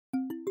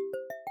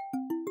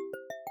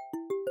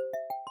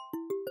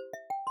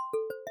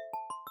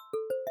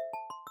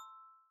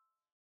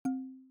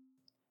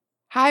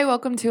Hi,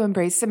 welcome to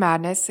Embrace the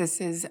Madness.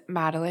 This is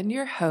Madeline,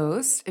 your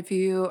host. If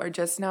you are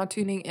just now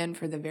tuning in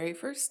for the very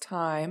first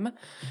time,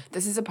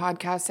 this is a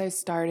podcast I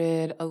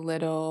started a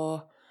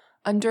little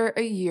under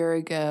a year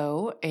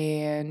ago,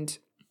 and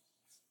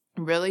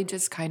really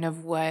just kind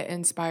of what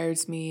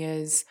inspires me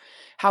is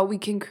how we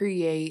can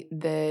create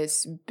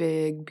this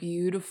big,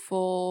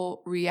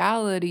 beautiful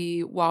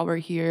reality while we're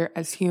here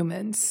as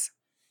humans.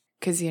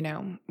 Because,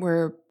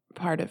 we're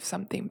part of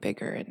something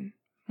bigger and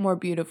more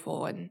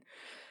beautiful, and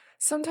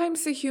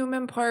sometimes the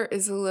human part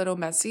is a little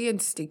messy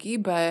and sticky,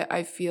 but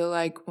I feel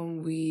like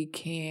when we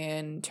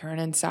can turn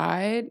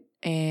inside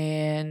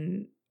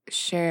and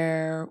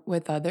share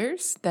with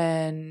others,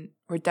 then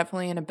we're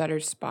definitely in a better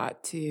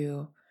spot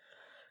to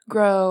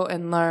grow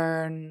and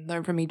learn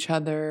from each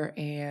other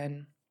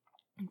and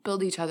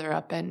build each other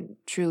up and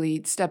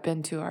truly step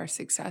into our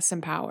success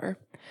and power.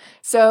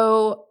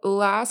 So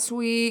last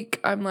week,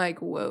 I'm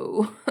like,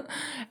 whoa,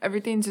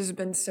 everything's just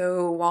been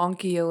so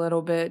wonky a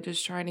little bit,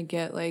 just trying to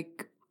get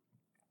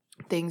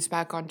things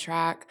back on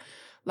track.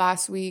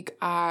 Last week,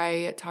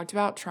 I talked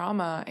about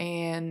trauma,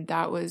 and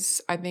that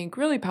was, I think,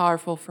 really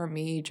powerful for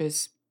me.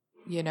 Just,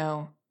 you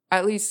know,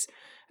 at least,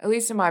 at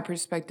least in my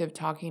perspective,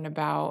 talking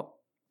about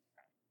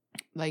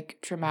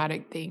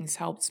traumatic things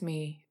helps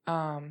me.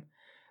 But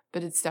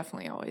it's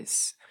definitely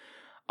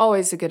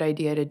always a good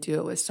idea to do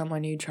it with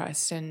someone you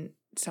trust and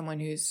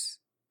someone who's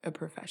a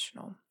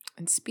professional.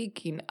 And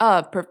speaking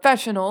of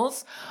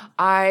professionals,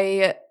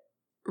 I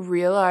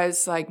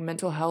realize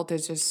mental health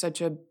is just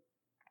such a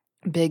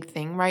big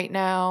thing right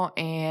now,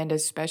 and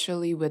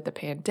especially with the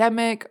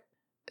pandemic,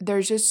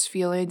 there's just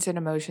feelings and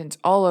emotions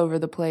all over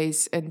the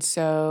place. And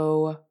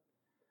so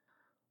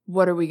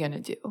what are we going to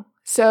do?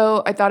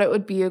 So I thought it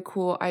would be a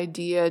cool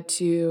idea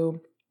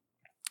to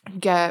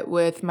get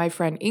with my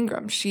friend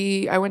Ingram.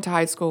 I went to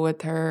high school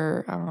with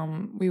her.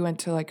 We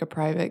went to a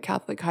private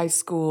Catholic high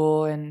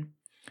school, and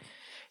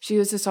she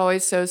was just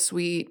always so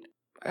sweet.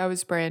 I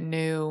was brand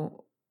new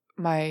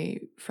my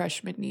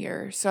freshman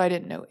year, so I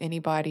didn't know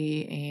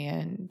anybody,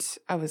 and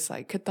I was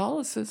like,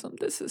 Catholicism,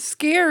 this is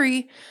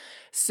scary.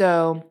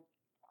 So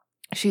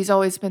she's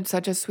always been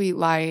such a sweet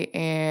light,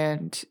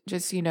 and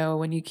just,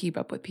 when you keep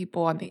up with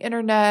people on the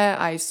internet,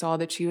 I saw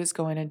that she was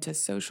going into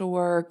social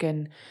work,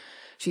 and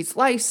she's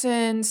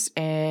licensed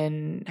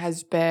and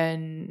has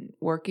been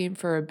working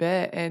for a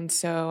bit, and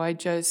so I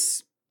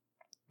just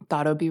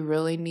thought it would be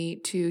really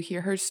neat to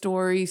hear her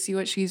story, see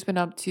what she's been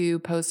up to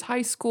post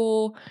high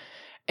school.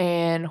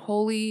 And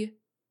holy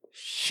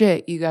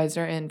shit, you guys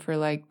are in for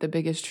the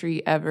biggest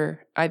treat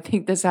ever. I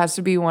think this has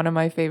to be one of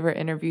my favorite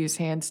interviews,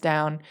 hands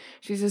down.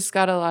 She's just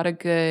got a lot of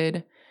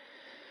good,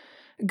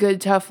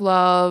 tough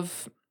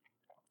love.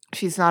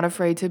 She's not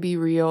afraid to be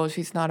real.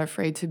 She's not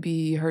afraid to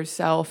be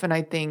herself. And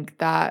I think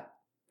that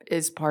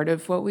is part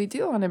of what we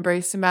do on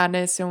Embrace the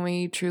Madness, and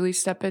we truly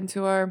step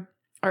into our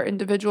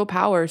individual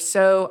power.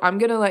 So I'm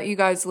going to let you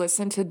guys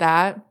listen to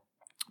that.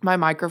 My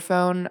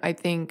microphone, I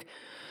think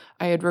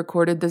I had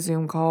recorded the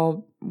Zoom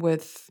call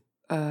with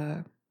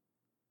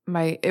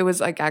it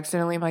was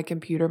accidentally my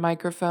computer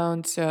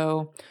microphone.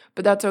 So,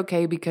 but that's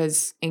okay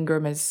because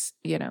Ingram is,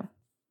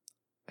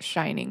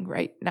 shining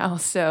right now.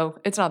 So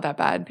it's not that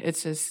bad.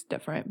 It's just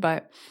different.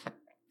 But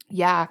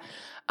yeah.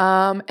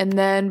 And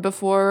then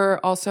before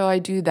also I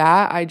do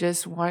that, I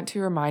just want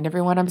to remind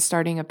everyone I'm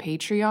starting a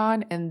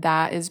Patreon, and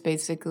that is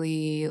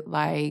basically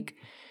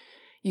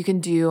you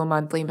can do a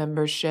monthly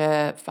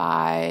membership,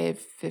 5,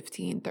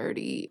 15,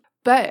 30.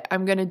 But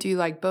I'm going to do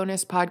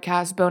bonus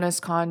podcasts, bonus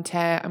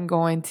content. I'm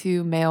going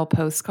to mail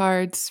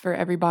postcards for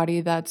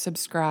everybody that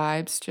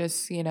subscribes.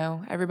 Just,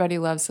 everybody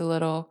loves a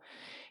little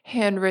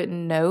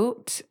handwritten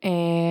note,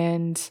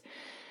 and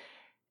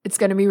it's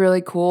going to be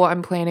really cool.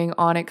 I'm planning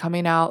on it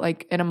coming out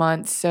in a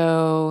month.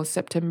 So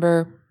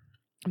September,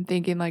 I'm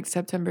thinking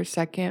September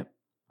 2nd.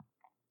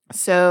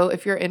 So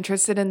if you're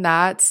interested in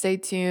that, stay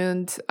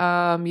tuned.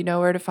 You know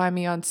where to find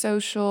me on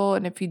social.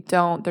 And if you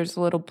don't, there's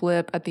a little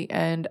blip at the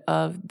end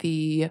of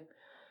the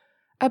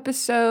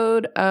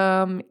episode.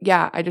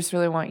 Yeah, I just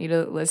really want you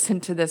to listen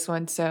to this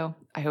one. So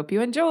I hope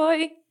you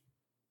enjoy.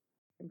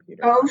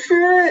 Oh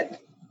shit.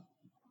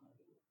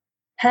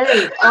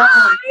 Hey,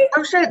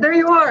 oh shit, there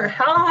you are.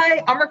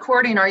 Hi, I'm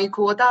recording. Are you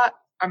cool with that?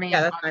 I mean,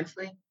 yeah, that's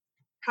honestly. Fine.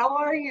 How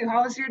are you?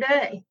 How was your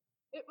day?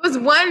 It was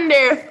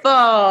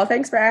wonderful.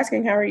 Thanks for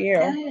asking. How are you?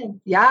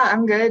 Good. Yeah,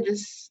 I'm good.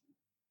 Just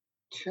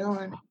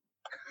chilling.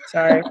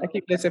 Sorry, I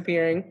keep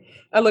disappearing.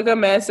 I look a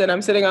mess and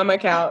I'm sitting on my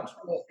couch.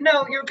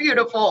 No, you're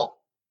beautiful.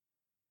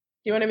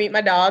 You want to meet my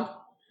dog?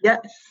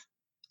 Yes.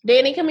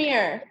 Danny, come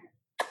here.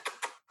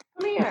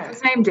 Come here. What's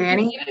his name,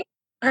 Danny?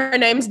 Her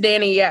name's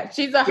Danny, yeah.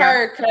 She's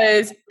her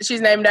because she's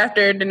named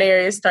after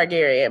Daenerys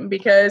Targaryen,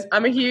 because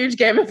I'm a huge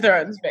Game of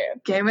Thrones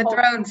fan. Game of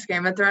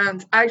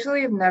Thrones. I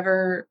actually have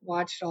never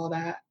watched all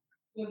that.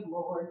 Good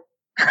Lord.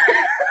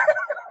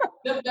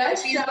 The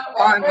best show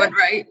on one,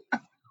 right?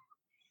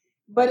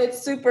 But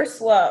it's super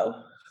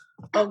slow.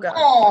 Oh, God.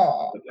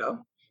 Oh.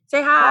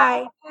 Say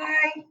hi.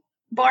 Hi.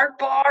 Bark,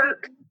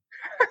 bark.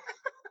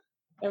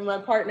 And my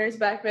partner's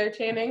back there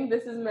chanting,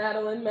 this is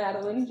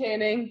Madeline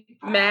chanting,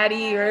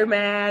 Maddie or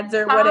Mads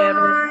or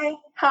whatever.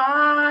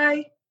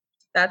 Hi.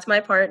 That's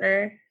my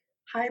partner.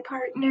 Hi,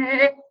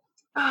 partner.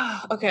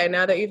 Okay,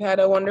 now that you've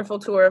had a wonderful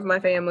tour of my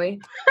family.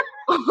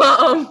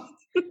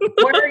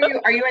 What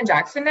are you in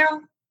Jackson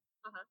now?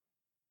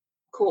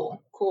 Uh-huh.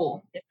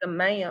 Cool. Yes,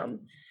 ma'am.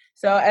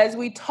 So as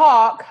we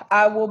talk,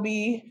 I will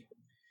be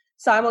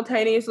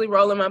simultaneously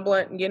rolling my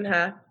blunt and getting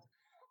high.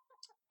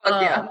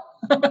 Yeah.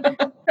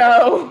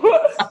 So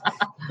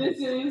this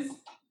is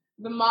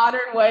the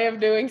modern way of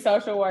doing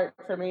social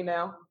work for me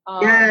now.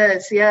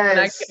 Yes. When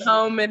I get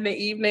home in the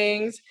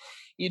evenings,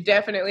 you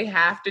definitely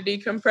have to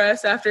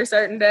decompress after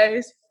certain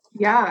days.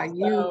 Yeah,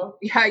 you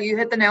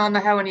hit the nail on the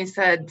head when you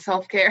said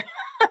self-care.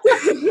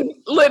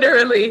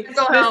 Literally, this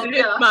is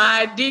Yeah.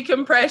 my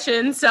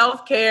decompression,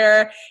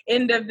 self-care,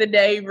 end of the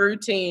day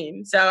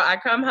routine. So I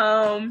come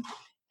home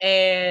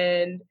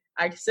and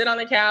I sit on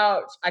the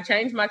couch. I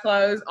change my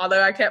clothes,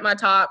 although I kept my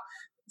top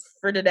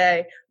for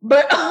today.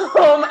 But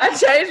I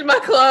changed my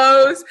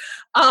clothes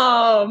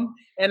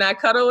and I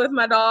cuddle with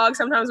my dog.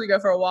 Sometimes we go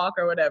for a walk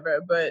or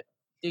whatever. But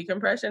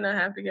decompression, I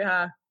have to get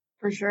high.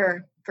 For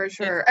sure.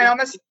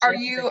 And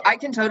I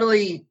can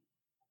totally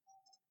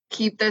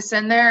keep this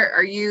in there.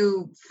 Are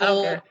you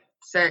full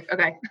sick?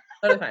 Okay.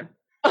 Totally fine.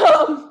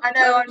 I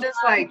know, I'm just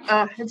like,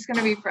 it's going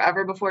to be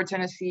forever before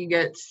Tennessee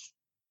gets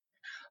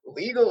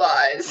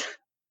legalized.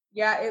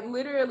 Yeah, it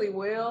literally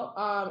will.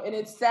 And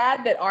it's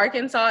sad that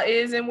Arkansas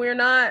is and we're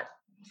not.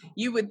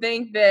 You would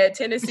think that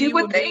Tennessee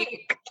would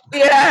be.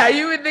 Yeah,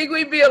 you would think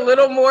we'd be a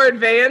little more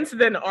advanced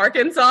than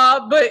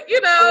Arkansas, but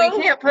Well,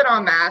 we can't put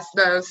on masks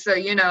though, so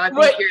I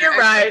think you're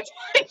right.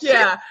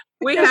 Yeah,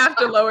 we have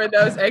to lower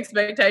those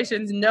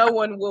expectations. No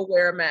one will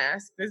wear a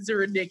mask. This is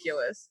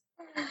ridiculous.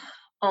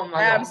 Oh my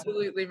God.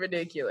 Absolutely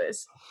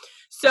ridiculous.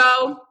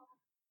 So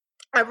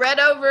I read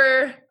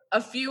over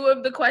a few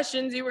of the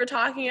questions you were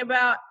talking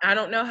about. I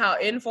don't know how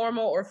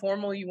informal or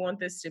formal you want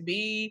this to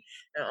be.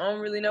 And I don't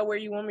really know where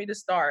you want me to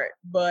start,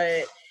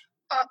 but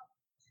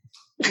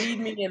lead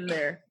me in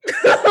there.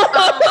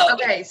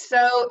 Okay,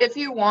 so if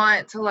you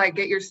want to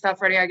get your stuff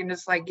ready, I can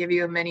just give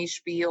you a mini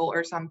spiel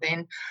or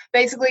something.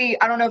 Basically,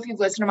 I don't know if you've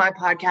listened to my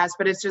podcast,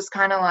 but it's just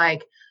kind of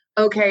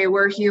okay,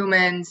 we're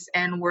humans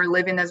and we're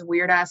living this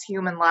weird ass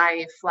human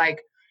life.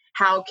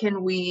 How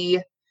can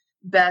we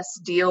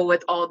best deal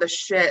with all the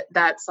shit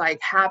that's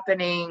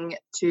happening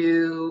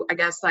to, I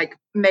guess,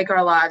 make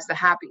our lives the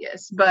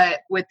happiest?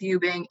 But with you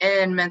being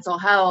in mental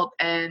health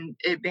and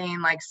it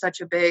being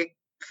such a big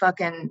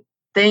fucking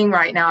thing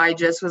right now, I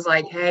just was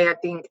hey, I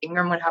think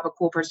Ingram would have a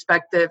cool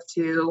perspective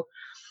to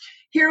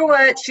hear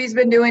what she's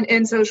been doing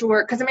in social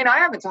work. Because I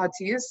haven't talked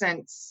to you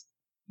since,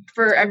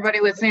 for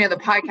everybody listening to the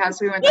podcast,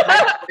 we went to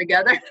high school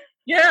together.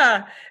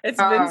 Yeah, it's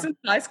been since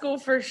high school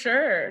for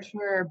sure.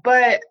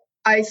 But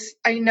I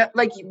know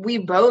we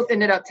both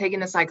ended up taking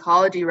the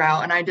psychology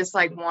route, and I just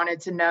wanted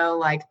to know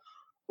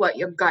what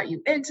got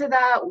you into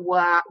that.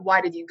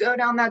 Why did you go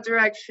down that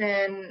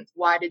direction?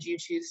 Why did you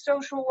choose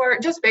social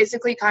work? Just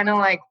basically kind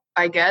of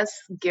I guess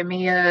give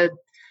me a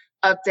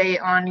update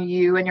on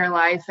you and your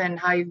life and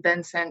how you've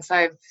been since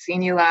I've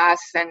seen you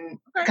last. And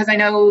because I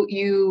know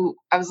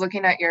I was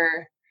looking at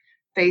your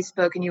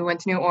Facebook and you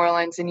went to New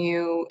Orleans and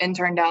you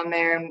interned down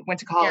there and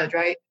went to college,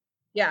 right?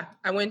 Yeah,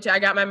 I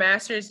got my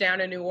master's down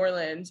in New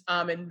Orleans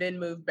and then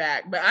moved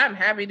back. But I'm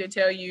happy to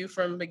tell you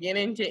from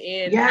beginning to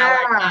end how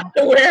I got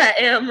to where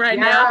I am right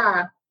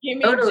now. Give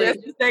me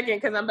just a second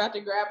because I'm about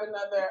to grab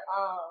another.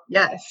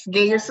 Yes,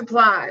 get your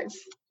supplies.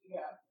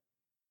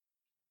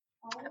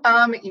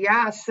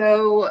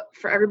 So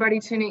for everybody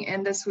tuning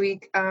in this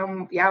week,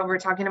 we're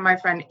talking to my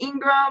friend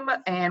Ingram,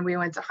 and we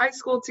went to high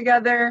school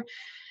together,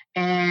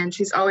 and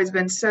she's always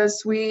been so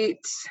sweet.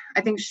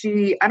 I think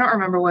I don't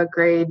remember what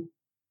grade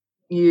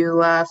you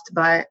left,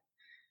 but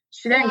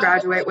she didn't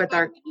graduate with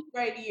our 10th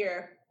grade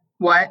year.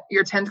 What?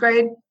 Your 10th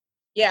grade?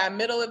 Yeah,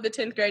 middle of the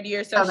 10th grade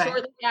year. So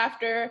shortly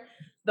after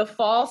the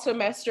fall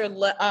semester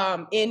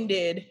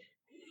ended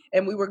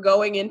and we were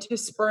going into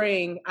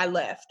spring, I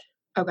left.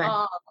 Okay.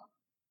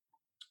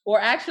 Or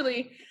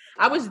actually,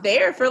 I was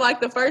there for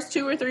the first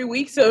 2 or 3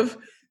 weeks of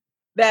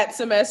that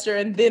semester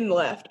and then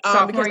left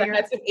because I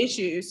had some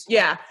issues.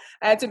 Yeah,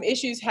 I had some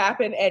issues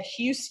happen at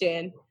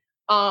Houston.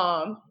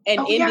 And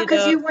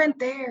because you went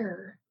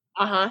there.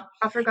 I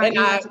forgot. And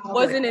I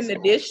wasn't in the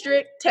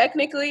district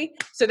technically,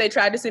 so they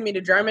tried to send me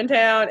to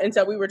Germantown, and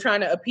so we were trying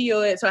to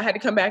appeal it. So I had to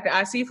come back to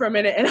IC for a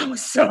minute, and I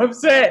was so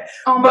upset.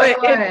 Oh my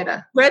God!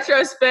 In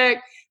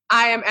retrospect,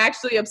 I am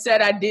actually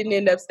upset I didn't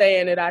end up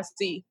staying at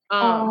IC.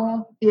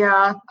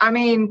 Yeah.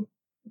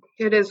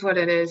 It is what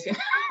it is.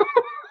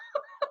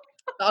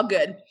 All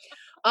good.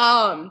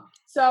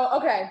 So,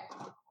 okay.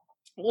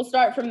 We'll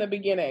start from the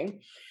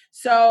beginning.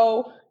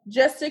 So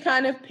just to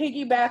kind of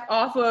piggyback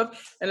off of,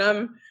 and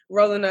I'm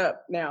rolling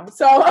up now.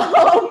 So,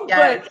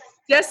 but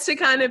just to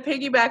kind of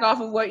piggyback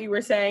off of what you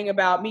were saying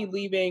about me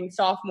leaving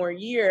sophomore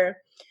year,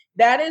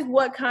 that is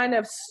what kind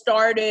of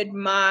started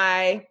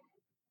my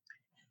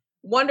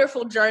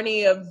wonderful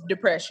journey of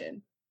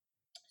depression.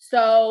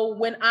 So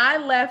when I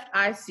left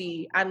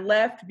IC, I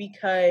left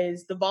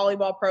because the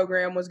volleyball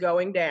program was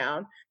going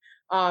down.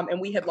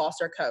 And we had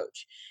lost our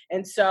coach.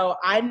 And so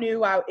I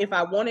knew if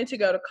I wanted to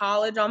go to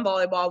college on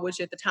volleyball, which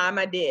at the time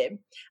I did,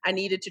 I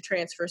needed to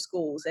transfer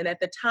schools. And at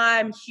the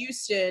time,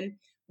 Houston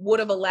would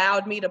have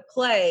allowed me to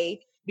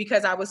play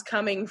because I was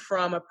coming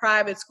from a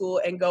private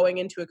school and going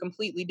into a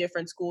completely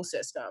different school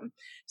system.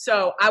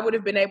 So I would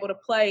have been able to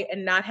play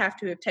and not have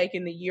to have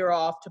taken the year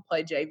off to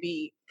play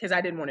JV because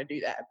I didn't want to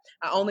do that.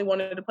 I only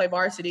wanted to play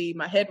varsity.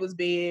 My head was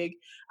big.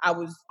 I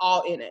was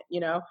all in it, you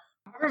know?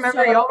 I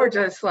remember y'all were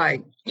just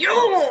like,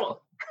 yo!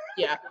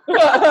 Yeah.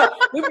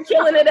 We were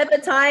killing it at the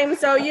time.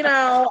 So, you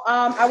know,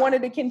 I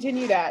wanted to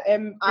continue that.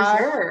 And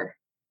I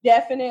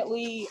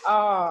definitely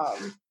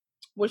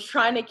was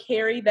trying to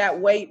carry that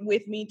weight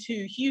with me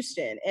to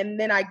Houston. And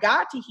then I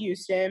got to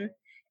Houston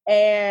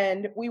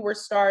and we were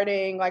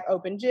starting like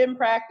open gym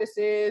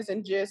practices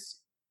and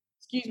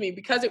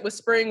because it was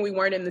spring, we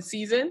weren't in the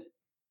season.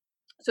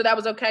 So that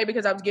was okay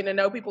because I was getting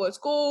to know people at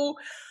school.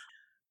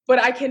 But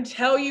I can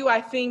tell you,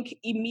 I think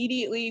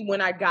immediately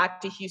when I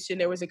got to Houston,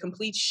 there was a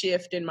complete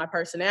shift in my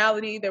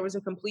personality. There was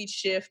a complete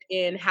shift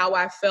in how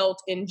I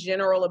felt in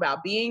general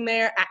about being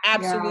there. I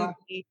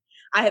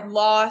had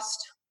lost.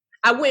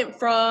 I went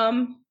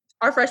from,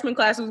 our freshman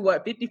class was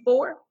what,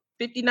 54?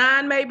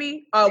 59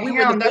 maybe?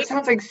 That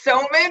sounds like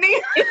so many.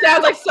 It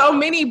sounds like so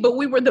many, but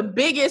we were the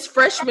biggest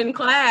freshman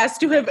class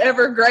to have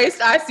ever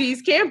graced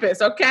IC's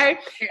campus, okay?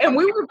 And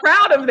we were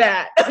proud of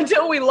that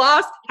until we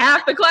lost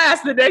half the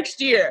class the next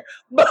year.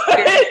 But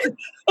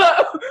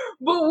I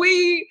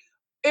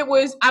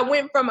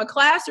went from a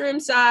classroom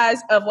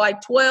size of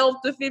like 12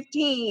 to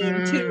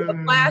 15 to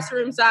a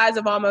classroom size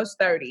of almost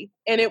 30.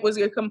 And it was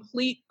a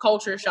complete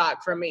culture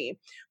shock for me.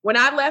 When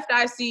I left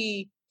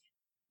IC,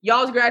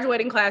 y'all's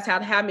graduating class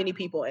had how many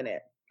people in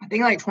it? I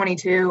think like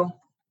 22.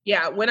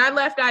 Yeah. When I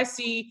left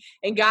IC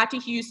and got to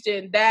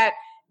Houston, that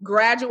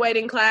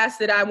graduating class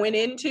that I went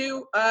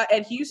into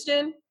at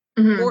Houston,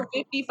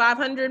 450,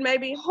 500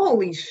 maybe.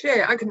 Holy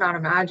shit. I could not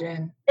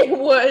imagine. It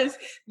was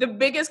the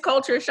biggest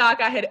culture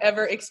shock I had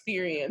ever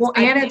experienced. Well,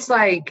 and it's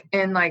like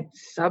in like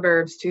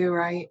suburbs too,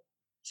 right?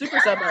 Super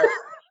suburbs.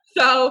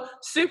 So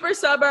super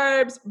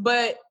suburbs,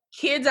 but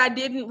kids I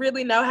didn't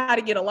really know how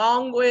to get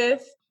along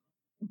with.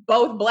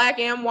 Both black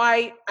and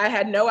white. I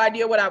had no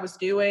idea what I was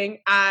doing.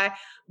 I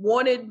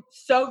wanted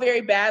so very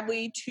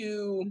badly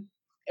to,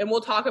 and we'll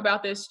talk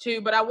about this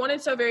too, but I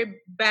wanted so very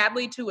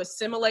badly to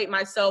assimilate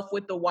myself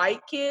with the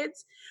white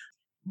kids,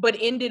 but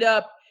ended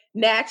up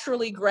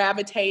naturally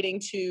gravitating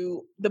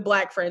to the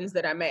black friends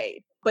that I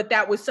made. But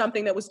that was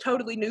something that was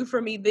totally new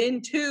for me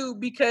then too,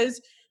 because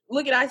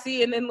look at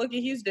IC and then look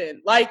at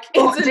Houston. Like,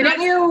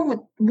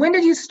 when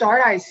did you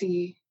start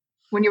IC?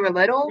 When you were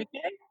little?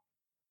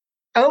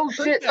 Oh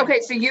shit. Okay,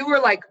 so you were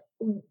like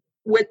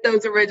with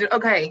those original.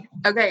 Okay,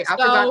 I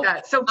forgot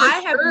that. So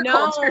I have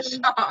known culture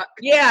shock.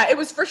 Yeah, it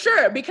was for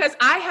sure because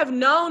I have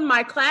known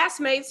my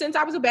classmates since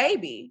I was a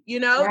baby. You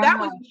know, that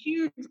was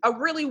a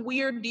really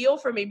weird deal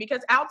for me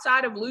because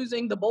outside of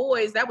losing the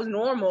boys, that was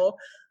normal.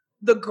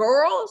 The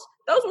girls,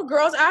 those were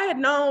girls I had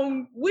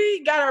known.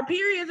 We got our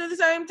periods at the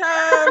same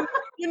time.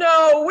 You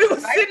know, we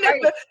was sitting at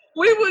the.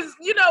 We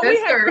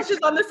had crushes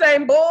on the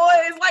same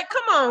boys. Like,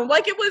 come on.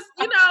 Like, it was,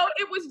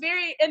 it was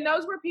very, and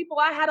those were people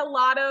I had a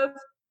lot of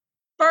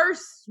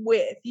firsts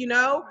with,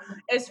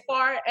 as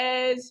far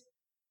as,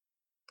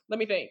 let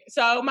me think.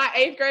 So my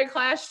 8th grade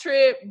class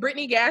trip,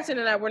 Brittany Gaston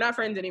and I, we're not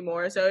friends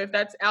anymore. So if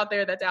that's out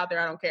there, that's out there.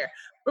 I don't care.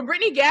 But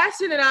Brittany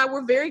Gaston and I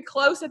were very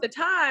close at the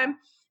time.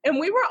 And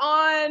we were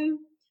on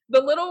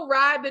the little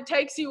ride that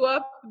takes you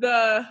up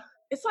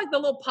it's like the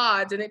little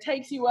pods and it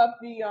takes you up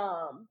the,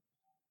 I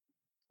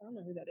don't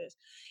know who that is.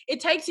 It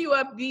takes you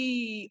up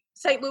the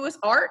St. Louis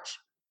Arch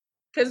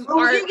because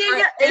our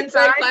 8th grade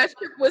class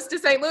trip was to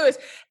St. Louis.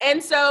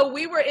 And so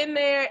we were in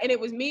there and it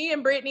was me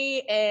and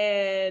Brittany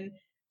and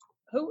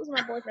who was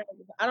my boyfriend?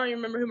 I don't even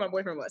remember who my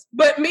boyfriend was.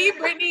 But me,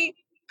 Brittany,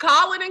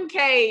 Colin, and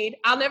Cade,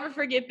 I'll never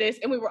forget this.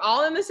 And we were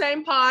all in the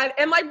same pod.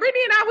 And like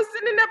Brittany and I was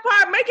sitting in that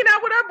pod making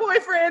out with our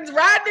boyfriends,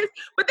 riding this.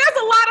 But that's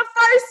a lot of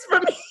firsts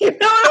for me. You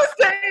know what I'm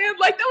saying?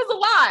 Like, that was a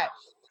lot.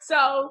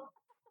 So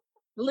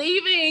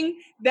leaving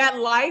that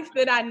life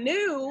that I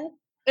knew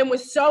and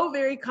was so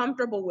very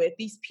comfortable with,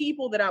 these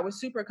people that I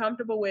was super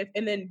comfortable with,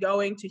 and then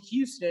going to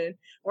Houston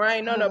where I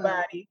ain't know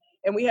nobody,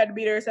 and we had to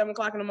be there at 7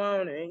 o'clock in the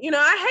morning.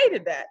 I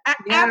hated that. I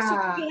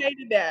absolutely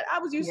hated that. I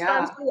was used to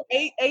starting school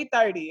at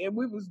 8:30, and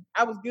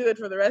I was good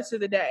for the rest of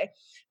the day.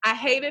 I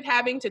hated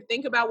having to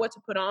think about what to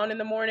put on in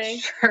the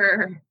morning.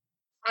 Sure.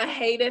 I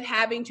hated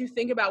having to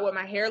think about what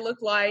my hair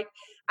looked like.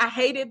 I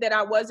hated that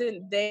I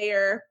wasn't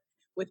there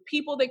with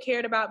people that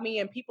cared about me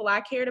and people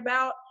I cared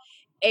about,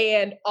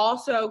 and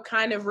also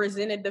kind of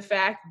resented the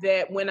fact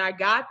that when I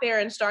got there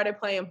and started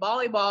playing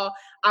volleyball,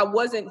 I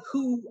wasn't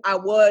who I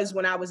was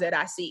when I was at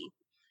IC.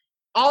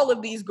 All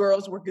of these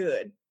girls were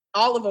good.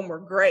 All of them were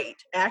great,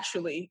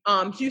 actually.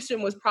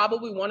 Houston was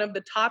probably one of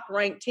the top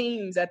ranked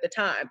teams at the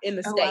time in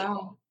the state.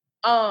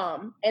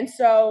 Wow. And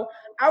so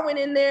I went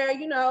in there,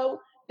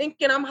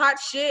 thinking I'm hot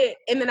shit.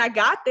 And then I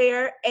got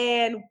there,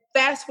 and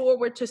fast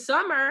forward to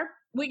summer,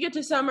 we get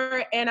to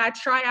summer and I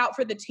try out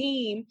for the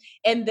team,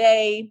 and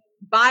they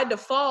by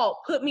default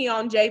put me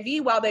on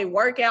JV while they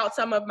work out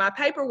some of my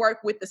paperwork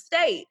with the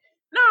state.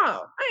 No,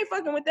 I ain't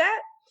fucking with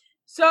that.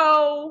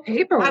 So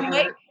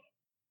Paperwork.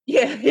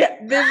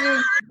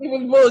 This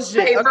was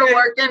bullshit.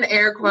 Paperwork in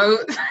air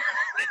quotes.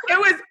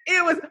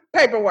 It was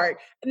paperwork.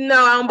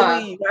 No, I don't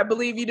believe you. I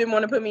believe you didn't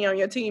want to put me on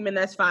your team, and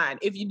that's fine.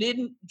 If you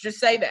didn't, just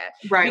say that.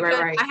 Right.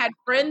 I had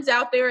friends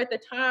out there at the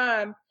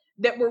time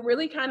that were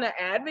really kind of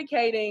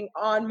advocating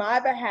on my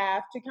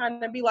behalf to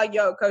kind of be like,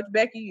 yo, Coach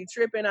Becky, you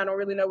tripping. I don't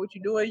really know what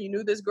you're doing. You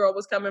knew this girl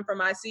was coming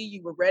from IC.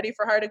 You were ready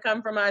for her to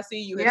come from IC.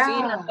 You had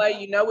seen her play.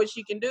 You know what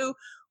she can do.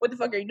 What the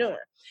fuck are you doing?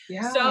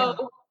 Yeah.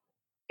 So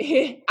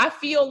I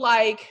feel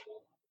like,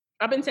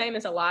 I've been saying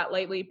this a lot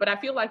lately, but I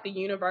feel like the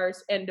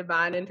universe and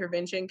divine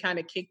intervention kind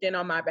of kicked in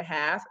on my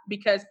behalf,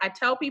 because I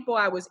tell people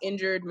I was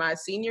injured my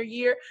senior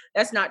year.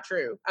 That's not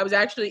true. I was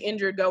actually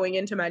injured going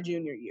into my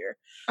junior year.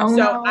 I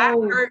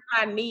hurt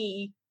my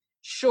knee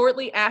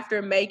shortly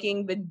after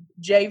making the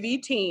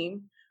JV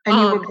team. And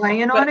you were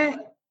playing on it?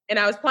 And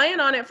I was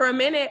playing on it for a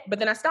minute, but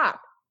then I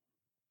stopped.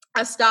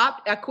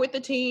 I quit the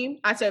team.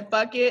 I said,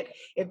 fuck it.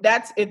 If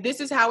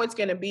this is how it's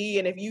going to be,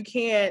 and if you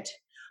can't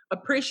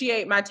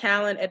appreciate my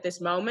talent at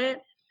this moment,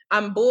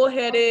 I'm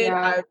bullheaded.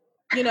 Yeah.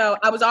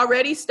 I was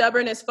already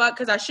stubborn as fuck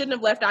because I shouldn't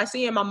have left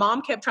IC, and my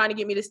mom kept trying to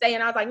get me to stay,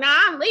 and I was like, nah,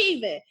 I'm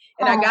leaving.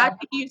 And I got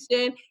to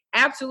Houston,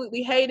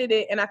 absolutely hated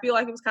it, and I feel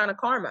like it was kind of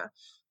karma.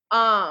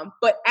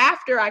 But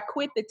after I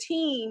quit the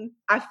team,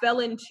 I fell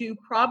into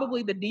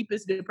probably the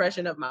deepest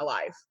depression of my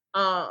life.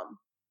 That's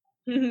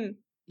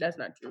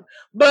not true,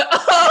 but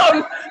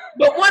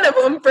one of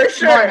them for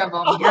sure. One of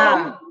them,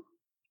 yeah.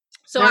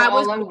 So I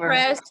was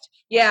depressed.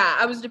 Yeah,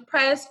 I was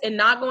depressed and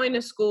not going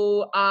to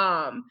school.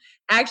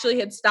 Actually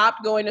had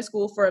stopped going to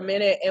school for a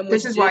minute. And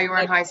this is why you were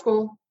in high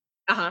school?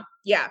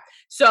 Yeah.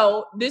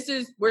 So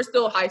we're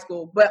still high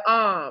school. But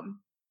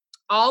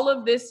all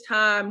of this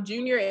time,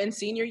 junior and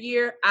senior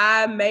year,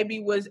 I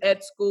maybe was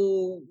at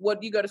school. What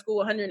do you go to school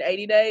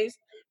 180 days?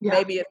 Yeah.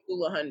 Maybe at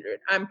school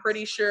 100. I'm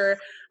pretty sure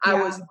I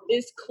was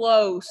this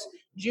close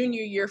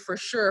junior year for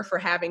sure for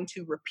having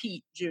to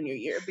repeat junior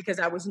year because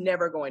I was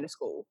never going to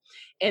school.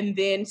 And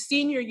then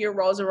senior year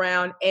rolls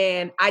around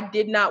and I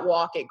did not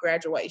walk at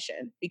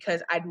graduation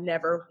because I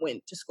never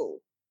went to school.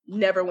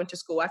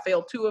 I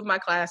failed 2 of my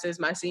classes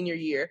my senior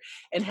year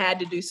and had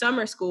to do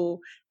summer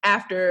school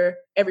after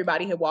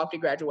everybody had walked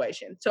at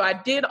graduation. So I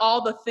did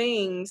all the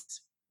things.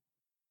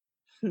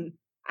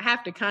 I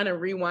have to kind of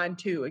rewind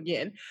too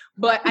again,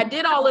 but I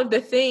did all of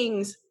the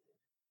things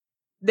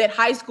that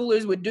high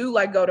schoolers would do,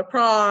 like go to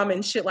prom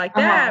and shit like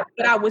that,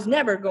 but I was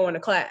never going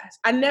to class.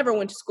 I never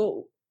went to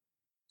school.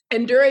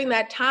 And during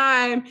that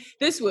time,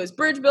 this was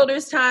Bridge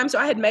Builders time, so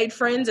I had made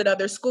friends at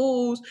other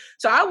schools.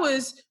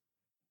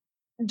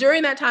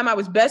 During that time, I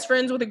was best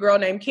friends with a girl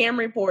named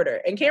Camry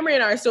Porter. And Camry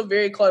and I are still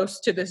very close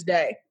to this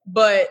day.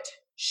 But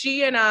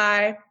she and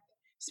I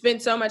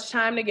spent so much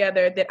time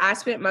together that I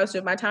spent most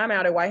of my time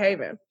out at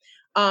Whitehaven.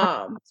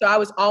 So I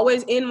was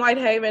always in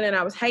Whitehaven and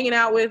I was hanging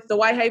out with the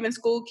Whitehaven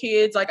school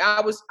kids. Like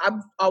I'm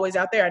always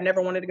out there. I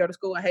never wanted to go to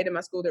school. I hated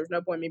my school. There was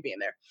no point in me being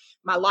there.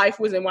 My life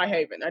was in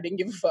Whitehaven. I didn't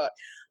give a fuck.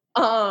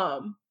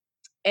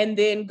 And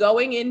then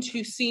going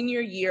into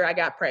senior year, I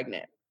got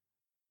pregnant.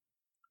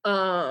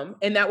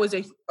 And that was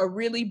a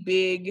really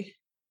big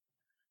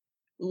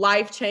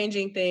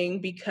life-changing thing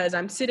because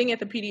I'm sitting at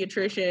the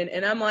pediatrician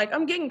and I'm like,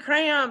 I'm getting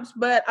cramps,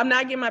 but I'm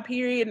not getting my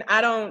period. And I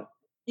don't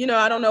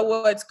know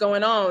what's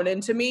going on.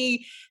 And to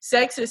me,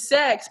 sex is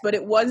sex, but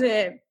it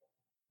wasn't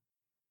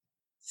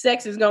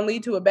sex is going to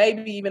lead to a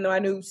baby, even though I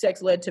knew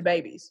sex led to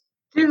babies.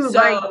 Dude,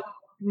 like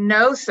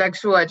no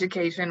sexual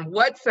education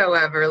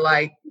whatsoever.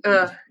 Like,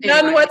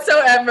 none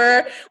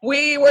whatsoever.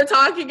 We were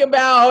talking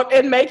about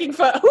and making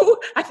fun.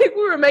 I think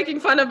we were making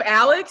fun of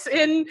Alex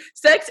in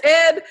sex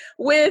ed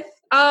with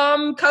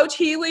Coach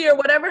Healy or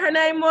whatever her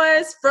name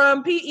was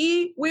from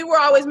PE. We were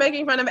always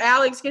making fun of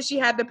Alex because she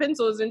had the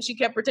pencils and she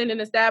kept pretending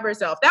to stab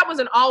herself. That was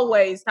an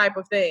always type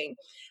of thing.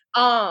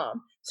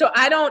 So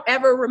I don't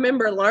ever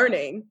remember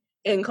learning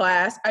in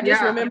class. I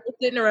just remember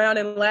sitting around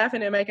and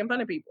laughing and making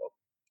fun of people.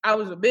 I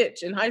was a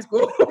bitch in high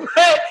school.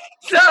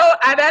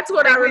 That's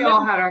what I remember. We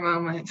all had our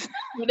moments.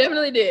 We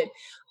definitely did.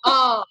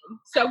 So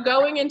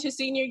going into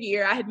senior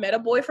year, I had met a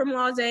boy from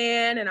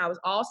Lausanne and I was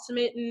all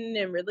smitten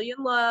and really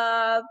in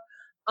love.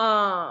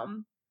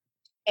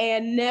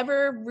 And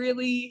never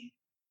really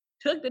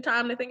took the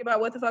time to think about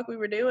what the fuck we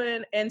were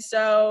doing. And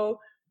so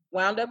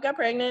wound up, got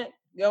pregnant,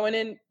 going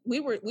in.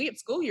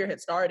 School year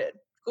had started.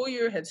 Oh,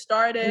 shit.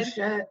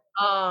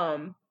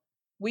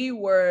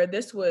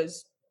 This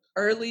was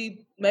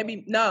early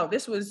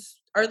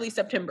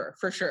September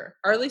for sure.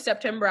 Early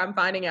September, I'm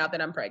finding out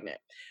that I'm pregnant.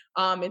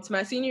 It's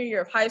my senior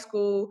year of high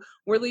school.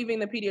 We're leaving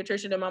the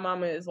pediatrician and my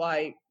mama is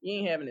like, you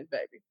ain't having this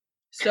baby.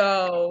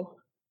 So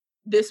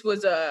this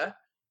was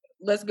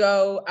let's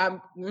go.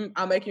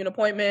 I'll make you an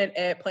appointment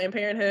at Planned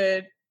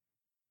Parenthood.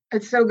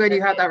 It's so good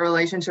you had that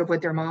relationship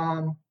with your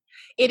mom.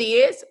 It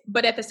is,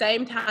 but at the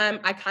same time,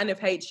 I kind of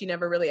hate she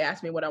never really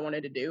asked me what I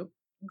wanted to do.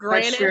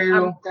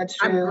 Granted,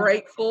 I'm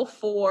grateful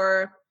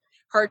for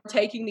her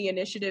taking the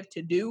initiative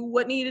to do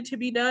what needed to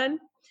be done.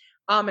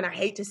 And I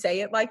hate to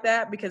say it like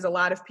that because a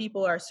lot of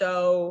people are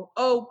so,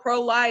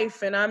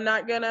 pro-life, and I'm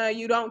not gonna,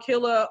 you don't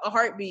kill a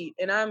heartbeat.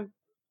 And I'm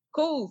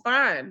cool,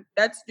 fine.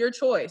 That's your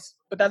choice.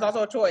 But that's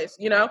also a choice,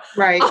 you know?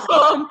 Right.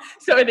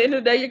 So at the end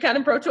of the day, you're kind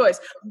of pro-choice.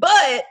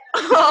 But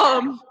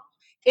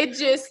it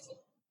just,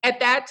 at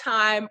that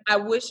time, I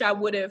wish I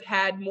would have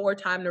had more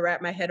time to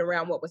wrap my head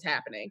around what was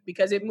happening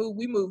because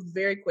we moved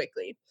very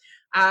quickly.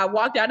 I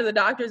walked out of the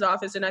doctor's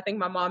office and I think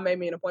my mom made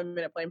me an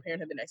appointment at Planned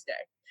Parenthood the next day.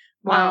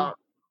 Wow.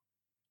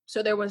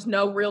 So there was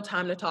no real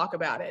time to talk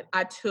about it.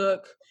 I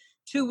took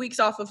 2 weeks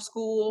off of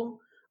school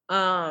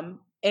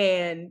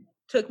and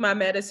took my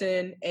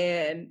medicine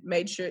and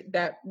made sure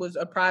that was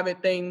a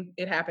private thing.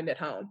 It happened at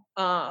home.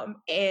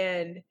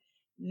 And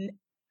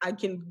I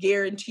can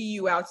guarantee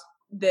you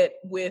that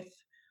with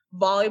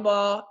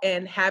volleyball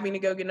and having to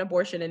go get an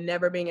abortion and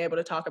never being able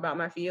to talk about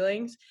my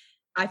feelings,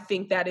 I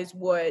think that is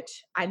what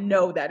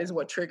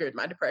triggered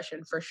my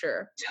depression for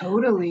sure.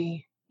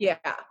 Totally. Yeah.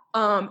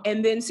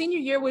 And then senior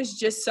year was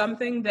just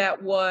something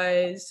that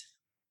was,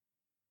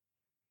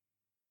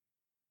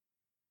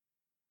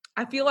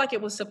 I feel like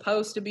it was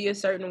supposed to be a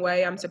certain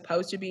way. I'm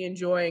supposed to be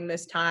enjoying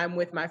this time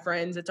with my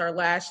friends. It's our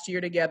last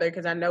year together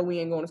because I know we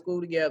ain't going to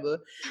school together,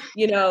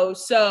 you know?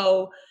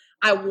 So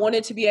I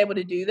wanted to be able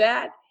to do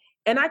that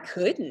and I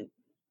couldn't,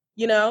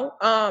 you know,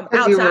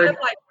 outside of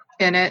like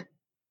in it.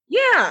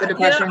 Yeah. The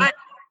depression. You know,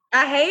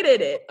 I hated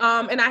it.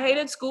 And I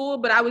hated school,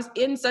 but I was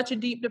in such a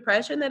deep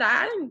depression that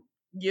I didn't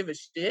give a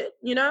shit,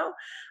 you know?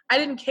 I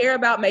didn't care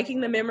about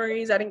making the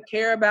memories. I didn't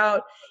care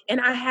about, and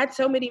I had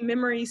so many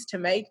memories to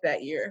make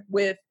that year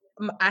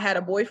I had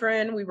a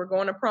boyfriend. We were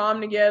going to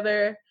prom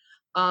together.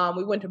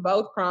 We went to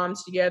both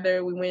proms together.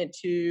 I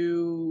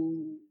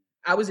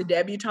was a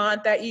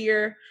debutante that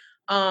year.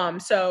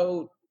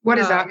 So what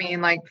does that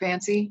mean? Like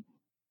fancy?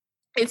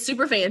 It's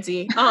super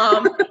fancy.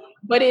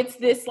 But it's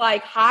this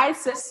like high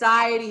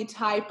society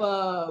type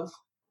of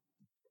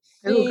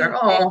thing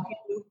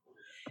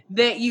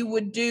that you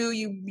would do.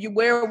 You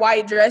wear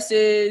white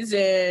dresses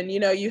and, you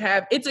know,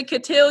 it's a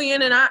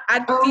cotillion and I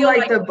feel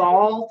like the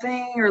ball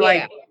thing or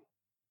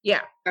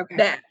yeah. Okay.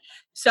 That.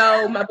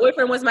 So my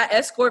boyfriend was my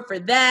escort for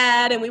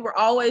that and we were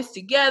always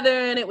together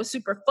and it was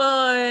super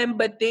fun.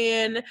 But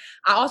then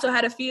I also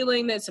had a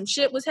feeling that some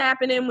shit was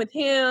happening with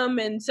him.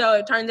 And so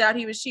it turns out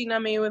he was cheating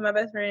on me with my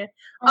best friend.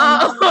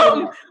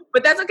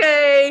 But that's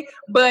okay.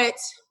 But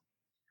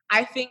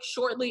I think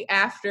shortly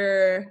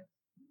after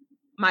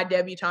my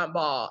debutante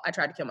ball, I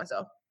tried to kill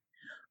myself.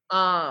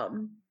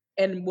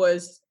 And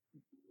was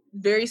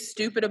very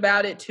stupid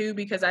about it too,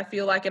 because I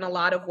feel like in a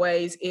lot of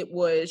ways it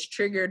was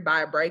triggered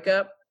by a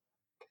breakup.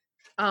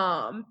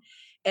 And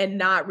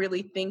not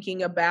really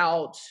thinking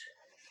about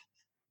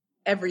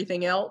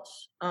everything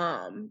else.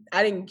 I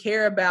didn't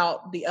care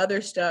about the other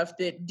stuff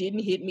that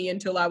didn't hit me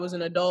until I was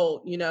an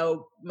adult. You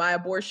know, my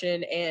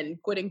abortion and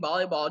quitting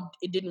volleyball,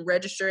 it didn't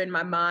register in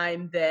my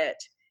mind that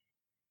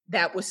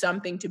was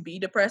something to be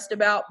depressed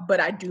about, but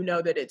I do know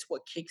that it's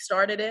what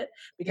kickstarted it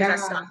because I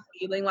stopped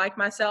feeling like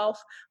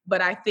myself.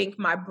 But I think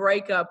my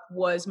breakup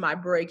was my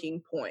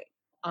breaking point.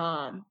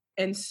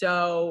 And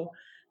so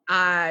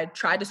I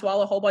tried to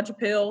swallow a whole bunch of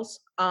pills.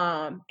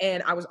 And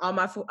I was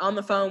on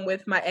the phone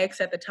with my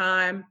ex at the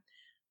time.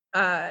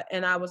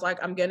 And I was like,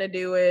 I'm going to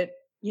do it.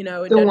 You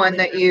know, the one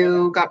that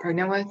you got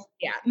pregnant with?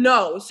 Yeah.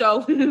 No.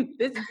 So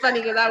this is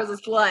funny because I was a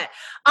slut.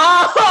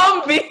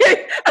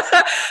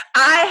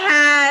 I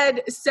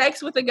had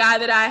sex with a guy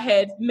that I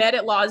had met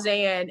at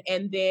Lausanne,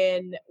 and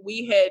then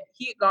he had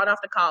gone off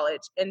to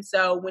college. And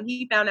so when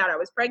he found out I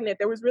was pregnant,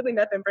 there was really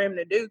nothing for him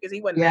to do because he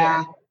wasn't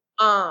there.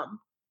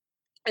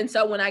 And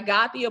so when I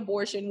got the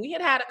abortion, we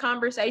had a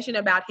conversation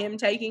about him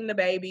taking the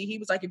baby. He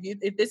was like,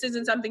 if this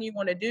isn't something you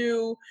want to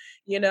do,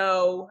 you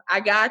know,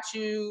 I got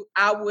you.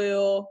 I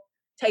will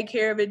take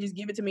care of it. Just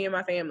give it to me and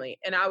my family.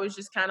 And I was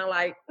just kind of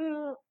like,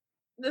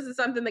 this is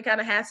something that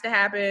kind of has to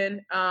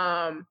happen.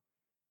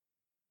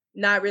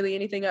 Not really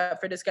anything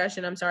up for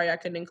discussion. I'm sorry I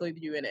couldn't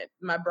include you in it.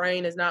 My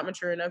brain is not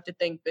mature enough to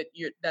think that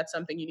that's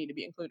something you need to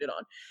be included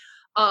on.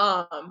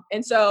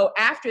 And so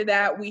after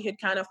that, we had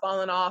kind of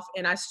fallen off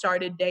and I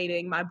started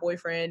dating my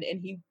boyfriend and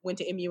he went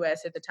to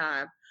MUS at the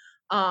time.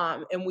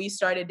 And we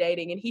started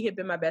dating and he had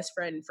been my best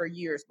friend for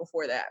years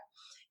before that.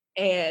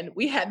 And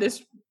we had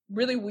this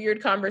really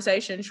weird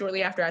conversation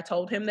shortly after I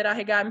told him that I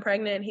had gotten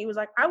pregnant. And he was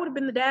like, I would have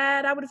been the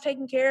dad. I would have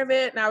taken care of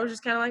it. And I was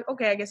just kind of like,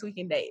 okay, I guess we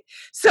can date.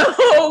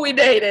 So we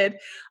dated.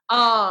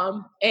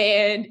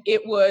 And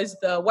it was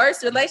the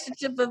worst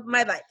relationship of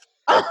my life.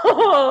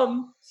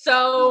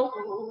 So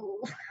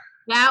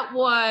that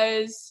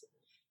was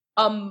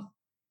a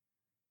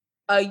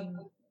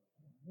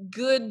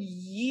good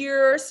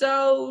year or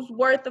so's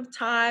worth of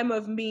time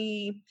of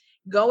me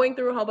going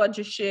through a whole bunch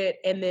of shit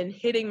and then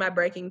hitting my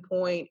breaking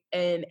point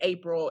in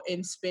April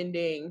and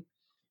spending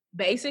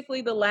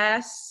basically the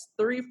last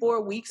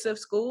 3-4 weeks of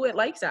school at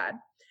Lakeside.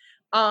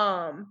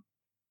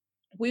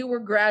 we were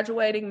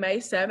graduating May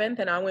 7th,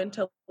 and I went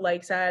to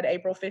Lakeside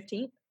April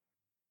 15th.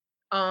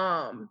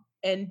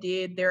 And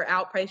did their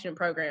outpatient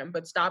program,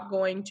 but stopped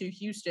going to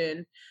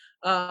Houston.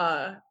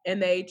 And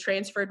they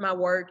transferred my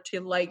work to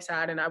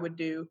Lakeside, and I would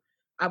go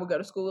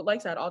to school at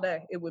Lakeside all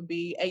day. It would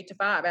be 8 to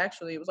 5.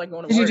 Actually, it was like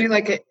going to Did work. you do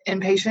like an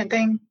inpatient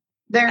thing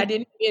there? I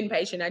didn't do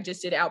inpatient. I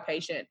just did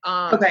outpatient.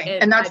 Okay,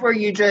 and that's where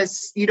you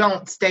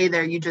don't stay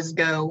there. You just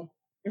go.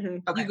 Mm-hmm.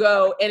 Okay. You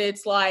go, and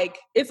it's like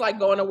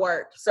going to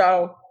work.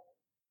 So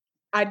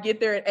I'd get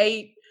there at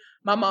 8.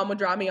 My mom would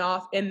drop me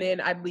off, and then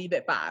I'd leave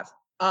at 5.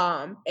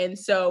 And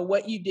so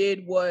what you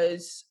did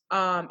was,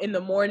 in the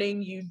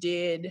morning you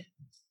did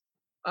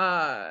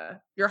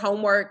your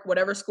homework,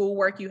 whatever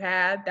schoolwork you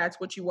had, that's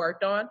what you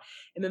worked on.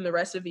 And then the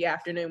rest of the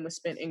afternoon was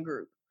spent in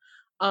group.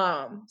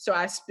 So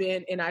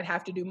I'd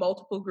have to do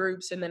multiple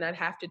groups, and then I'd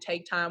have to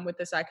take time with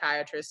the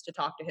psychiatrist to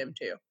talk to him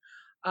too.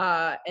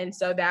 And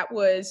so that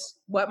was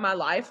what my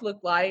life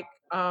looked like.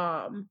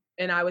 And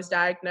I was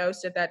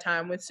diagnosed at that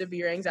time with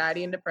severe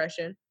anxiety and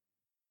depression.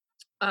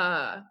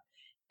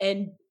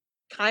 And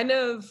kind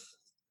of,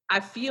 I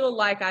feel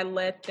like I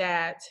wore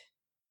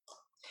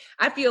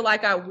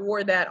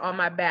that on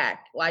my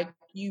back, like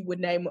you would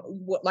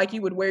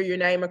wear your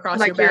name across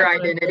like your back, your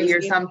identity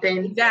or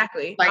something.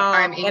 Exactly. Like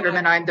I'm eager,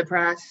 but I'm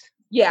depressed.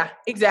 Yeah,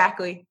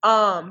 exactly.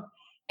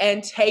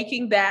 And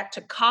taking that to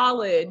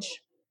college,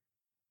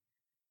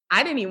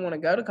 I didn't even want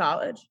to go to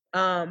college.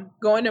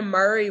 Going to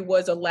Murray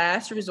was a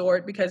last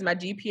resort because my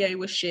GPA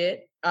was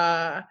shit.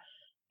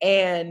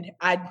 And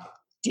I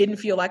didn't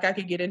feel like I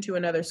could get into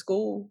another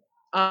school.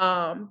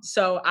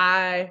 So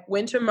I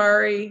went to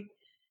Murray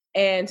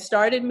and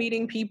started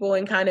meeting people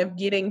and kind of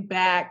getting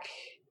back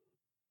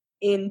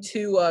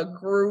into a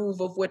groove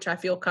of which I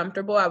feel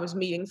comfortable. I was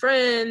meeting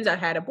friends. I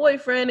had a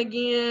boyfriend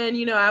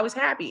again. I was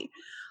happy,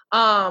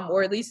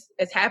 or at least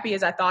as happy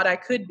as I thought I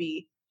could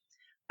be.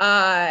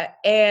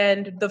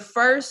 And the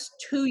first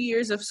 3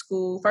 years of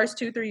school,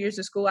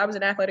 I was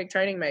an athletic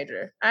training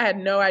major. I had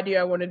no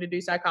idea I wanted to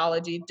do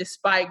psychology,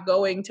 despite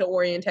going to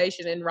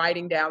orientation and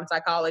writing down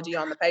psychology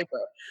on the paper.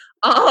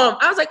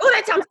 I was like, oh,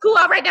 that sounds cool.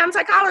 I'll write down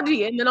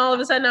psychology. And then all of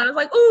a sudden I was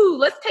like, ooh,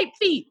 let's tape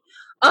feet.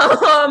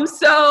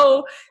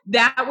 So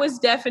that was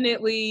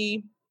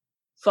definitely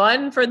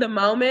fun for the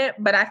moment,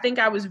 but I think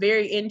I was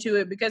very into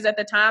it because at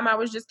the time I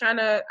was just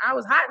I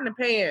was hot in the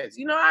pants.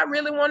 I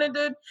really wanted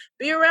to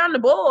be around the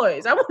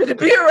boys. I wanted to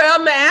be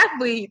around the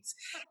athletes.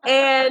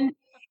 And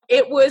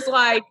it was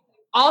like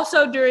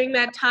also during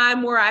that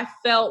time where I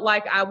felt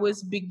like I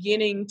was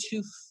beginning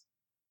to,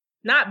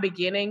 not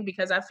beginning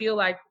because I feel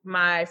like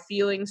my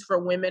feelings for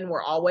women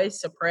were always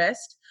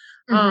suppressed.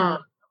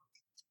 Mm-hmm.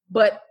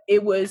 But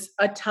it was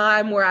a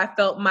time where I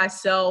felt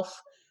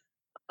myself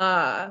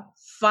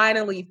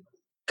finally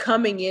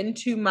coming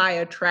into my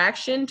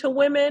attraction to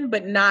women,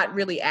 but not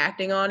really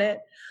acting on it.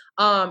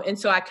 And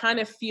so I kind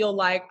of feel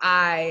like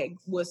I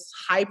was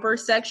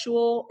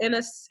hypersexual in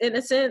a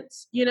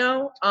sense,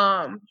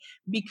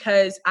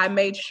 because I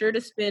made sure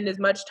to spend as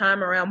much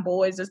time around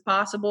boys as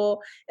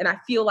possible. And I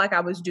feel like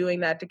I was doing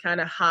that to kind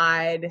of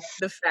hide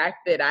the fact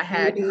that I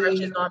had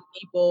crushes on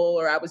people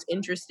or I was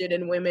interested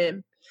in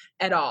women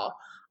at all.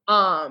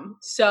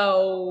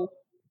 So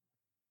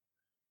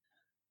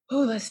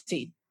let's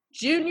see.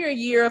 Junior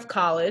year of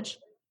college,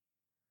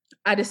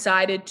 I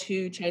decided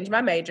to change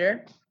my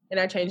major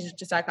and I changed it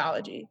to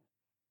psychology.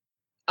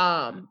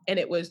 And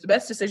it was the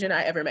best decision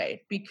I ever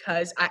made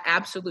because I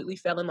absolutely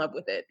fell in love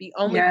with it. The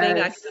only thing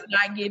I could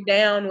not get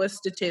down was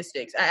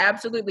statistics. I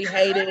absolutely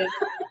hated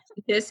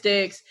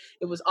statistics.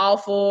 It was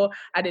awful.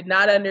 I did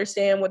not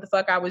understand what the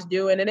fuck I was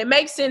doing. And it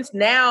makes sense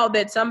now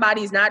that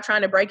somebody's not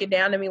trying to break it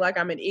down to me like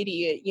I'm an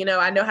idiot.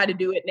 I know how to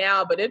do it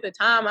now. But at the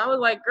time, I was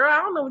like, girl, I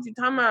don't know what you're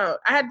talking about.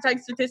 I had to take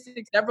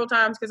statistics several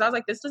times because I was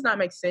like, this does not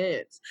make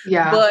sense.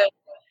 Yeah. But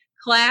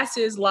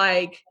classes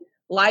like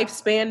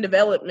lifespan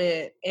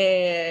development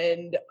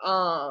and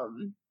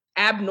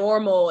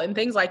abnormal and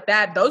things like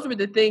that, those were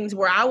the things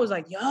where I was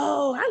like,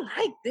 yo, I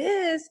like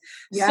this.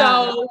 Yeah.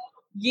 So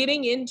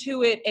getting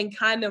into it and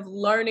kind of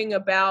learning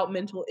about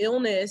mental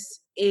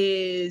illness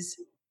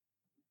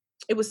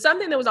it was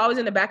something that was always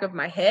in the back of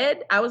my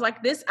head. I was like,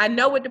 I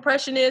know what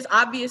depression is,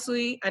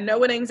 obviously. I know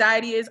what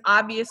anxiety is,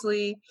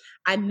 obviously.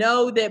 I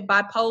know that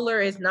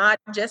bipolar is not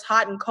just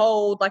hot and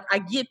cold. Like, I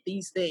get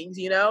these things,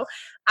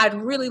 I'd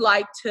really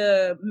like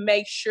to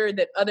make sure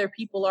that other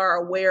people are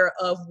aware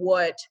of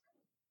what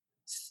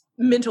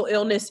mental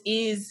illness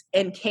is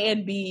and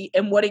can be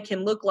and what it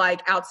can look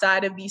like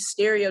outside of these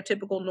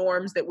stereotypical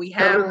norms that we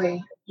have.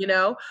 Totally.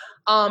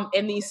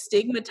 And these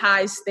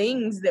stigmatized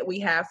things that we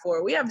have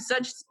We have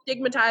such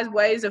stigmatized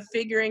ways of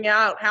figuring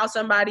out how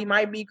somebody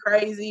might be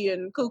crazy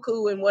and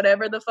cuckoo and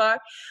whatever the fuck.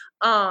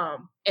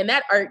 And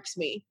that irks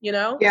me,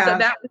 Yeah. So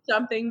that was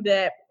something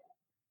that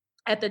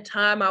at the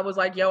time I was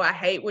like, yo, I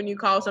hate when you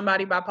call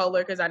somebody bipolar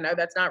because I know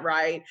that's not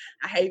right.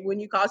 I hate when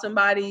you call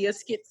somebody a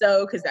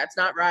schizo because that's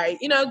not right.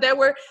 There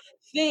were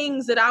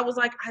things that I was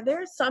like,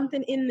 there's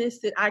something in this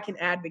that I can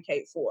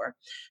advocate for.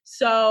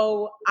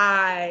 So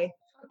I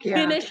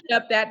finished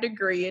up that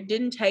degree. It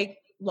didn't take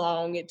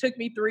long. It took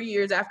me 3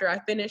 years after I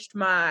finished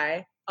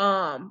my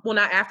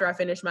not after I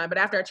finished mine, but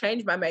after I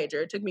changed my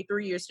major. It took me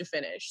 3 years to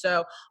finish.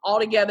 So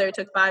altogether it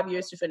took 5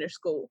 years to finish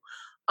school.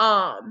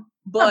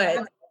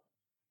 But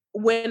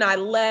when I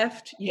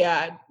left,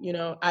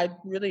 I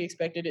really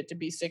expected it to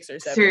be 6 or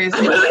 7.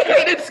 Seriously. I really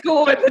hated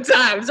school at the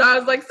time. So I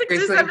was like, 6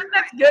 or 7,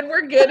 that's good.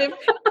 We're good. If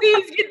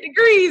these get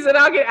degrees and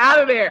I'll get out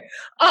of there.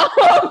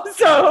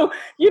 So,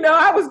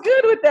 I was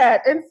good with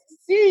that. And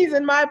C's,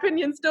 in my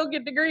opinion, still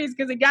get degrees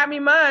because it got me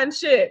mine.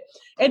 Shit.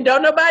 And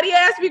don't nobody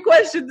ask me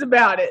questions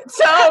about it.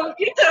 So,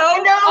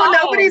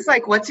 nobody's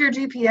like, what's your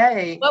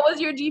GPA? What was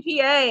your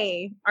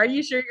GPA? Are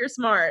you sure you're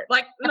smart?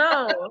 Like,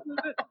 no,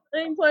 I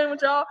ain't playing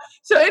with y'all.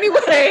 So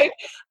anyway,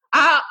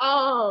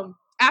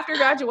 after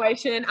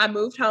graduation, I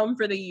moved home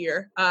for the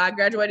year. I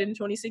graduated in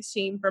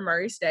 2016 from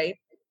Murray State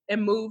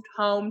and moved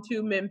home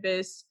to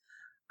Memphis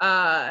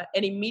and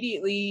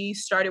immediately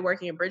started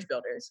working at Bridge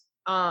Builders.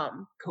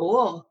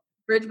 Cool.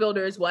 Bridge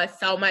Builders was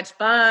so much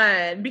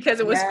fun because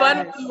it was fun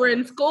when we were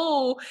in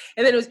school.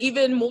 And then it was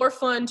even more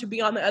fun to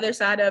be on the other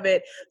side of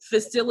it,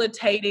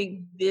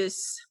 facilitating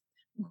this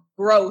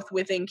growth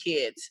within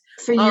kids.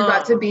 So you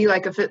got to be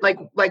like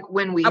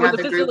when we had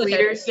the group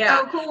leaders?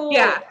 Yeah. Oh, cool.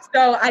 Yeah.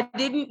 So I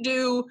didn't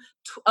do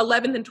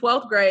 11th and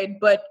 12th grade,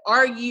 but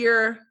our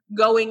year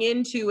going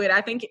into it,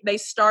 I think they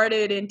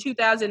started in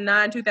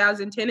 2009,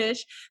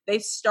 2010-ish. They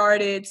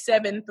started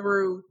 7th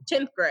through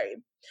 10th grade.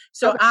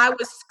 So I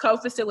was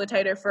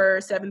co-facilitator for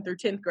 7th through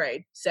 10th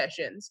grade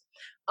sessions.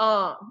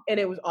 And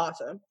it was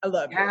awesome. I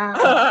loved it.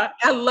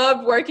 I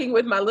loved working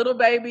with my little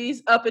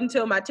babies up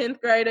until my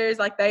 10th graders.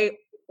 Like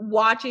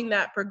watching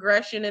that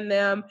progression in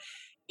them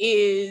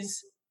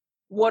is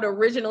what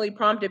originally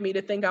prompted me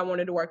to think I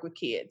wanted to work with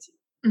kids.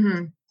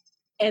 Mm-hmm.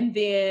 And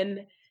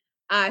then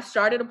I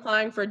started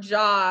applying for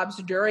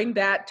jobs during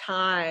that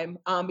time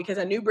because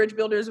I knew Bridge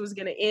Builders was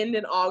going to end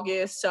in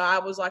August. So I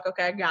was like,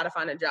 okay, I got to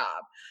find a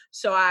job.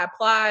 So I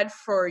applied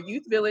for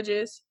Youth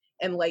Villages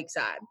and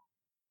Lakeside.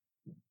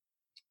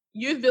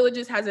 Youth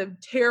Villages has a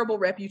terrible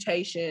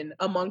reputation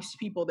amongst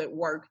people that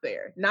work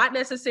there, not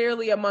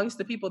necessarily amongst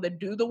the people that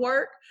do the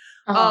work,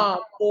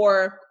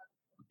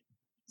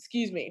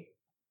 excuse me.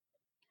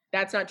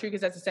 That's not true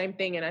because that's the same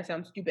thing and I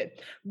sound stupid.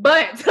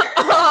 But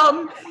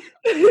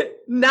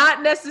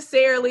not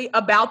necessarily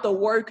about the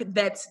work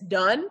that's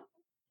done,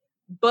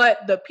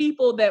 but the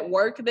people that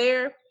work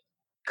there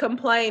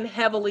complain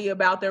heavily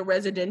about their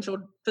residential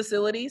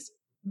facilities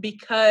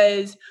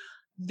because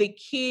the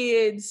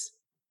kids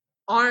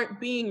aren't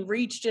being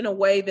reached in a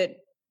way that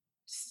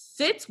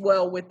sits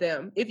well with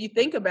them, if you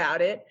think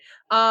about it.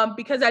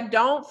 Because I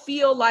don't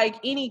feel like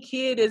any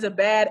kid is a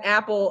bad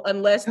apple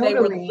unless they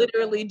were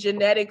literally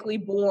genetically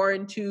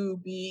born to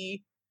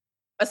be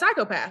a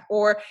psychopath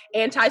or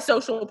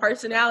antisocial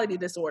personality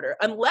disorder.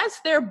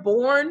 Unless they're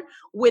born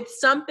with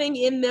something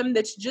in them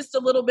that's just a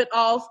little bit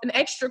off, an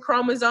extra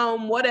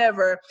chromosome,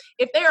 whatever.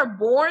 If they are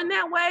born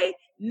that way,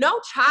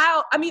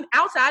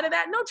 outside of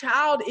that, no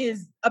child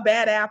is a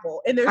bad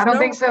apple. And I don't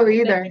think so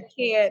either.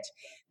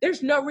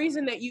 There's no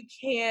reason that you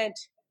can't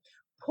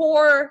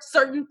pour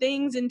certain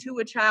things into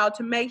a child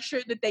to make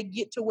sure that they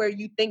get to where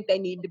you think they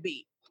need to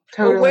be.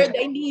 Totally. Or where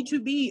they need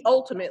to be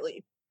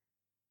ultimately.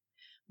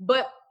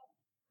 But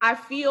I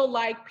feel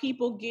like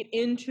people get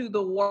into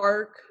the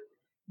work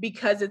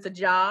because it's a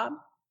job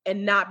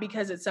and not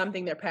because it's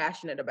something they're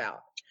passionate about.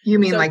 You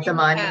mean like the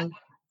money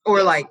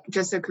or like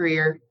just a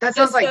career? That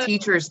sounds like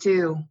teachers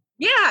too.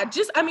 Yeah,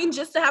 just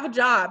to have a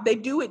job. They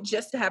do it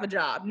just to have a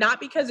job,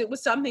 not because it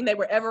was something they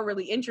were ever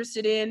really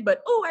interested in,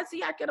 but, I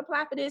see I could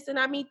apply for this and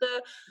I meet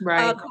the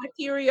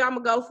criteria, I'm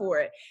going to go for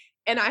it.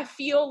 And I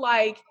feel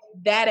like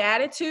that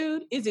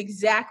attitude is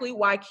exactly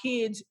why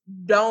kids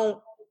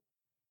don't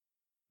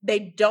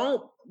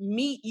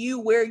meet you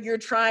where you're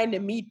trying to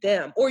meet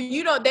them. Or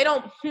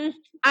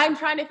I'm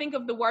trying to think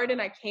of the word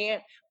and I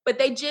can't, but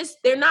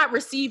they're not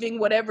receiving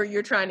whatever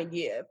you're trying to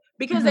give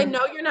because they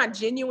know you're not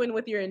genuine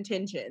with your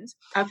intentions.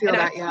 I feel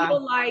I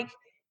feel like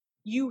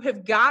you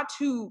have got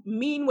to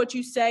mean what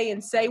you say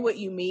and say what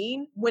you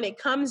mean when it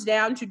comes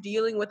down to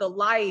dealing with a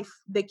life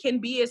that can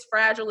be as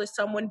fragile as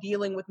someone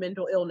dealing with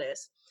mental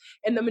illness.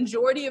 And the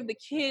majority of the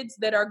kids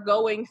that are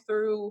going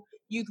through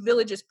Youth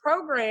Villages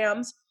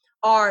programs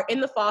are in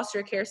the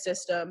foster care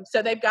system.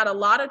 So they've got a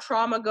lot of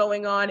trauma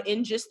going on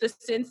in just the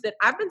sense that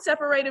I've been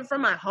separated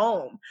from my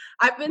home.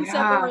 I've been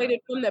separated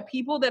from the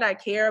people that I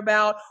care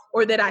about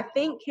or that I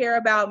think care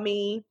about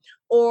me.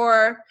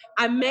 Or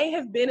I may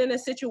have been in a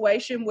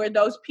situation where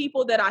those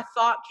people that I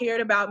thought cared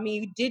about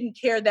me didn't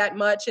care that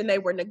much and they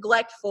were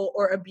neglectful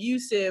or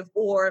abusive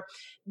or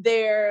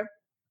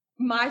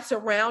my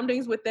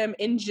surroundings with them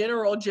in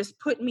general just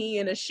put me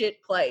in a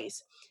shit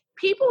place.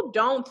 People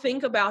don't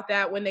think about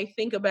that when they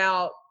think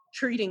about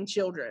treating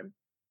children.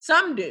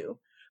 Some do,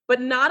 but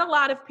not a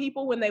lot of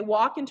people when they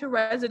walk into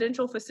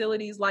residential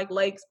facilities like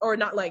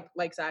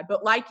Lakeside,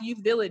 but like Youth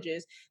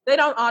Villages, they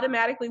don't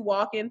automatically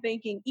walk in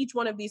thinking each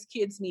one of these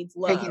kids needs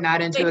love. Taking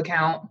that into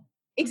account.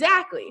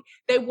 Exactly.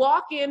 They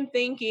walk in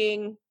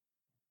thinking,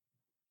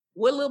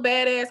 what little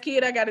badass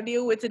kid I got to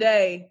deal with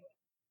today?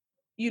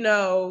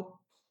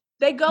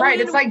 they go right.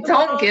 in It's like,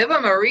 don't give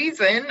them a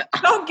reason.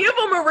 Don't give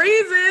them a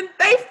reason.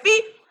 They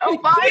feed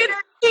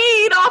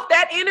off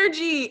that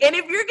energy. And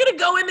if you're gonna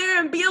go in there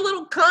and be a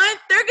little cunt,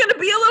 they're gonna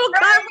be a little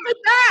cunt right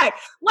back.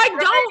 Like,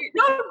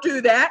 don't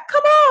do that.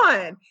 Come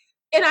on.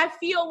 And I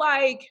feel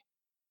like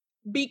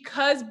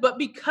because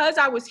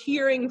I was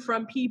hearing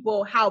from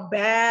people how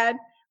bad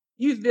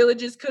youth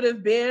villages could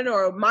have been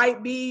or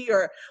might be,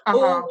 or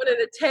one of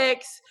the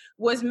techs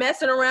was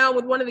messing around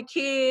with one of the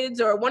kids,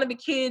 or one of the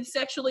kids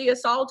sexually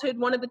assaulted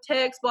one of the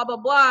techs, blah, blah,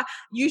 blah.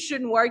 You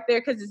shouldn't work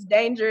there because it's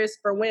dangerous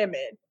for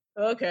women.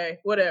 Okay,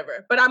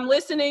 whatever. But I'm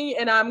listening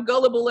and I'm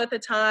gullible at the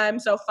time,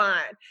 so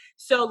fine.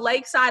 So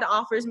Lakeside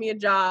offers me a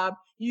job.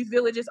 Youth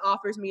Villages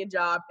offers me a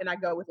job, and I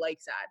go with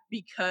Lakeside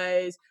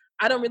because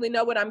I don't really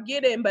know what I'm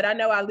getting, but I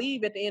know I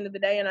leave at the end of the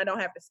day and I don't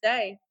have to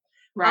stay.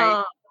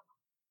 Right.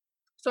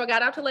 So I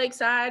got out to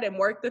Lakeside and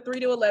worked the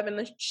 3 to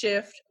 11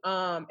 shift.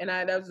 And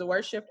that was the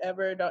worst shift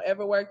ever. Don't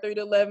ever work 3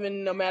 to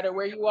 11, no matter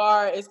where you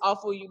are. It's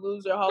awful. You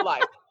lose your whole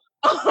life.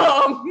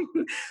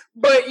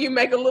 But you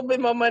make a little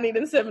bit more money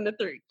than 7 to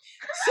 3.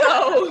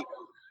 So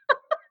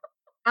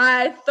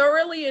I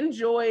thoroughly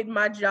enjoyed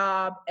my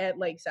job at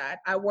Lakeside.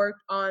 I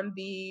worked on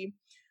the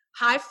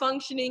high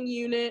functioning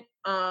unit,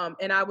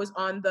 and I was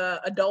on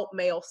the adult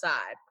male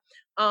side.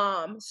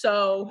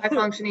 So high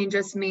functioning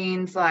just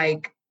means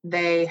like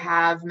they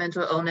have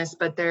mental illness,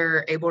 but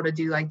they're able to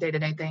do like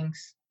day-to-day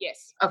things.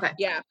 Yes. Okay.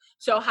 Yeah.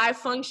 So high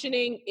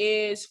functioning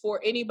is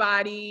for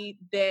anybody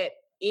that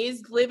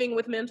is living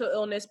with mental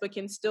illness but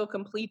can still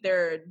complete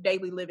their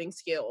daily living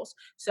skills.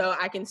 So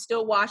I can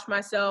still wash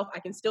myself, I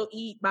can still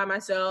eat by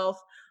myself.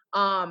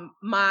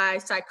 My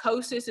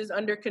psychosis is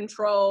under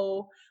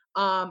control.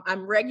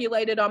 I'm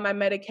regulated on my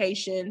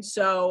medication,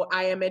 so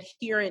I am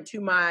adherent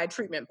to my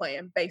treatment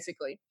plan,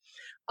 basically.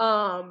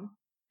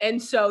 And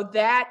so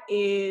that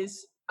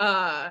is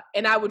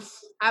and I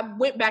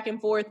went back and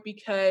forth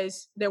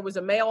because there was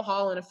a male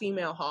hall and a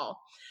female hall.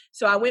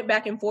 So I went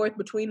back and forth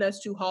between those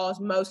two halls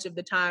most of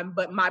the time,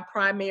 but my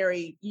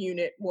primary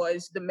unit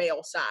was the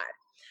male side.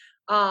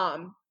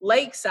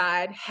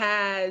 Lakeside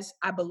has,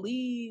 I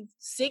believe,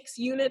 6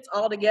 units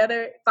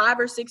altogether, 5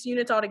 or 6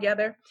 units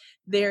altogether.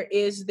 There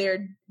is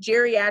their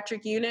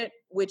geriatric unit,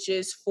 which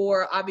is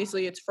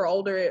obviously it's for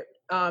older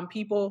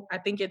people. I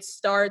think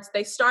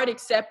they start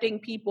accepting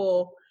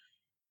people.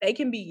 They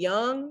can be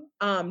young.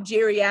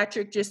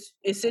 Geriatric just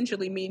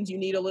essentially means you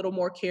need a little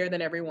more care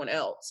than everyone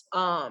else,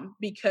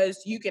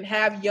 because you can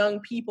have young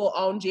people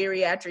on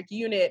geriatric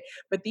unit,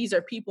 but these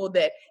are people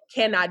that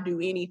cannot do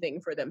anything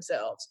for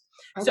themselves.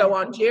 Okay. So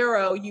on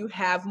Gero, you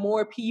have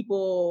more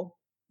people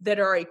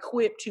that are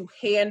equipped to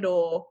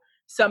handle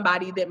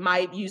somebody that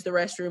might use the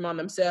restroom on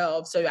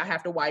themselves. So I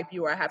have to wipe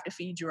you, or I have to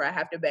feed you, or I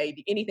have to bathe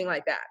you, anything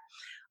like that.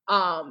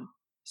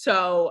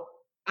 So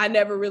I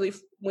never really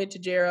went to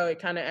Gero. It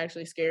kind of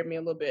actually scared me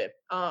a little bit.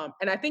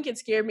 And I think it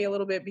scared me a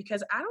little bit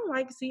because I don't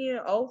like seeing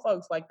old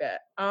folks like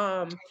that.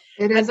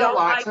 It is a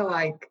lot to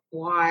like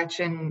watch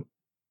and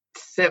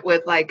sit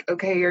with, like,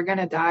 okay, you're going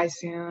to die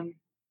soon.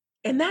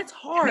 And that's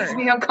hard. It makes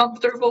me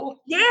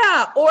uncomfortable.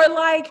 Yeah. Or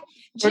like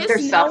just they're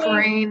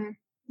suffering.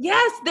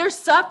 Yes, they're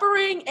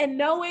suffering, and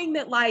knowing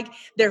that like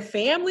their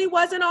family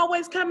wasn't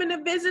always coming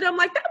to visit them.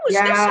 Like that was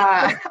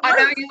I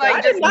know you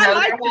like just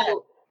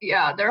know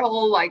their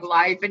whole like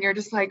life, and you're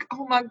just like,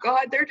 oh my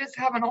God, they're just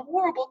having a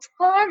horrible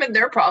time, and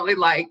they're probably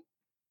like,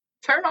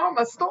 turn on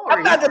my story.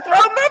 I'm about to throw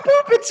my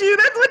poop at you.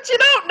 That's what you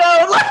don't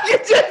know. Like you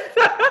just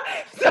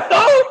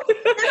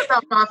it's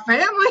not my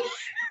family.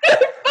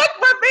 Fuck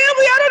my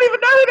family. I don't even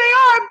know who they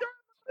are. I'm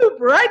throwing my poop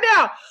right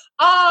now.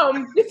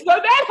 So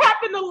that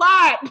happened a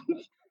lot.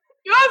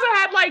 You also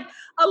had like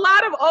a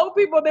lot of old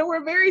people that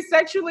were very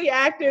sexually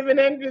active, and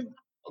then just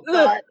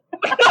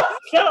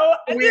so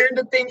weird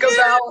to think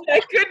about.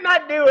 I could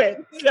not do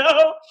it.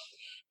 So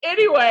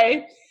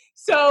anyway,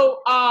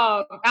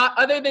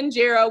 other than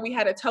Gero, we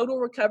had a total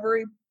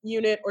recovery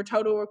unit or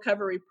total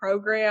recovery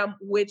program,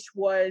 which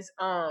was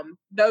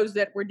those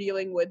that were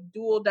dealing with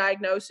dual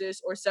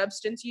diagnosis or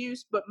substance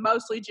use, but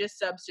mostly just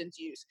substance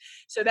use.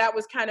 So that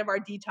was kind of our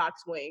detox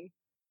wing.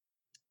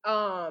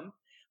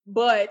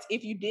 But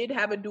if you did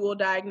have a dual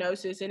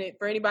diagnosis, and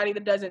for anybody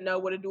that doesn't know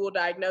what a dual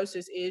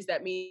diagnosis is,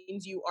 that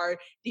means you are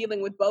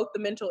dealing with both the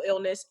mental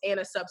illness and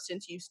a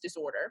substance use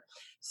disorder.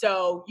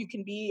 So you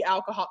can be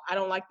alcohol. I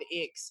don't like the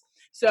icks.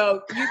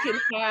 So you can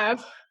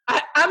have.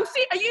 I'm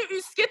seeing. Are you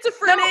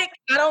schizophrenic?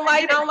 No,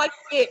 I don't like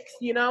the icks.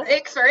 You know,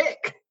 icks are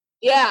ick.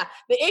 Yeah,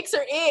 the icks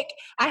are ick.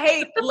 I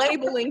hate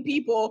labeling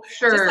people.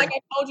 Sure. Just like I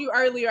told you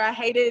earlier, I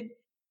hated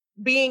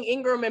being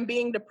Ingram and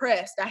being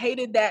depressed. I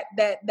hated that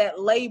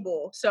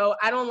label. So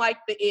I don't like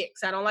the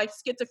icks. I don't like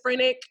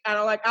schizophrenic. I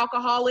don't like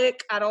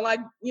alcoholic. I don't like,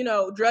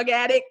 drug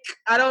addict.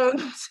 I don't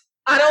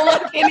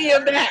like any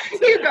of that.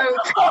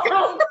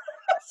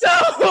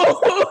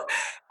 So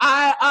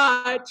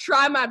I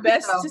try my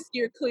best to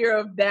steer clear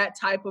of that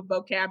type of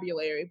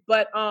vocabulary.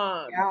 But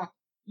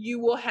you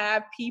will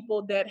have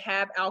people that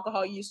have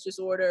alcohol use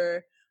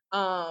disorder,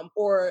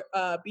 or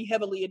be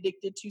heavily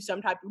addicted to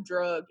some type of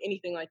drug,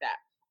 anything like that.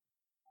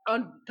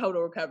 on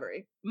total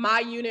recovery. My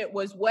unit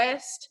was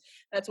West.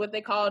 That's what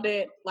they called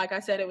it. Like I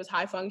said, it was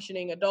high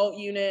functioning adult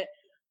unit.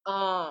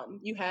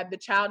 You had the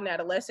child and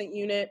adolescent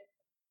unit.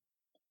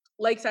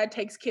 Lakeside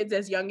takes kids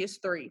as young as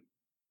 3,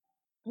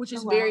 which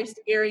is very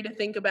scary to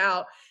think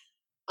about.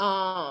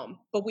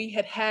 But we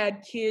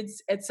had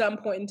kids at some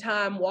point in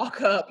time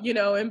walk up,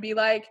 and be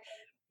like,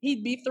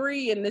 he'd be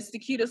 3 and this is the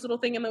cutest little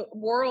thing in the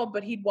world,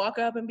 but he'd walk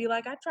up and be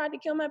like, I tried to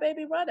kill my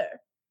baby brother,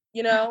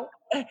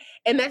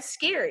 and that's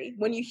scary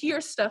when you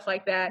hear stuff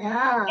like that.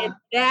 Yeah. And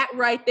that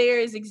right there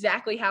is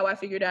exactly how I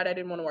figured out I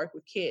didn't want to work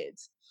with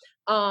kids.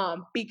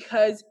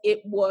 Because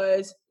it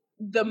was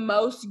the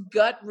most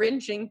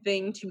gut-wrenching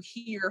thing to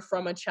hear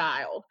from a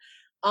child.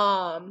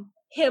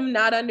 Him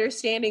not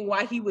understanding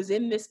why he was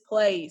in this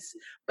place,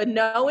 but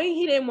knowing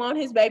he didn't want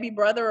his baby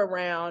brother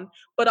around,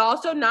 but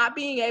also not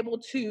being able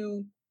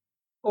to,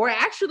 or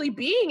actually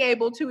being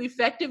able to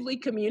effectively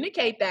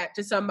communicate that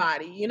to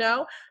somebody, I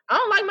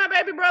don't like my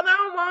baby brother, I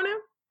don't want him.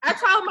 I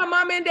told my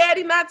mom and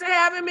daddy not to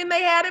have him and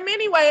they had him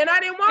anyway and I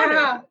didn't want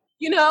him,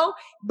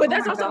 but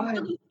that's also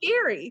really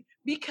scary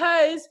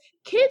because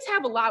kids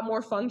have a lot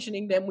more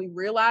functioning than we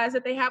realize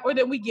that they have or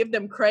that we give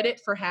them credit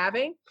for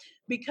having,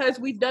 because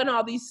we've done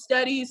all these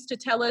studies to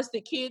tell us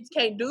that kids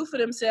can't do for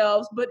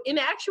themselves. But in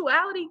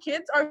actuality,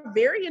 kids are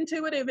very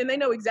intuitive and they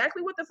know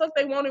exactly what the fuck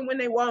they want and when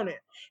they want it.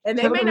 And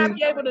they may not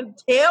be able to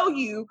tell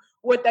you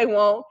what they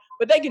want,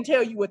 but they can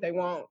tell you what they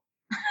want.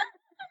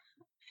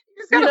 You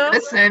just gotta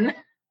listen.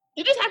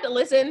 You just have to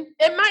listen.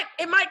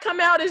 It might come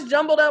out as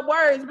jumbled up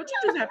words, but you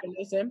just have to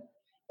listen.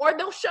 Or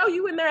they'll show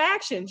you in their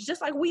actions, just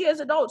like we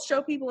as adults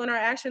show people in our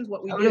actions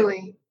what we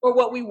do or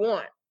what we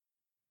want.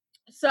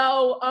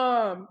 So,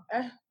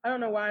 I don't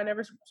know why I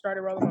never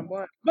started rolling my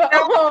blunt. But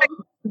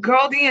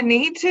girl, do you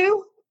need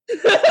to?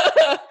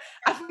 I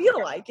feel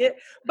like it.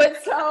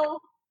 But so,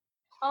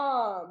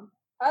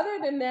 other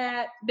than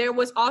that, there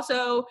was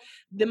also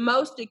the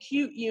most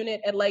acute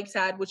unit at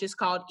Lakeside, which is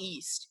called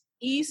East.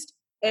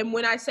 And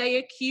when I say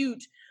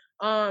acute,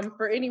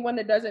 for anyone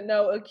that doesn't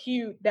know,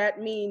 acute, that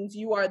means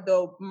you are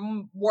the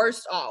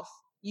worst off.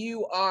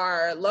 You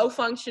are low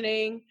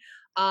functioning,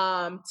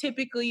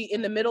 typically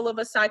in the middle of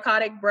a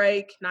psychotic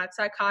break, not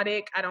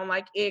psychotic, I don't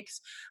like icks,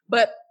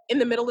 but in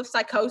the middle of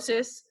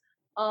psychosis,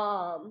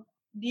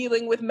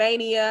 dealing with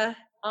mania.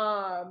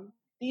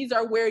 These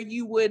are where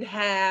you would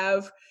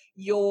have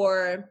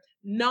your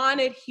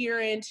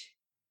non-adherent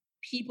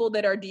people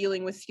that are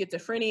dealing with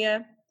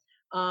schizophrenia,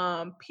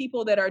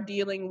 people that are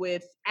dealing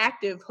with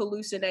active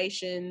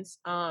hallucinations,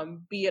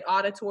 be it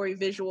auditory,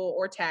 visual,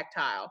 or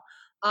tactile.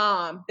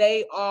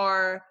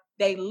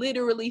 They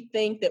literally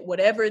think that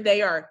whatever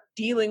they are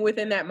dealing with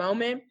in that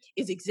moment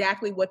is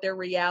exactly what their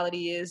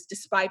reality is,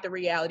 despite the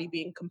reality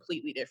being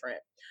completely different.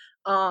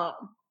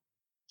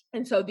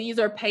 And so these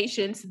are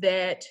patients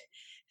that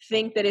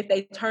think that if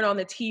they turn on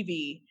the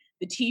TV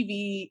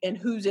and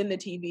who's in the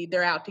TV,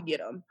 they're out to get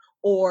them.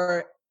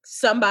 Or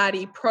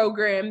somebody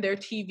programmed their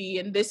TV,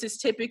 and this is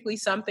typically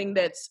something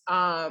that's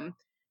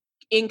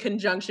in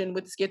conjunction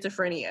with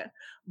schizophrenia,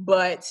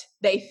 but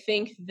they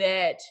think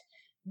that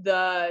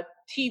the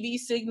TV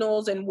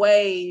signals and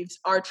waves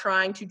are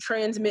trying to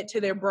transmit to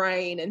their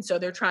brain, and so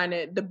the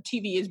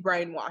TV is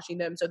brainwashing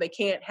them, so they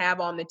can't have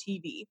on the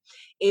TV.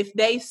 If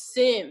they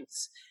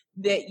sense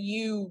that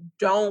you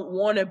don't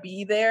want to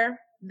be there,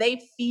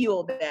 they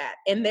feel that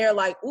and they're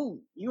like,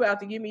 ooh, you out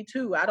to get me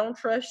too. I don't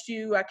trust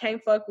you. I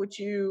can't fuck with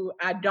you.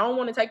 I don't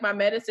want to take my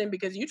medicine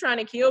because you're trying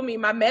to kill me.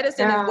 My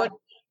medicine is what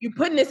you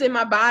putting this in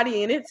my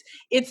body, and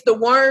it's the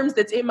worms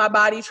that's in my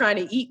body trying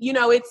to eat.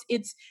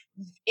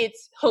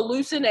 It's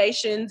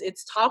hallucinations.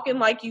 It's talking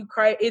like you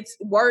cry. It's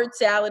word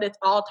salad. It's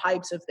all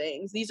types of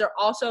things. These are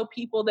also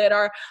people that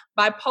are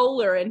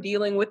bipolar and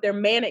dealing with their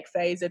manic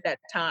phase at that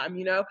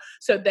time,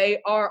 So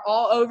they are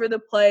all over the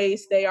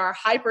place. They are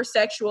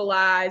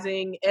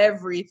hypersexualizing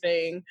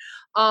everything.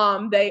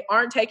 They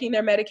aren't taking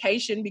their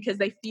medication because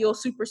they feel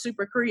super,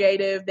 super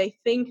creative. They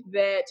think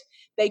that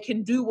they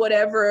can do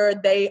whatever.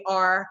 They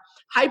are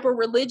hyper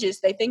religious.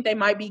 They think they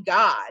might be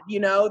God.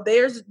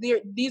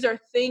 These are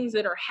things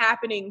that are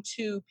happening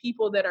to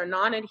people that are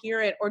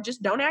non-adherent or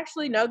just don't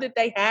actually know that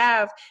they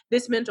have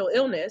this mental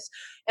illness.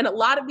 And a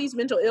lot of these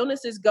mental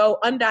illnesses go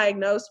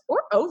undiagnosed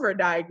or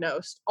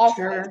overdiagnosed.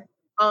 Sure.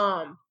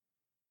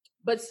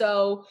 But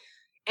so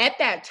at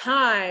that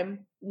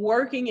time,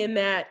 working in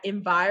that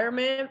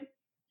environment,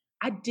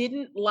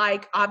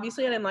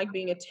 obviously I didn't like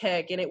being a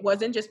tech, and it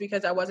wasn't just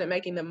because I wasn't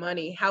making the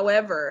money.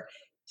 However,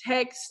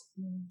 techs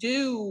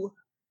do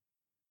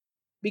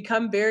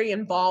become very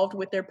involved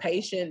with their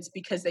patients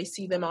because they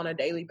see them on a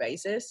daily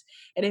basis.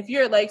 And if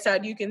you're at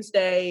Lakeside, you can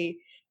stay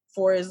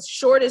for as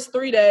short as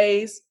 3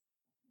 days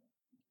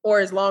or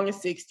as long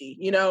as 60.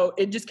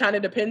 It just kind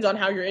of depends on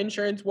how your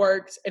insurance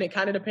works, and it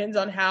kind of depends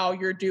on how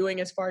you're doing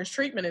as far as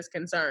treatment is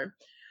concerned.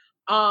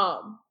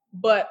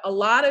 But a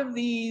lot of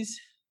these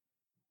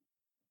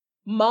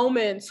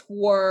moments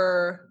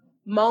were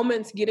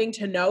moments getting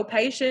to know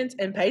patients,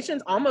 and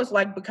patients almost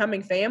like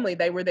becoming family.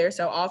 They were there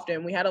so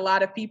often. We had a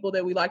lot of people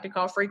that we like to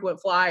call frequent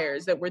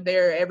flyers that were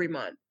there every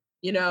month.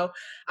 You know,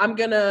 I'm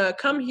going to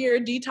come here,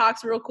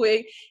 detox real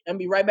quick, and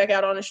be right back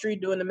out on the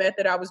street doing the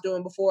method I was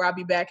doing before. I'll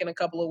be back in a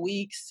couple of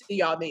weeks. See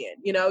y'all then.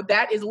 You know,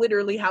 that is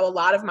literally how a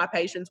lot of my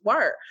patients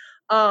were.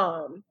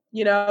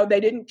 You know, they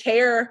didn't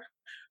care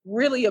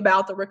really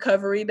about the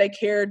recovery. They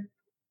cared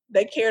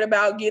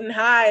about getting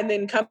high and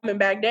then coming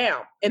back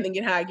down and then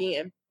get high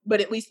again. But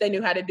at least they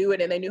knew how to do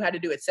it, and they knew how to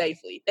do it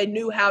safely. They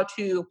knew how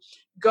to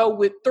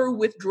go through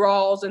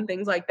withdrawals and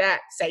things like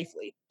that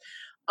safely.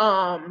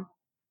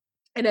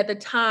 And at the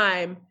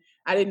time,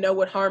 I didn't know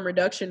what harm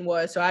reduction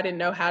was, so I didn't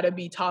know how to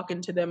be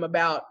talking to them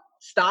about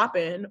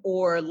stopping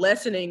or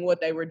lessening what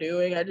they were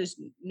doing. I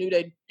just knew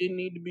they didn't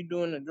need to be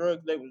doing the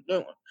drugs they was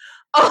doing.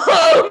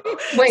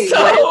 Wait,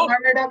 what is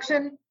harm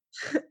reduction?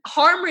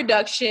 Harm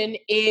reduction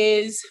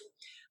is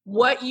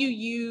what you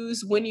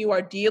use when you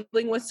are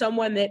dealing with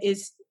someone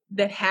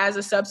that has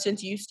a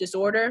substance use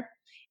disorder.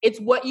 It's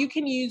what you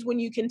can use when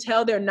you can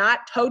tell they're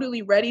not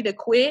totally ready to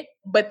quit,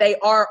 but they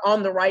are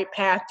on the right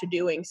path to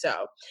doing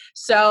so.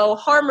 So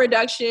harm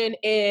reduction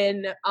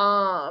in,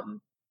 let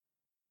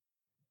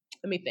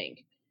me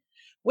think,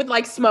 with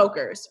like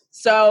smokers.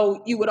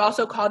 So you would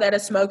also call that a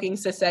smoking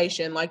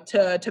cessation, like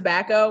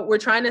tobacco. We're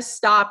trying to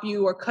stop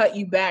you or cut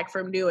you back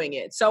from doing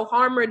it. So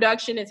harm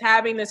reduction is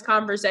having this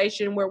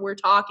conversation where we're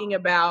talking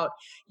about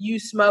you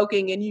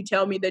smoking and you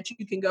tell me that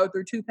you can go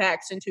through 2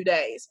 packs in 2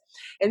 days.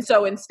 And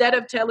so instead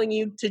of telling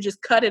you to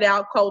just cut it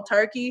out cold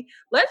turkey,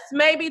 let's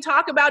maybe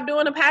talk about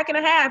doing 1.5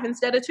 packs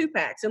instead of 2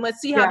 packs. And let's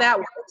see how that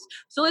works.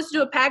 So let's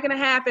do 1.5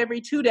 packs every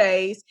 2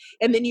 days.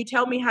 And then you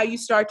tell me how you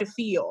start to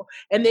feel.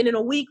 And then in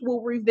a week, we'll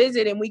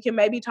revisit and we can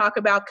maybe talk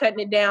about cutting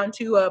it down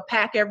to 1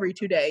 pack every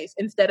 2 days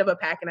instead of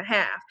 1.5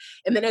 packs.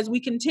 And then as we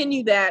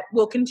continue that,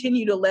 we'll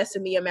continue to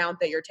lessen the amount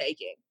that you're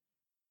taking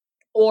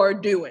or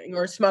doing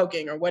or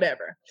smoking or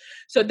whatever.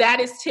 So that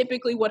is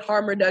typically what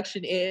harm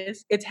reduction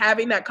is. It's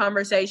having that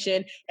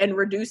conversation and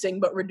reducing,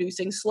 but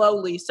reducing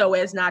slowly so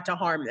as not to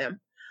harm them.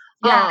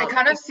 Yeah, it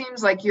kind of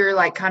seems like you're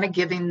like kind of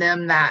giving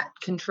them that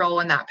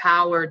control and that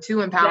power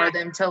to empower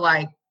them to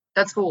like,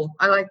 that's cool.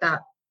 I like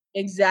that.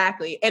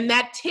 Exactly. And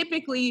that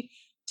typically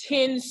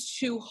tends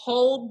to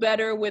hold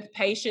better with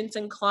patients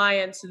and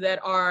clients that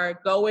are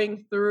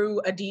going through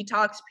a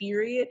detox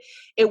period.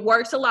 It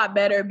works a lot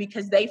better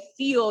because they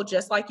feel,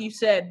 just like you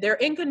said, they're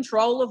in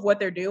control of what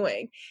they're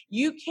doing.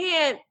 You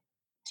can't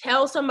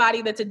tell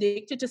somebody that's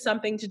addicted to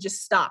something to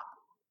just stop.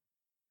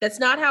 That's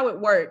not how it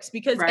works,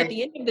 because at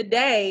the end of the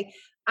day,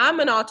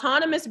 I'm an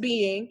autonomous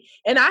being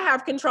and I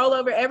have control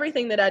over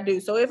everything that I do.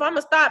 So if I'm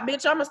going to stop,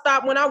 bitch, I'm going to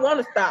stop when I want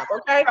to stop.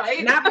 Okay.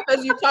 Right. Not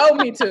because you told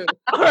me to.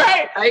 All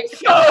right.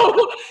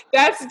 So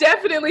that's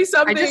definitely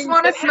something. I just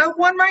want to smoke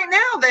one right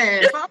now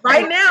then.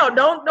 Right now.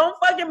 Don't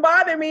fucking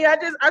bother me. I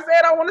said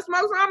I want to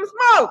smoke, so I'm going to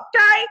smoke.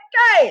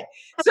 Okay.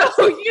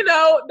 So, you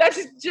know,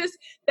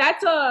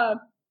 that's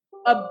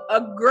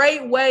a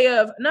great way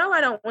of, no,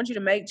 I don't want you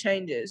to make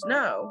changes.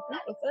 No.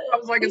 I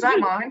was like, is that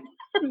mine?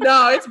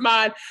 No, it's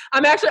mine.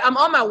 I'm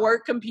on my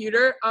work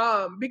computer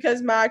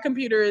because my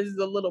computer is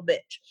a little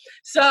bitch.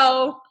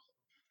 So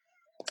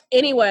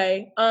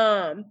anyway,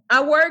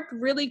 I worked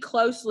really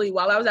closely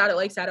while I was out at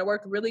Lakeside. I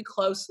worked really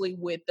closely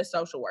with the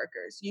social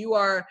workers. You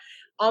are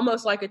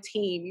almost like a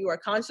team. You are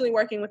constantly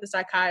working with the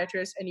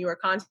psychiatrist and you are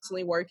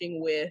constantly working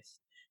with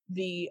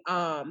the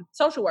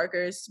social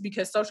workers,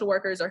 because social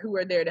workers are who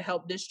are there to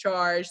help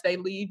discharge. They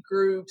lead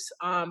groups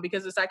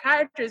because the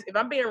psychiatrist, if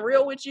I'm being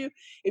real with you,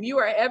 if you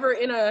are ever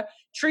in a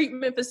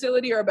treatment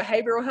facility or a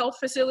behavioral health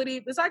facility,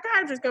 the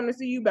psychiatrist come to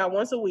see you about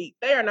once a week.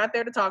 They are not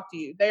there to talk to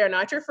you. They are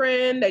not your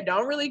friend. They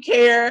don't really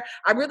care.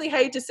 I really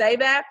hate to say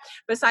that,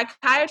 but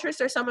psychiatrists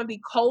are some of the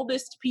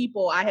coldest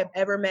people I have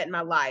ever met in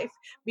my life,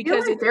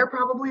 because they're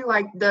probably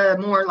like the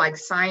more like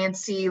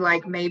sciencey,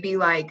 like maybe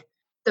like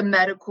the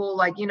medical,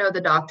 like, you know, the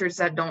doctors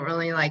that don't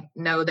really like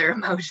know their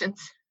emotions.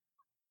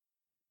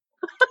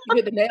 You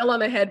hit the nail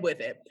on the head with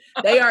it.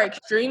 They are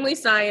extremely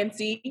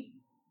sciencey.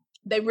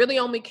 They really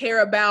only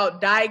care about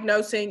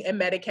diagnosing and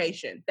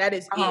medication. That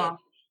is it.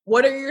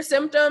 What are your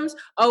symptoms?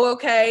 Oh,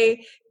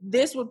 okay.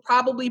 This would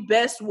probably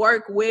best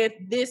work with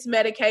this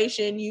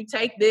medication. You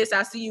take this.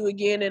 I'll see you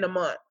again in a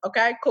month.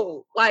 Okay,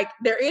 cool. Like,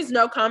 there is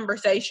no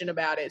conversation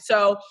about it.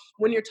 So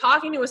when you're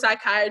talking to a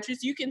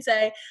psychiatrist, you can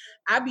say,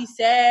 I'd be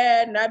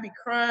sad and I'd be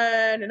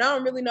crying and I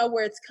don't really know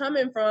where it's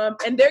coming from.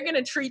 And they're going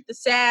to treat the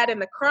sad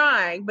and the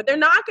crying, but they're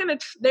not going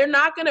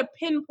to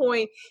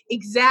pinpoint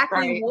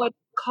exactly what's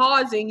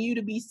causing you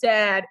to be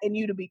sad and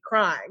you to be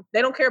crying.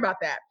 They don't care about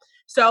that.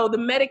 So the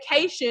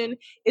medication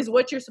is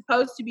what you're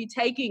supposed to be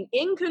taking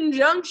in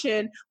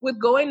conjunction with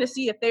going to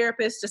see a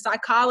therapist, a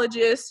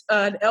psychologist,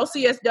 an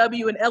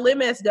LCSW, an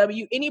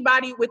LMSW,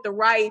 anybody with the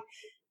right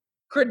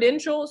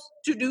credentials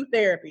to do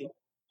therapy.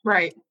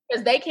 Right.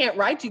 Because they can't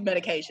write you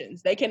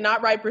medications. They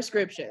cannot write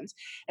prescriptions.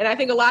 And I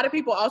think a lot of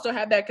people also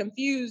have that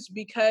confused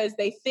because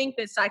they think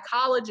that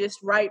psychologists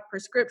write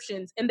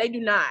prescriptions, and they do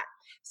not.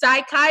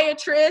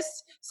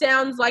 Psychiatrist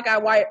sounds like I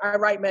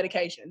write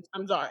medications.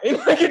 I'm sorry.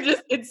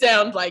 It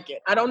sounds like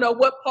it. I don't know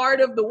what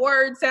part of the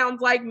word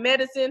sounds like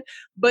medicine,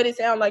 but it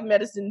sounds like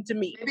medicine to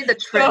me. Maybe the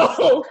trick.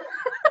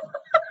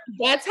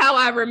 That's how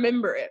I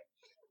remember it.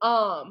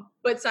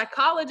 But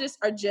psychologists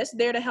are just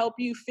there to help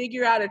you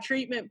figure out a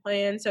treatment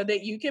plan so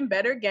that you can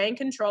better gain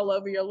control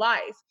over your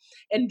life.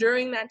 And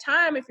during that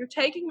time, if you're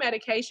taking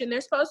medication, they're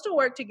supposed to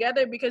work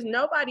together, because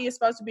nobody is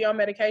supposed to be on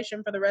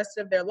medication for the rest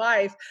of their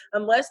life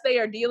unless they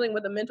are dealing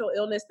with a mental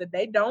illness that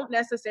they don't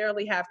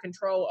necessarily have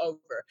control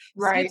over.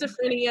 Right.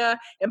 Schizophrenia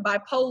and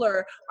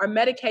bipolar are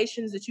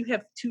medications that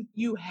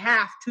you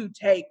have to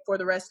take for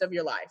the rest of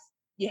your life.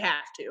 You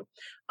have to.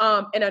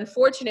 And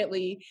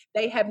unfortunately,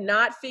 they have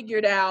not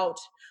figured out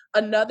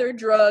another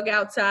drug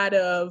outside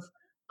of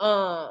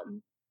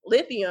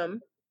lithium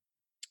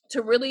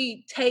to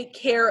really take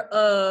care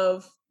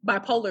of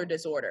bipolar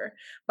disorder.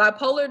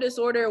 Bipolar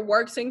disorder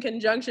works in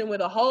conjunction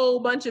with a whole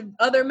bunch of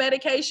other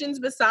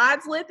medications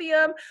besides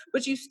lithium,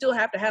 but you still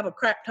have to have a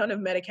crap ton of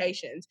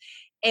medications.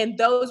 And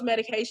those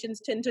medications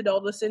tend to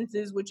dull the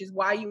senses, which is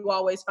why you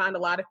always find a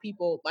lot of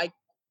people, like,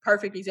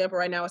 perfect example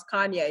right now is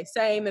Kanye,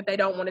 saying that they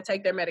don't want to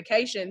take their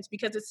medications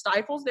because it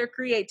stifles their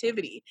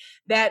creativity.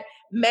 That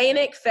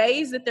manic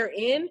phase that they're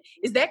in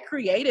is that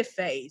creative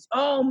phase.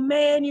 Oh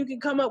man, you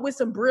can come up with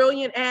some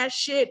brilliant ass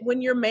shit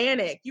when you're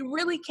manic. You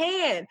really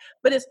can.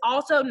 But it's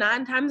also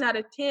 9 times out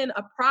of 10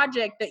 a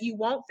project that you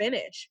won't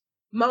finish.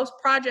 Most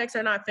projects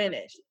are not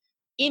finished.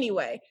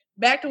 Anyway,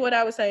 back to what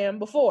I was saying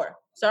before.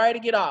 Sorry to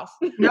get off.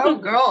 No,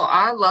 girl,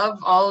 I love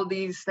all of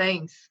these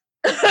things.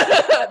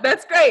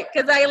 That's great,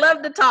 because I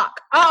love to talk.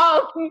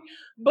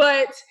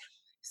 But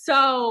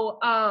so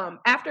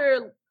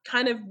after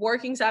kind of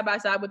working side by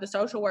side with the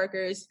social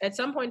workers, at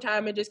some point in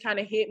time, it just kind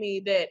of hit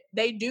me that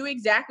they do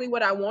exactly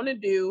what I want to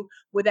do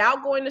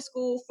without going to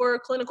school for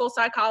clinical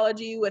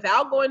psychology,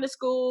 without going to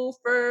school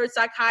for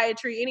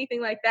psychiatry,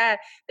 anything like that.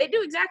 They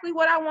do exactly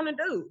what I want to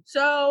do.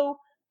 So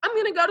I'm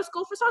going to go to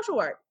school for social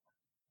work.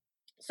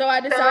 So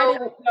I decided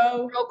to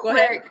go. Real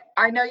quick,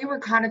 I know you were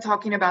kind of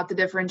talking about the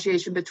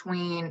differentiation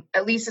between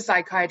at least a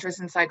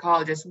psychiatrist and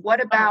psychologist. What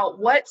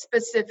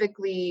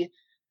specifically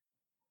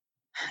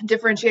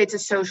differentiates a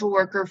social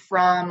worker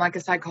from like a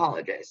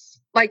psychologist?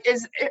 Like,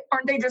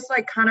 aren't they just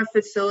like kind of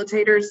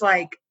facilitators,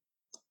 like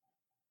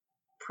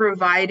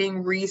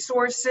providing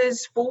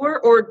resources for?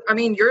 Or I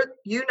mean,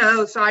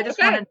 so I just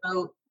want to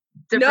know.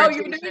 No,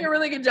 you're doing a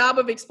really good job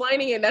of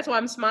explaining it. That's why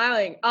I'm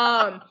smiling.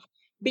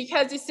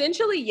 Because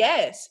essentially,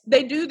 yes,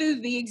 they do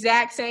the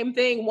exact same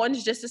thing.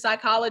 One's just a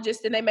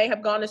psychologist and they may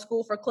have gone to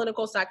school for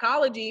clinical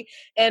psychology,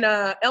 and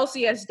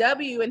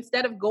LCSW,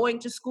 instead of going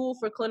to school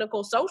for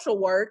clinical social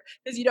work,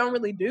 because you don't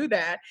really do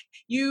that,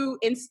 you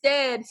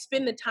instead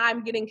spend the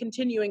time getting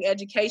continuing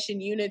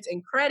education units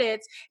and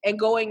credits and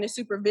going to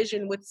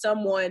supervision with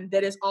someone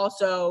that is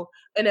also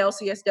an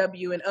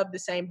LCSW and of the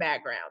same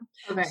background.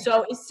 Okay.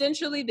 So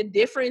essentially the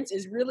difference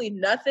is really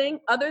nothing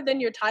other than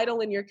your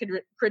title and your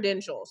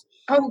credentials.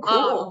 Oh,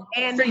 cool.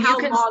 And so how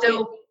you can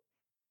still,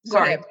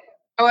 sorry.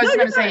 I was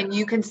going to say,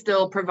 you can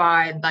still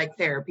provide like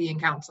therapy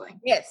and counseling.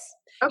 Yes.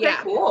 Okay,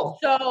 yeah. Cool.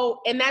 So,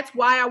 and that's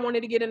why I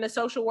wanted to get into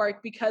social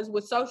work, because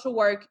with social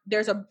work,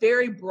 there's a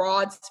very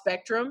broad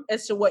spectrum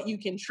as to what you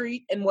can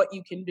treat and what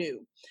you can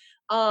do.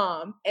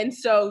 And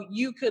so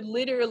you could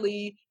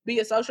literally be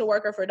a social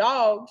worker for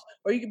dogs,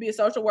 or you could be a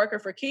social worker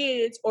for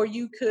kids, or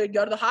you could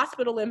go to the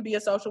hospital and be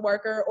a social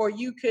worker, or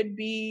you could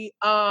be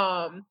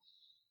an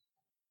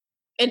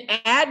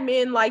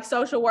admin like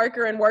social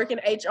worker and work in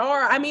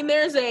HR. I mean,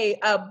 there's a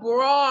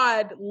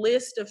broad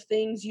list of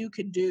things you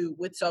could do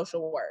with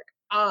social work.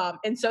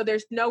 And so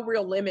there's no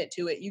real limit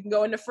to it. You can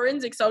go into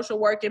forensic social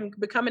work and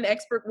become an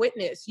expert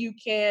witness. You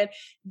can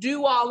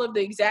do all of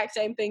the exact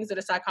same things that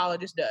a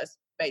psychologist does,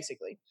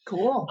 basically.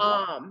 Cool.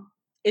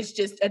 It's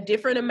just a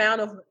different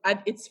amount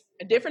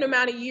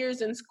of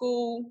years in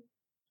school,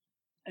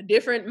 a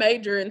different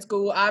major in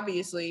school,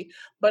 obviously,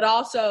 but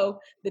also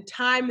the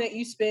time that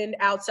you spend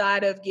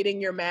outside of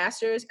getting your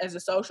master's as a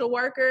social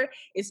worker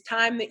is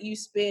time that you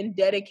spend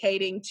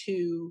dedicating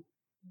to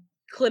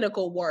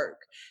clinical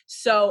work.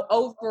 So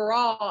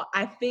overall,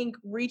 I think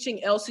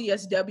reaching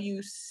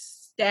LCSW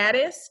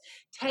status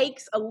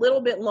takes a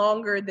little bit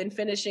longer than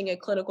finishing a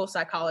clinical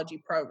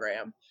psychology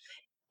program.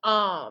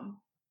 I'm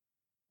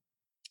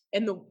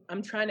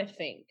trying to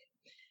think.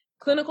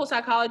 Clinical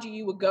psychology,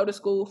 you would go to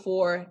school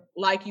for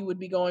like you would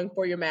be going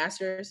for your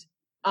master's.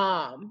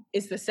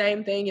 It's the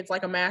same thing. It's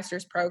like a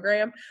master's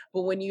program.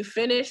 But when you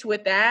finish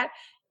with that,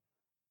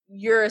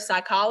 you're a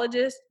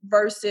psychologist,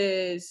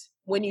 versus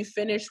when you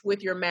finish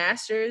with your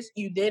master's,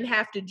 you then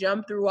have to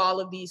jump through all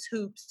of these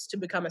hoops to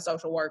become a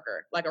social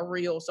worker, like a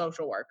real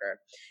social worker.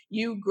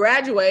 You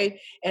graduate,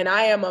 and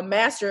I am a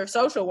master of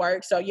social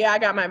work. So yeah, I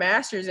got my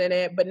master's in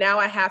it, but now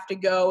I have to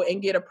go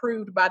and get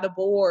approved by the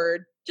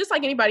board, just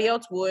like anybody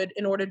else would,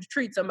 in order to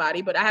treat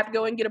somebody. But I have to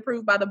go and get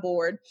approved by the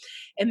board.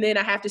 And then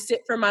I have to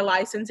sit for my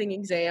licensing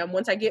exam.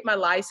 Once I get my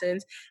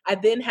license, I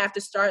then have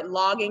to start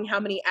logging how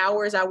many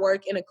hours I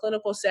work in a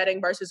clinical setting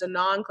versus a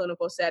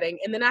non-clinical setting.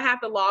 And then I have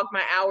to log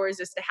my hours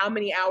as to how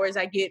many hours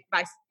I get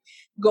by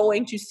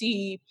going to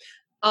see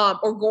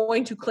or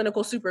going to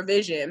clinical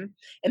supervision.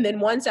 And then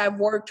once I've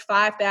worked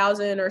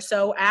 5,000 or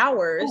so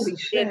hours,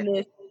 and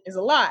this is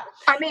a lot.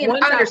 I mean,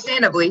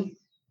 understandably.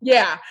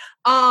 Yeah.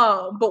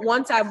 But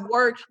once I've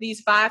worked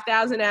these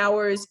 5,000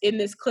 hours in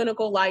this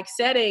clinical like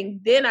setting,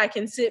 then I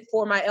can sit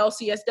for my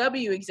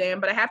LCSW exam,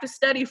 but I have to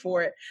study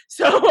for it.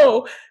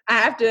 So I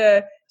have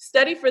to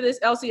study for this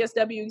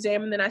LCSW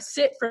exam, and then I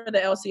sit for the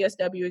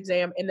LCSW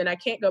exam, and then I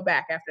can't go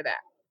back after that.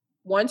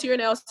 Once you're an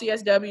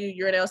LCSW,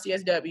 you're an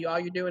LCSW. All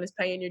you're doing is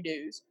paying your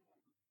dues.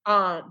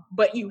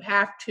 But you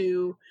have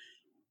to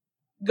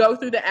go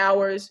through the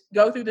hours,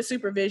 go through the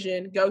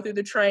supervision, go through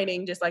the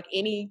training, just like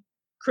any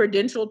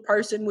credentialed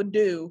person would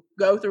do.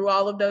 Go through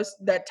all of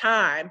that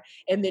time,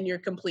 and then you're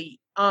complete.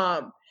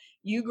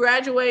 You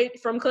graduate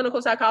from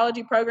clinical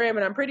psychology program,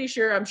 and I'm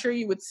sure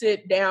you would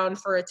sit down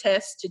for a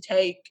test to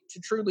take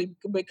to truly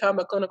become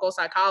a clinical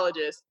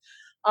psychologist.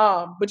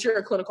 But you're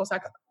a clinical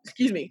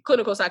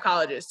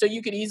psychologist, so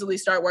you could easily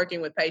start working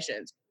with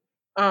patients.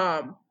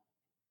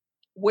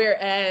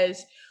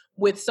 Whereas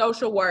with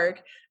social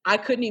work, I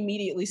couldn't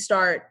immediately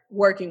start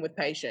working with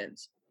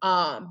patients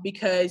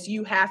because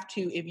you have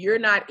to, if you're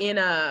not in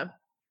a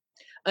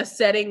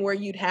setting where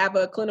you'd have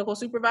a clinical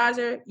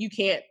supervisor, you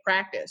can't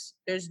practice.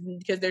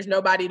 Because there's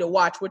nobody to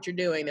watch what you're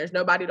doing. There's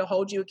nobody to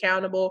hold you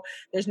accountable.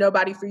 There's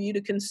nobody for you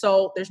to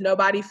consult. There's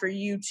nobody for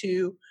you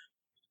to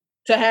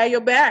have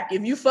your back.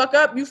 If you fuck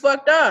up, you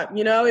fucked up.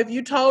 If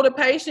you told a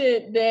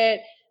patient that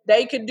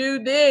they could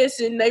do this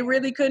and they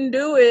really couldn't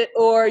do it,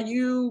 or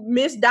you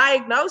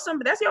misdiagnosed them,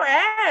 but that's your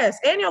ass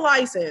and your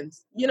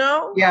license,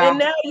 Yeah. And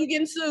now you're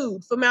getting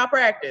sued for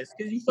malpractice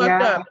because you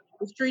fucked up.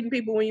 Was treating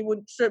people when you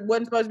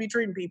wasn't supposed to be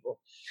treating people.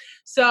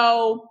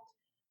 So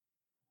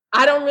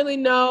I don't really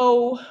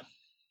know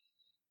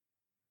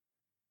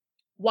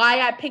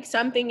why I picked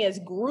something as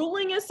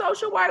grueling as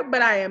social work,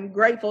 but I am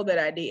grateful that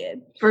I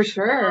did. For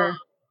sure.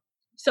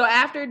 So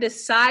after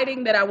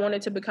deciding that I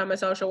wanted to become a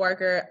social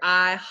worker,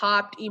 I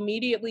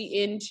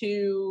immediately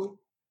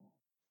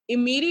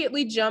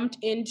jumped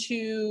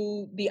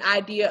into the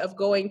idea of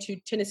going to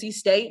Tennessee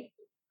State.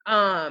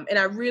 And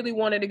I really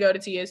wanted to go to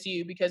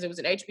TSU because it was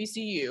an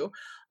HBCU.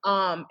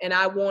 And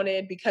I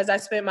wanted, because I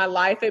spent my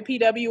life at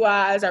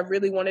PWIs, I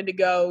really wanted to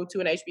go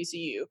to an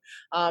HBCU.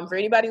 For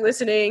anybody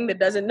listening that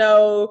doesn't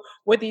know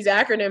what these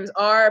acronyms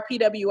are,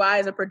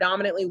 PWI is a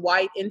predominantly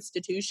white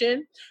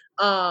institution.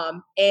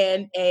 And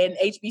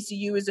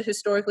HBCU is a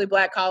historically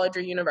Black college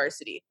or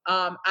university.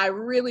 I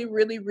really,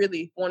 really,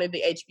 really wanted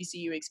the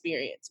HBCU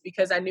experience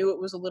because I knew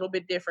it was a little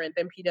bit different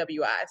than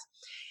PWIs.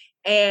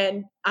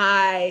 And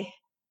I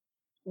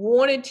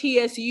wanted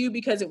TSU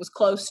because it was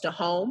close to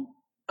home.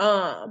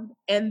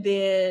 And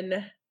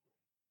then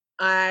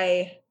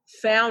I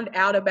found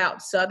out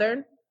about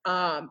Southern,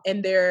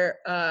 and their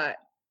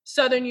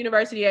Southern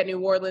University at New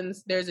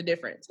Orleans, there's a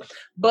difference.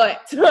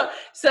 But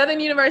Southern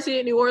University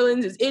at New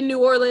Orleans is in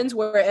New Orleans,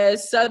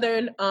 whereas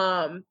Southern,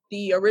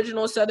 the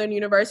original Southern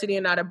University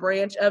and not a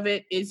branch of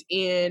it, is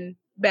in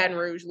Baton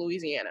Rouge,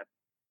 Louisiana.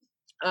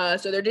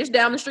 So they're just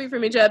down the street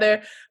from each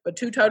other, but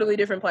two totally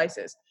different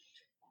places.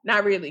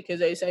 Not really,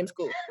 because they're the same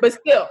school, but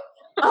still.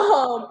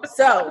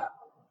 So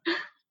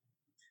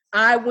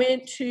I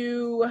went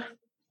to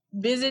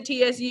visit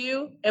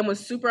TSU and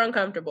was super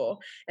uncomfortable.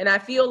 And I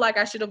feel like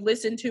I should have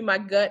listened to my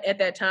gut at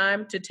that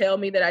time to tell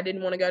me that I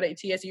didn't want to go to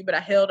TSU, but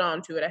I held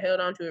on to it. I held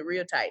on to it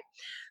real tight.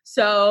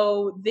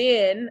 So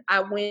then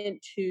I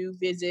went to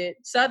visit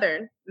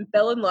Southern and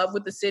fell in love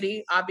with the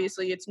city.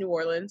 Obviously, it's New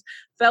Orleans.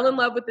 Fell in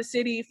love with the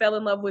city, fell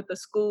in love with the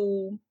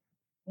school.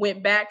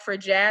 Went back for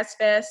Jazz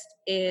Fest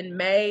in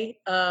May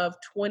of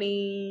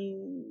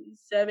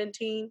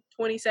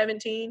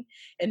 2017,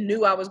 and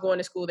knew I was going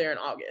to school there in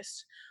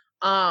August.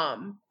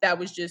 That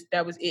was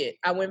it.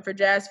 I went for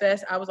Jazz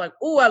Fest. I was like,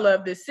 "Ooh, I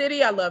love this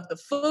city. I love the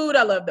food.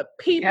 I love the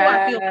people. Yes.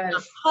 I feel like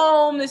I'm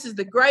home. This is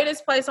the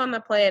greatest place on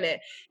the planet."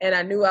 And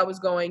I knew I was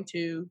going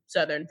to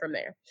Southern from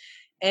there.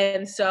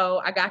 And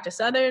so I got to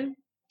Southern.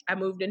 I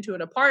moved into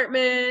an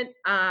apartment.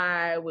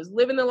 I was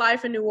living the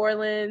life in New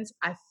Orleans.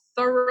 I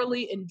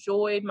thoroughly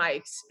enjoyed my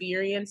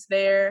experience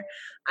there.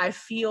 I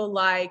feel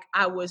like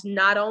I was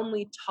not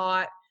only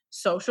taught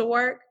social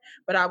work,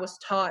 but I was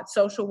taught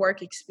social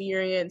work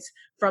experience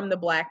from the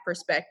Black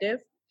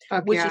perspective,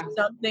 which is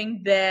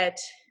something that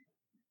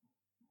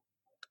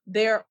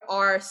there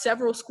are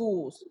several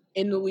schools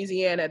in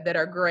Louisiana that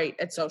are great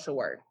at social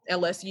work.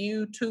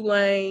 LSU,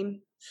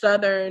 Tulane,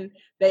 Southern,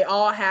 they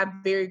all have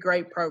very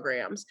great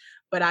programs.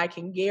 But I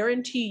can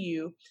guarantee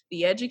you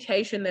the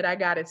education that I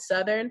got at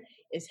Southern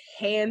is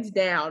hands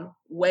down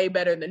way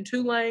better than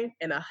Tulane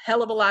and a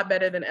hell of a lot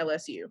better than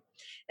LSU.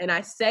 And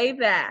I say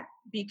that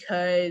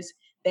because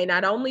they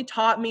not only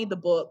taught me the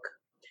book,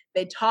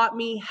 they taught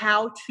me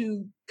how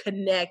to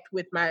connect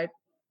with my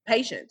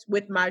patients,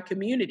 with my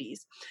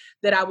communities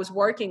that I was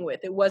working with.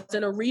 It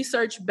wasn't a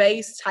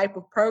research-based type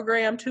of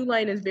program.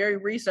 Tulane is very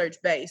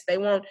research-based. They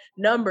want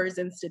numbers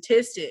and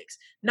statistics.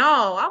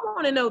 No, I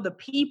want to know the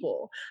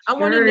people. I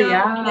want to know.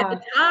 And at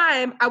the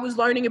time, I was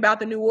learning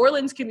about the New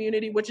Orleans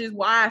community, which is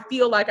why I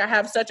feel like I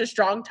have such a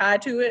strong tie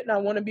to it, and I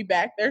want to be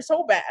back there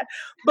so bad.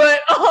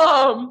 But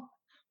you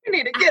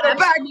need to get her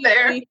back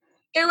there.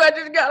 I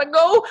just gotta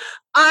go.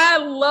 I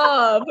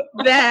love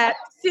that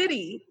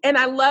city. And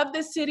I love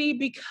the city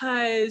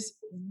because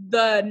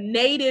the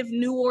native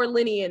New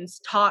Orleanians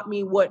taught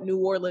me what New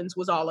Orleans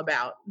was all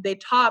about. They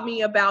taught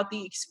me about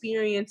the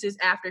experiences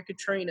after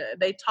Katrina.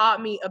 They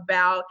taught me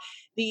about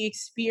the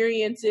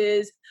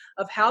experiences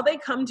of how they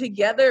come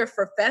together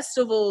for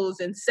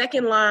festivals and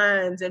second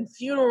lines and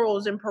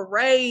funerals and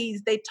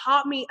parades. They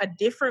taught me a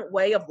different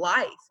way of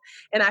life.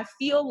 And I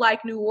feel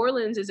like New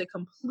Orleans is a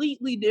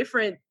completely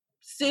different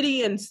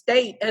city and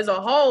state as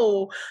a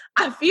whole.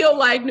 I feel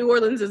like New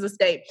Orleans is a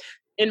state,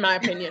 in my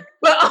opinion.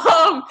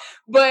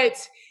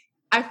 But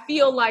I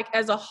feel like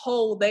as a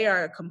whole, they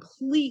are a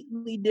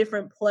completely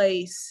different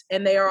place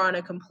and they are on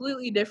a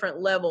completely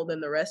different level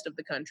than the rest of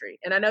the country.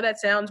 And I know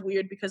that sounds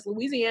weird because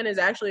Louisiana is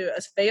actually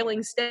a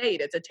failing state.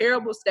 It's a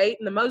terrible state.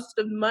 And most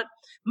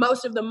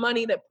of the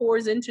money that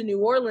pours into New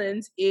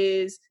Orleans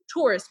is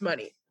tourist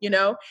money,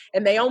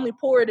 and they only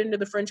pour it into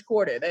the French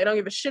Quarter. They don't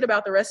give a shit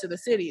about the rest of the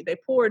city. They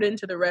pour it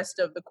into the rest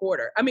of the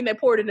quarter. I mean, they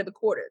pour it into the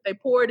quarter. They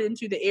pour it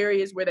into the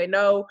areas where they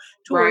know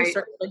tourists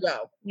are going to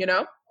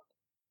go,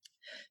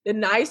 The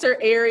nicer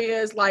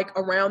areas like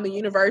around the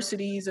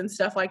universities and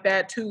stuff like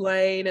that,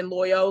 Tulane and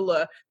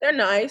Loyola, they're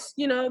nice,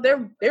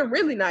 they're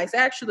really nice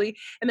actually.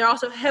 And they're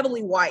also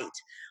heavily white.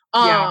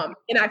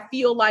 And I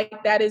feel like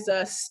that is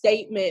a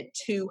statement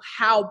to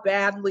how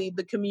badly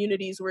the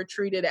communities were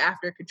treated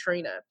after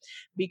Katrina,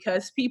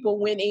 because people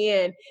went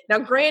in. Now,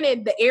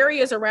 granted, the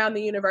areas around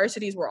the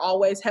universities were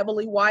always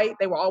heavily white.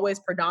 They were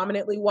always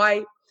predominantly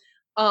white.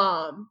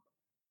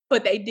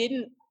 But they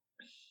didn't.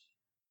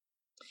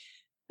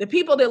 The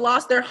people that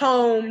lost their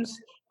homes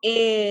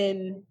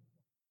in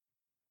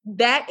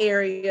that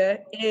area,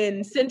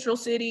 in Central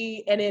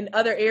City and in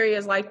other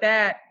areas like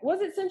that.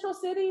 Was it Central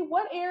City?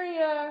 What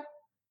area?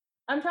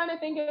 I'm trying to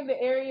think of the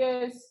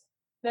areas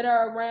that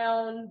are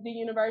around the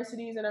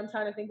universities, and I'm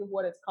trying to think of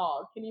what it's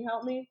called. Can you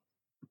help me?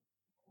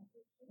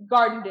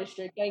 Garden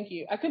District. Thank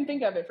you. I couldn't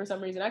think of it for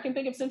some reason. I can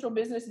think of Central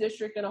Business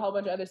District and a whole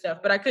bunch of other stuff,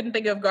 but I couldn't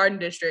think of Garden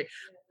District.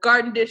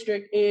 Garden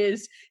District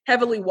is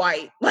heavily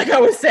white, like I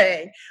was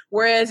saying.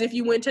 Whereas if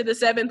you went to the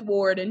 7th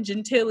Ward and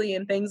Gentilly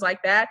and things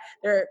like that,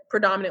 they're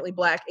predominantly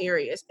Black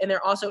areas. And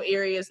they're also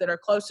areas that are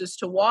closest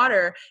to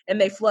water, and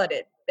they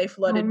flooded. They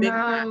flooded big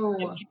time,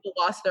 and people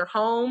lost their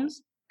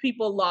homes.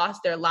 People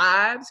lost their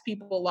lives,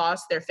 people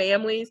lost their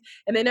families,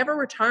 and they never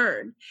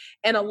returned.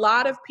 And a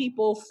lot of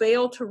people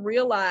fail to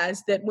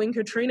realize that when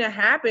Katrina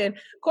happened,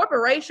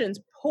 corporations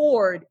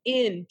poured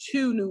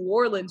into New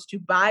Orleans to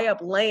buy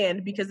up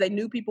land because they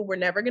knew people were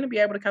never going to be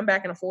able to come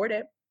back and afford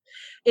it.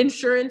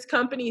 Insurance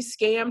companies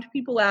scammed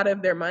people out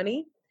of their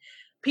money.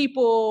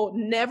 People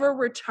never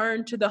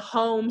returned to the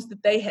homes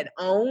that they had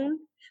owned,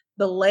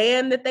 the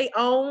land that they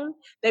owned.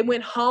 They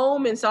went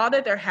home and saw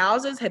that their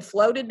houses had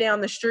floated down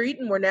the street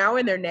and were now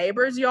in their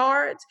neighbors'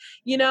 yards.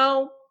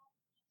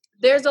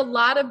 There's a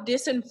lot of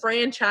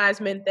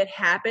disenfranchisement that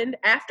happened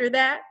after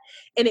that,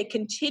 and it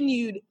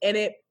continued and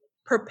it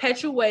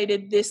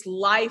perpetuated this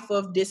life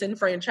of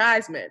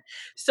disenfranchisement.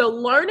 So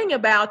learning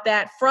about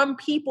that from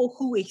people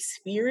who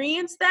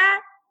experienced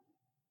that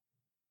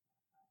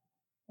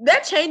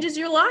changes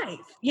your life,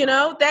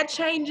 that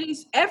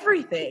changes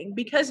everything,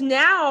 because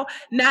now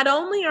not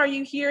only are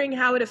you hearing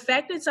how it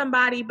affected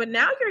somebody, but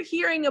now you're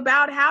hearing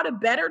about how to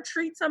better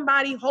treat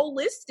somebody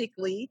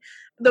holistically,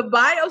 the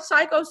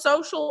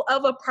biopsychosocial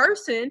of a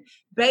person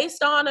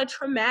based on a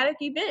traumatic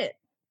event.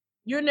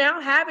 You're now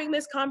having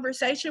this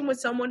conversation with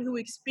someone who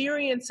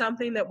experienced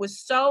something that was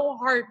so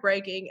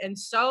heartbreaking and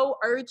so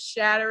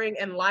earth-shattering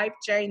and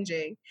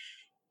life-changing,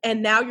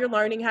 and now you're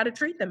learning how to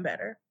treat them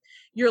better.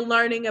 You're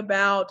learning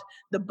about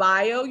the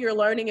bio, you're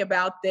learning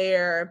about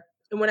and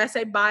when I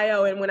say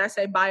bio and when I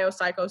say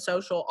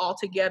biopsychosocial all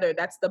together,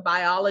 that's the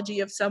biology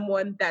of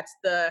someone, that's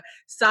the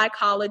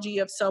psychology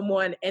of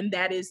someone, and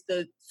that is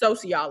the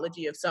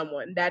sociology of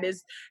someone. That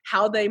is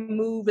how they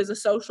move as a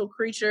social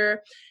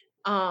creature,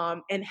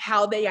 and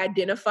how they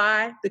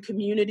identify the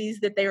communities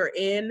that they are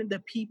in,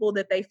 the people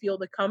that they feel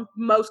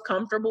most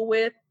comfortable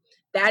with.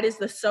 That is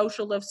the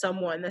social of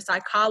someone. The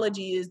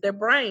psychology is their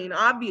brain,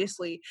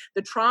 obviously,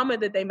 the trauma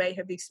that they may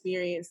have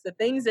experienced, the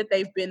things that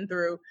they've been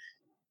through.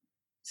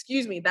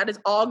 That is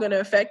all going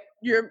to affect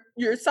your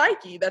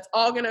psyche. That's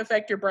all going to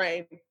affect your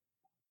brain.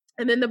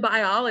 And then the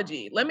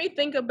biology. Let me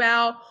think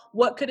about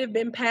what could have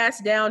been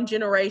passed down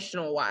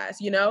generational wise.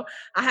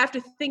 I have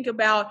to think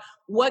about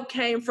what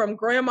came from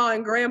grandma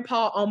and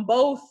grandpa on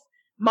both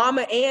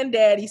mama and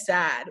daddy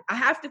side. I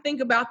have to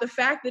think about the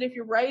fact that if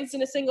you're raised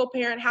in a single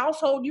parent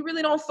household, you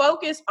really don't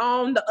focus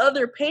on the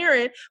other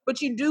parent,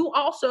 but you do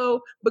also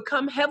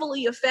become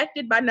heavily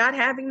affected by not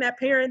having that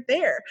parent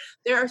there.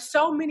 There are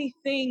so many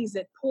things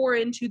that pour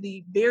into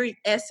the very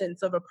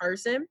essence of a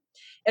person,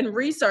 and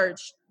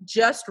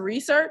just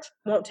research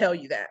won't tell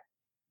you that.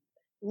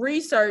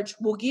 Research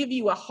will give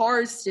you a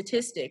hard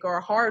statistic or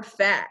a hard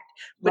fact,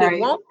 but It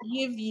won't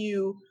give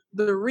you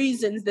the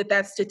reasons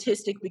that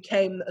statistic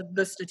became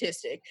the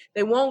statistic.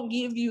 They won't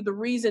give you the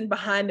reason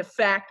behind a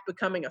fact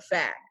becoming a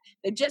fact.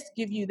 They just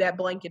give you that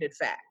blanketed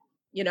fact,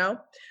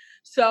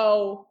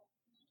 So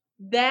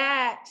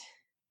that,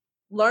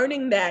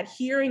 learning that,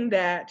 hearing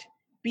that,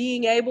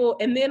 being able,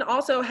 and then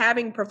also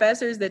having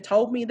professors that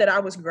told me that I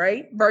was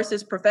great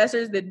versus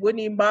professors that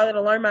wouldn't even bother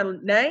to learn my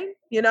name,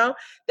 you know,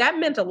 that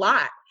meant a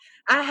lot.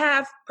 I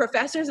have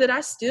professors that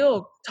I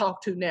still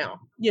talk to now,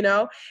 you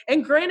know,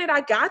 and granted, I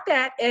got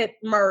that at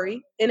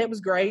Murray and it was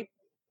great,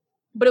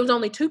 but it was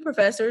only 2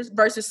 professors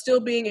versus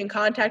still being in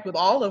contact with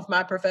all of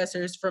my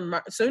professors from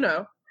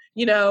SUNO.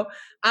 You know,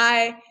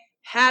 I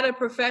had a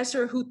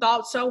professor who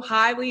thought so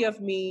highly of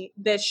me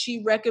that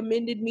she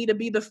recommended me to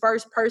be the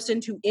first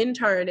person to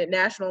intern at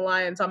National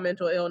Alliance on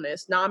Mental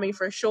Illness, NAMI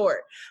for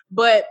short.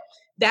 But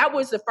that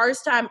was the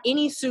first time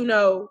any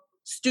SUNO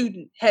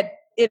student had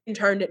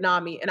interned at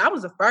NAMI, and I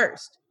was the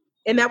first.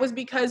 And that was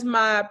because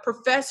my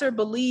professor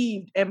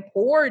believed and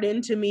poured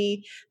into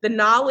me the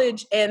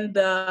knowledge and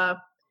the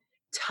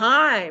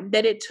time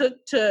that it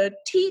took to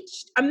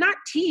teach. I'm not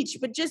teach,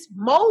 but just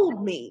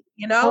mold me,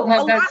 you know? I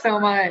love that so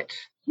much.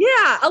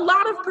 Yeah, a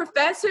lot of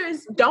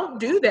professors don't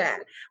do that.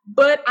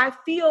 But I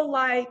feel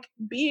like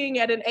being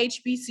at an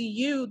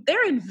HBCU,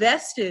 they're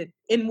invested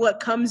in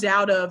what comes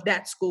out of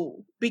that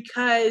school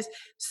because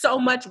so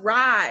much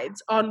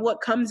rides on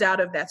what comes out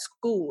of that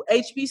school.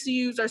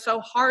 HBCUs are so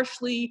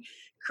harshly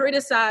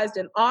criticized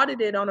and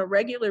audited on a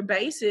regular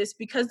basis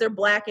because they're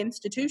Black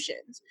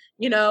institutions,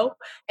 you know?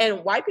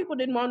 And white people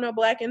didn't want no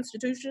Black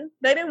institution.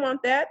 They didn't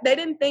want that. They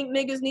didn't think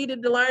niggas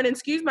needed to learn,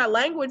 excuse my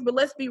language, but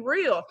let's be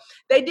real.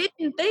 They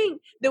didn't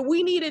think that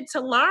we needed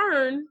to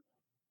learn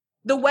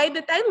the way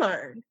that they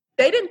learned.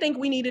 They didn't think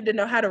we needed to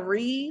know how to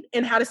read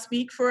and how to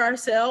speak for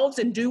ourselves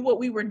and do what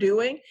we were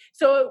doing.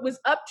 So it was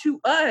up to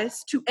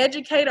us to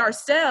educate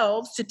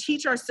ourselves, to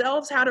teach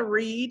ourselves how to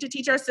read, to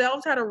teach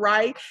ourselves how to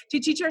write, to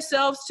teach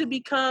ourselves to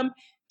become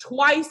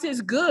twice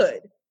as good.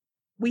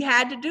 We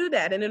had to do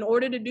that. And in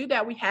order to do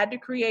that, we had to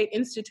create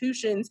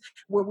institutions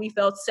where we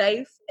felt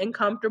safe and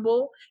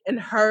comfortable and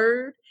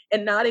heard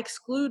and not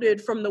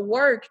excluded from the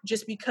work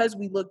just because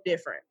we look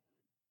different.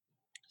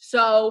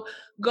 So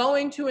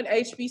going to an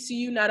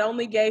HBCU not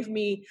only gave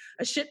me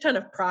a shit ton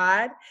of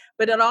pride,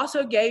 but it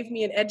also gave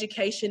me an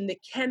education that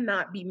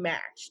cannot be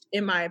matched,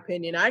 in my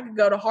opinion. I could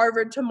go to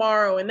Harvard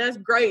tomorrow, and that's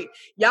great.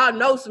 Y'all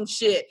know some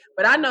shit,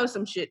 but I know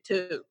some shit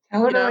too.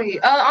 Totally. You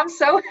know? I'm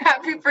so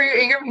happy for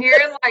you. I'm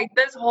hearing like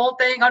this whole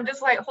thing. I'm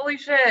just like, holy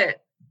shit.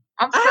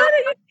 I'm so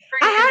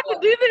I had to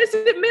do this.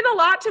 It meant a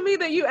lot to me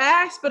that you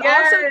asked, but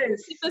also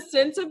the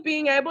sense of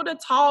being able to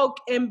talk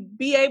and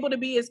be able to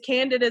be as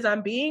candid as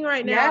I'm being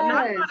right now.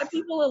 Not a lot of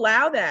people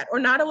allow that, or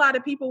not a lot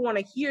of people want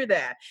to hear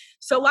that.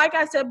 So like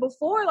I said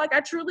before, like I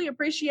truly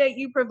appreciate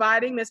you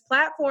providing this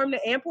platform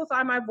to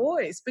amplify my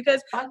voice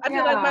because I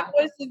feel like my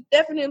voice is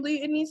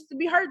definitely, it needs to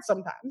be heard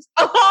sometimes.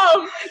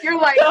 You're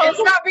like,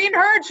 it's not being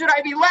heard. Should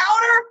I be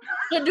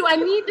louder? Or do I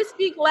need to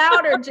speak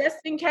louder just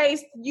in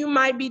case you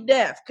might be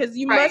deaf? Because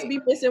you must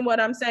be missing what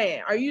I'm saying.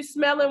 Are you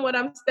smelling what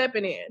I'm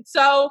stepping in?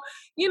 So,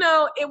 you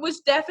know, it was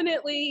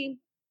definitely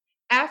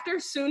after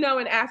SUNO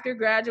and after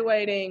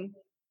graduating,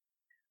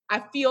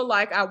 I feel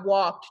like I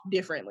walked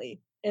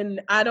differently.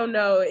 And I don't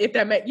know if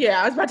that makes,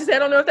 I was about to say, I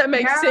don't know if that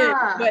makes sense,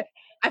 but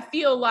I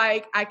feel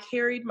like I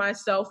carried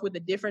myself with a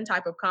different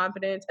type of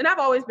confidence. And I've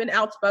always been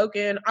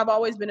outspoken. I've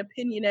always been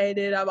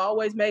opinionated. I've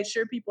always made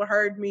sure people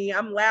heard me.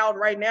 I'm loud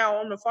right now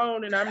on the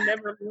phone and I'm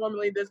never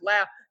normally this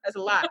loud. That's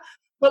a lie.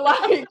 But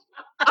like,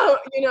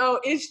 you know,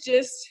 it's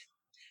just,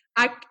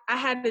 I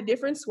had a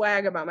different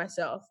swag about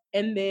myself.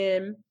 And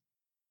then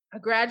I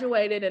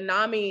graduated and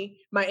NAMI,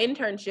 my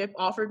internship,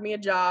 offered me a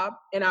job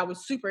and I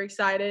was super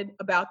excited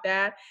about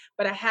that.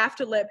 But I have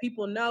to let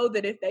people know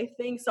that if they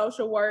think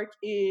social work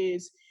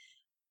is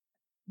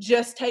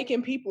just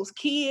taking people's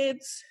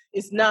kids,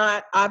 it's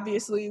not.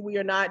 Obviously, we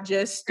are not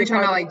just... You're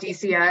talking about like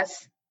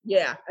DCS?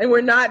 Yeah, and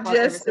we're not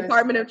just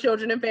Department of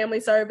Children and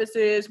Family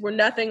Services. We're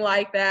nothing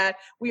like that.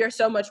 We are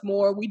so much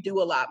more. We do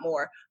a lot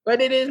more.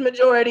 But it is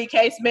majority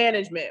case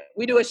management.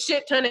 We do a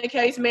shit ton of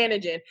case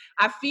managing.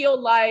 I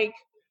feel like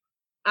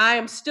I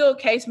am still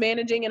case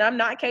managing and I'm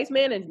not case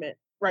management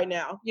right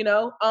now, you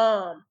know?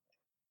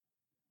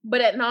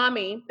 But at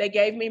NAMI, they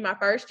gave me my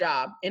first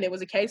job and it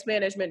was a case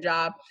management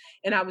job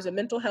and I was a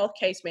mental health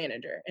case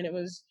manager. And it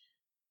was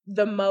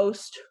the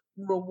most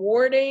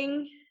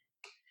rewarding,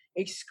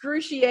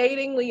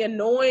 excruciatingly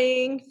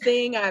annoying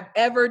thing I've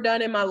ever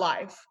done in my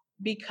life,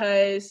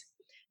 because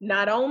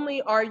not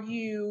only are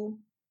you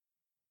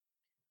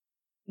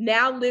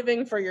now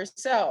living for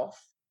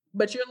yourself,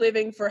 but you're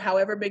living for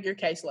however big your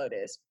caseload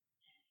is.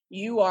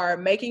 You are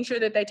making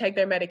sure that they take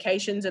their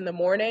medications in the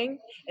morning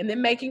and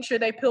then making sure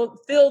they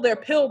fill their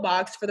pill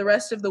box for the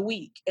rest of the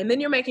week. And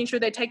then you're making sure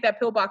they take that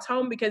pill box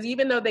home because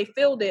even though they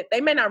filled it, they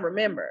may not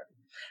remember.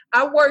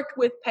 I worked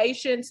with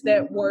patients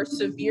that were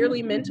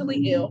severely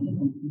mentally ill.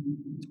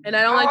 And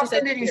I don't like to say...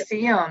 How often did you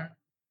see them?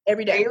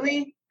 Every day.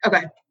 Daily?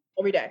 Okay.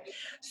 Every day.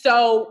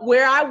 So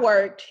where I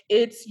worked,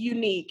 it's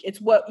unique.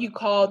 It's what you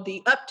call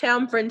the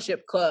Uptown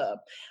Friendship Club.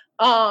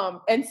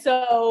 And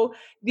so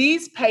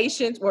these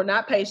patients, or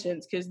not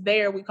patients, because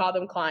there we call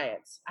them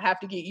clients. I have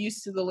to get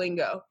used to the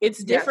lingo.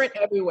 It's different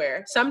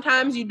everywhere.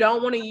 Sometimes you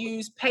don't want to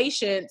use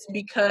patients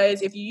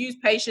because if you use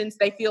patients,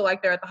 they feel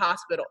like they're at the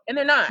hospital, and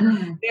they're not.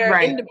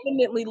 They're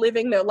independently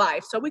living their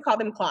life. So we call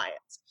them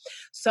clients.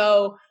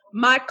 So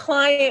my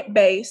client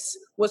base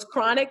was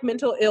chronic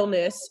mental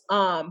illness,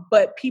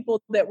 but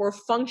people that were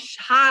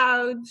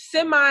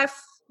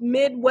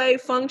midway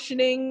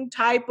functioning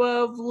type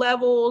of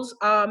levels,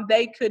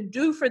 they could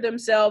do for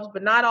themselves,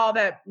 but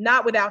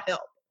not without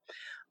help.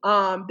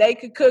 They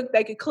could cook,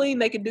 they could clean,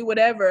 they could do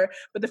whatever.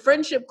 But the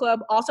Friendship Club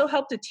also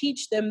helped to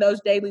teach them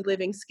those daily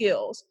living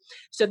skills.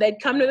 So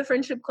they'd come to the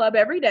Friendship Club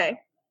every day,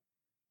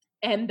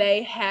 and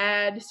they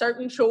had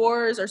certain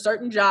chores or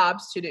certain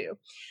jobs to do.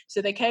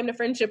 So they came to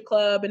Friendship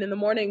Club, and in the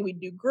morning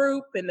we'd do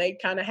group, and they'd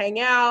kind of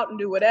hang out and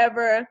do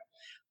whatever.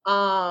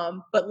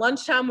 But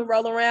lunchtime would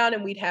roll around,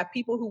 and we'd have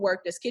people who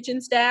worked as kitchen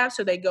staff.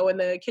 So they'd go in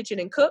the kitchen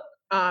and cook.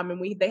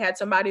 And they had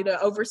somebody to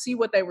oversee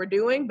what they were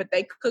doing, but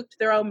they cooked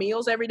their own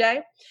meals every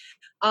day.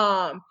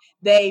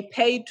 They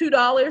paid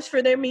 $2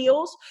 for their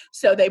meals.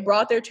 So they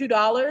brought their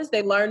 $2.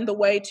 They learned the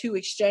way to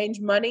exchange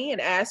money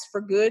and ask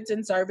for goods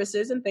and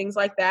services and things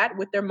like that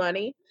with their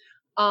money.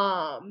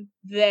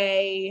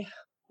 They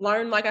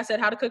learned, like I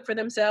said, how to cook for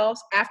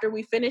themselves. After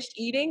we finished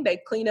eating, they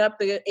clean up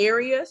the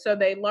area. So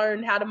they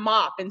learned how to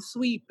mop and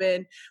sweep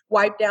and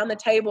wipe down the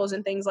tables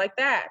and things like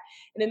that.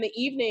 And in the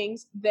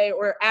evenings,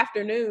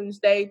 afternoons,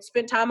 they'd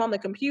spend time on the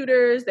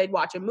computers. They'd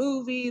watch a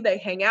movie. They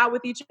hang out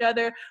with each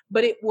other.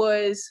 But it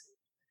was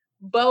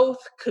both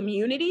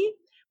community,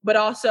 but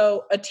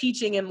also a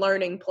teaching and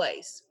learning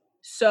place.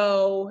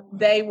 So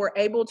they were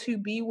able to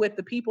be with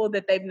the people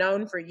that they've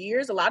known for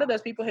years. A lot of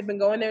those people had been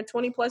going there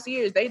 20 plus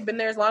years. They'd been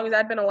there as long as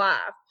I'd been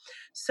alive.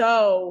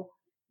 So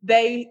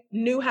they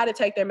knew how to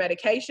take their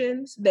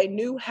medications. They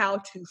knew how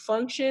to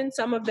function.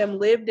 Some of them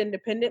lived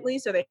independently,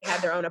 so they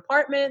had their own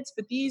apartments.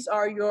 But these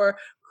are your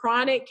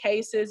chronic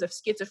cases of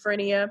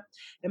schizophrenia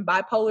and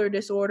bipolar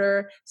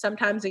disorder,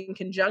 sometimes in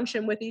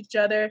conjunction with each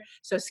other.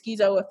 So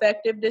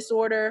schizoaffective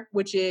disorder,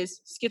 which is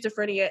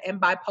schizophrenia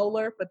and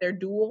bipolar, but they're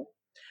dual.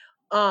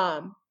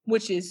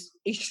 Which is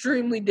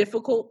extremely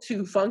difficult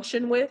to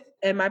function with.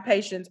 And my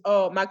patients,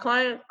 my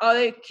client,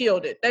 they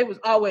killed it. They was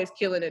always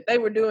killing it. They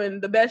were doing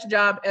the best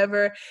job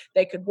ever.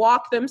 They could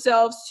walk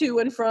themselves to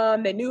and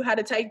from. They knew how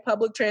to take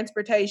public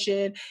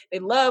transportation. They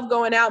loved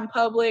going out in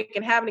public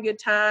and having a good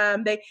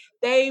time.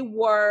 They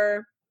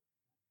were,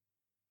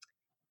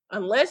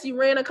 unless you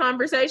ran a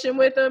conversation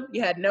with them,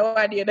 you had no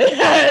idea they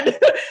had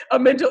a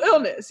mental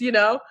illness,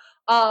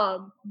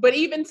 But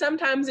even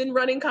sometimes in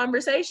running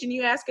conversation,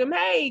 you ask them,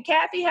 "Hey,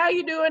 Kathy, how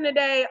you doing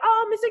today?"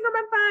 "Oh, Miss Ingram,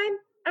 I'm fine.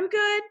 I'm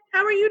good.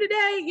 How are you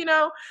today?"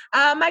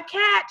 My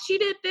cat, she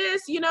did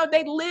this.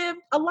 They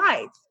lived a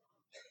life.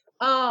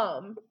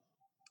 And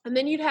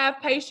then you'd have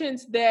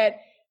patients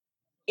that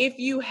if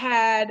you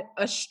had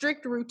a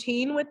strict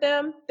routine with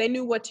them, they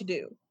knew what to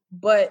do.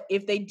 But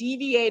if they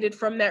deviated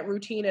from that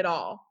routine at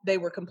all, they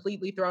were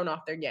completely thrown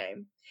off their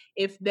game.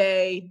 If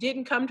they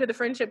didn't come to the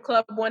Friendship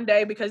Club one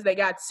day because they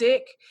got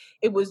sick,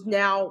 it was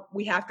now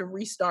we have to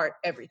restart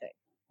everything.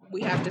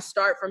 We have to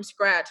start from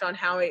scratch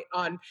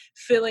on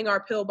filling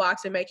our pill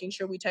box and making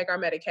sure we take our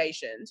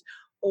medications.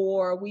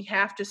 Or we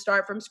have to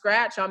start from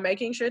scratch on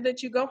making sure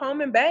that you go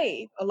home and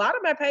bathe. A lot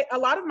of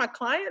my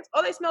clients,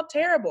 they smell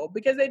terrible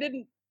because they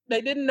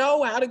didn't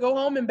know how to go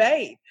home and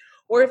bathe.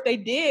 Or if they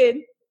did,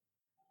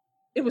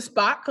 it was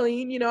spot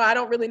clean. I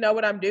don't really know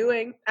what I'm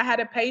doing. I had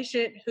a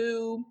client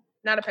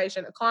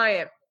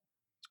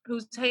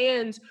whose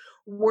hands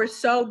were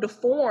so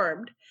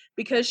deformed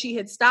because she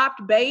had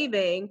stopped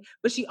bathing,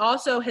 but she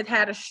also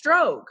had a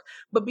stroke.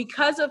 But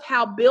because of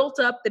how built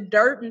up the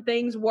dirt and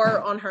things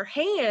were on her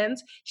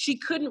hands, she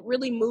couldn't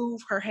really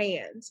move her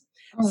hands.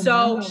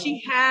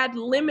 She had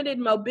limited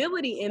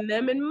mobility in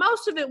them. And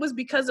most of it was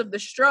because of the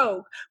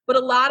stroke, but a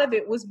lot of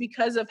it was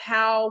because of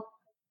how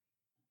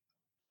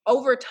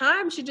over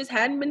time, she just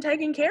hadn't been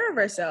taking care of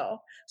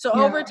herself. So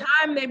over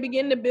time, they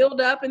begin to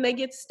build up and they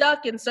get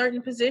stuck in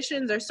certain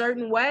positions or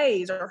certain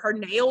ways, or her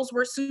nails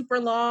were super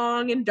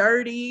long and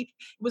dirty.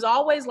 It was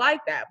always like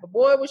that. But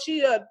boy, was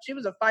she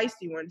was a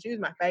feisty one. She was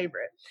my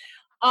favorite.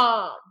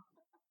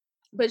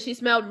 But she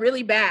smelled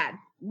really bad.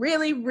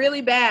 Really,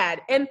 really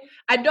bad. And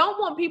I don't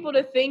want people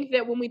to think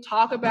that when we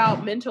talk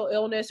about mental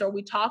illness or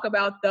we talk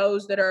about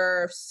those that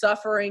are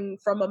suffering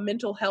from a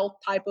mental health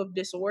type of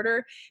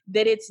disorder,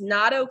 that it's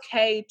not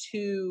okay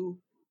to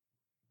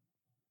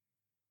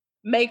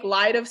make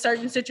light of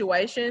certain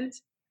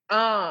situations,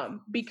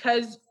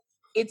 because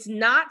it's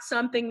not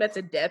something that's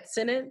a death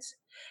sentence.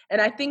 And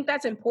I think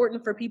that's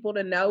important for people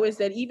to know, is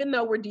that even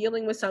though we're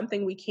dealing with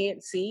something we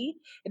can't see,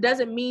 it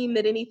doesn't mean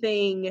that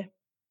anything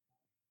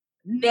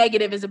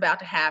negative is about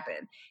to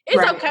happen.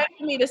 It's okay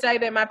for me to say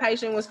that my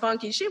patient was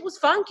funky. She was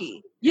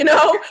funky, and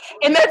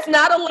that's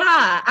not a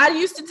lie. I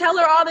used to tell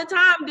her all the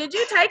time, "Did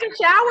you take a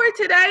shower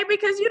today?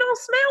 Because you don't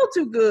smell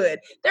too good."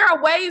 There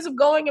are ways of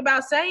going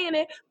about saying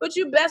it, but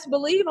you best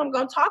believe I'm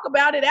going to talk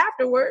about it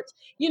afterwards,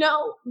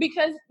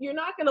 because you're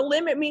not going to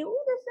limit me.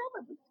 "Oh,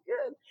 sandwich looks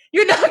good.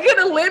 You're not going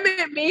to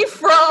limit me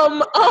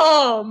from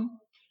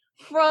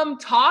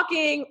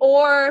talking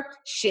or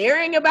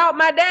sharing about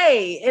my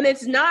day. And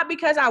it's not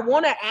because I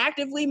want to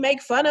actively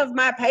make fun of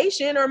my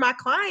patient or my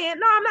client.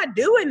 No, I'm not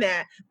doing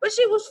that. But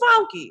she was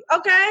funky,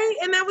 okay?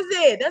 And that was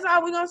it. That's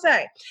all we're going to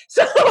say.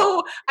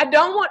 So I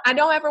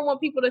don't ever want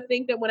people to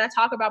think that when I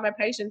talk about my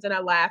patients and I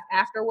laugh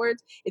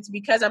afterwards, it's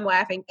because I'm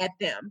laughing at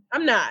them.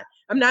 I'm not.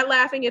 I'm not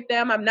laughing at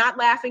them. I'm not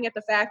laughing at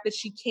the fact that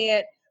she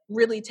can't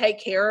really take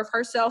care of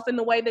herself in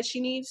the way that she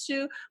needs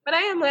to. But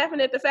I am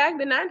laughing at the fact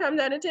that 9 times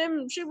out of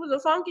 10, she was a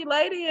funky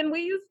lady and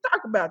we used to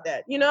talk about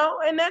that,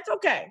 and that's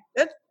okay.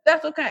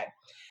 That's okay.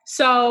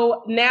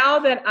 So now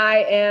that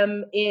I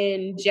am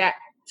I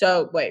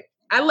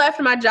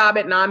left my job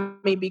at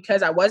NAMI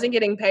because I wasn't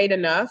getting paid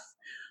enough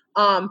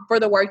for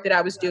the work that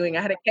I was doing.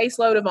 I had a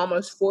caseload of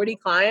almost 40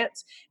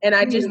 clients and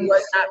I just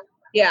was not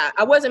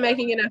I wasn't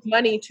making enough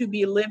money to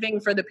be living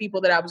for the people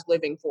that I was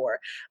living for.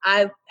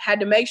 I had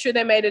to make sure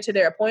they made it to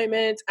their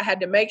appointments. I had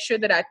to make sure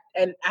that I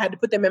had to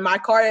put them in my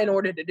car in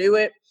order to do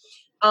it.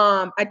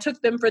 I took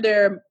them for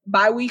their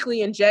biweekly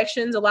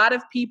injections. A lot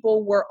of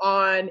people were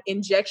on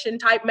injection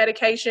type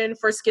medication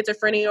for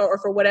schizophrenia or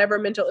for whatever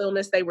mental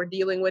illness they were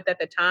dealing with at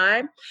the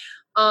time.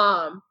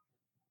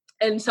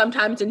 And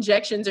sometimes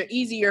injections are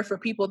easier for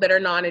people that are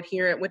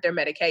non-adherent with their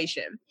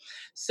medication.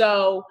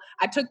 So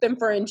I took them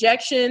for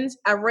injections.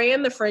 I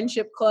ran the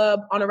Friendship Club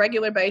on a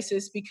regular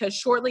basis because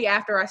shortly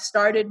after I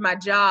started my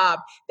job,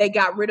 they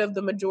got rid of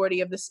the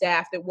majority of the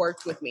staff that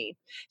worked with me.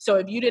 So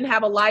if you didn't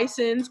have a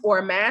license or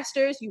a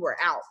master's, you were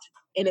out.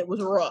 And it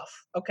was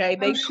rough, okay?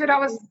 That's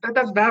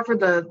bad for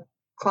the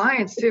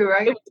clients too,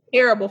 right? It was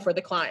terrible for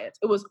the clients.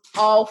 It was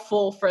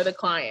awful for the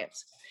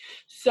clients.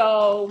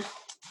 So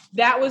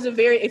that was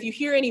if you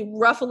hear any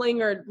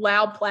ruffling or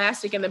loud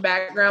plastic in the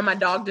background, my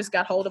dog just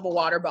got hold of a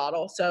water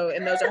bottle.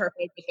 And those are her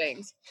favorite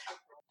things.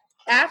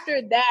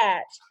 After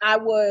that, I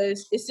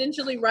was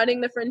essentially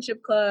running the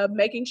Friendship Club,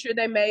 making sure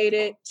they made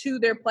it to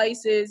their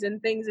places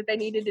and things that they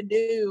needed to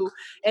do.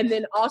 And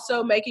then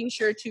also making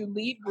sure to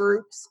lead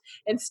groups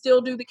and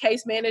still do the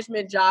case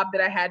management job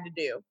that I had to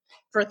do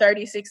for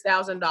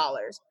 $36,000.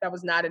 That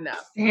was not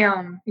enough.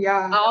 Damn,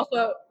 yeah.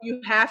 Also,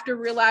 you have to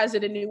realize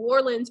that in New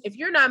Orleans, if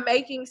you're not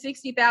making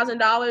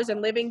 $60,000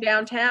 and living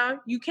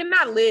downtown, you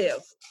cannot live.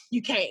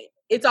 You can't.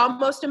 It's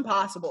almost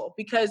impossible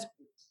because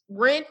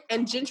rent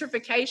and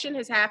gentrification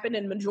has happened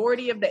in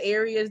majority of the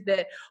areas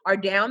that are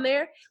down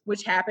there,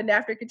 which happened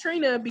after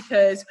Katrina,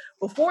 because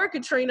before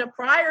Katrina,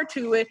 prior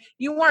to it,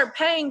 you weren't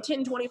paying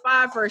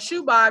 $1,025 for a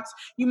shoebox.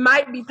 You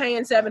might be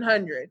paying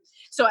 $700.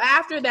 So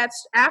after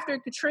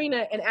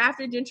Katrina and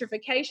after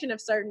gentrification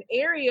of certain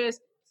areas,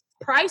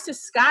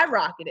 prices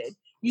skyrocketed.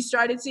 You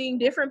started seeing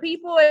different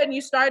people and you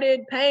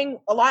started paying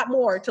a lot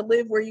more to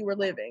live where you were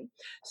living.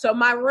 So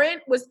my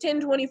rent was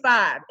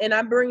 $1,025 and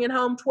I'm bringing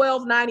home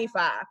 $1,295.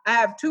 I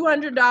have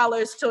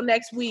 $200 till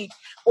next week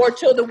or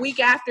till the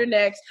week after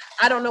next.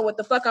 I don't know what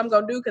the fuck I'm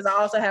going to do because I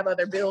also have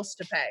other bills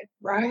to pay.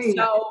 Right.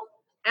 So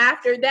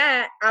after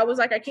that, I was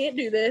like, I can't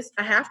do this.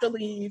 I have to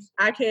leave.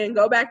 I can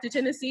go back to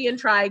Tennessee and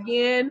try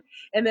again,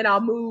 and then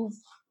I'll move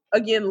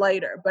again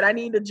later. But I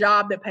need a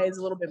job that pays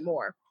a little bit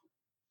more,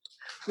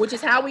 which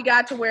is how we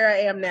got to where I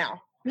am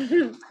now.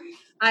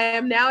 I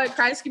am now at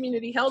Christ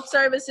Community Health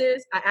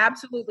Services. I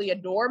absolutely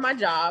adore my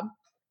job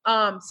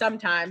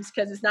sometimes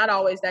because it's not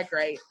always that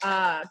great.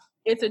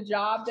 It's a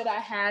job that I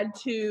had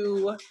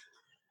to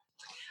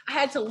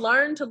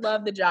learn to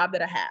love the job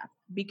that I have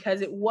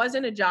because it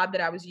wasn't a job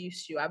that I was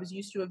used to. I was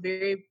used to a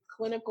very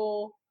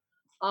clinical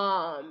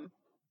and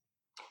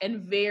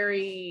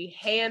very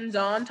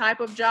hands-on type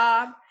of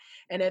job.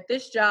 And at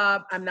this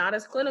job, I'm not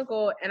as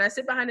clinical and I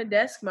sit behind a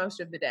desk most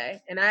of the day.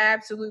 And I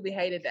absolutely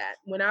hated that.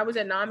 When I was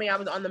at NAMI, I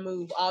was on the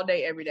move all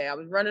day, every day. I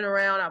was running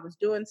around. I was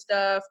doing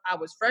stuff. I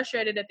was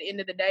frustrated at the end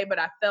of the day, but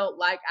I felt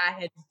like I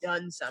had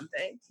done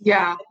something.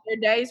 Yeah. There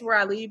are days where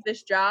I leave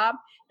this job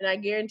and I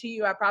guarantee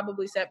you I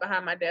probably sat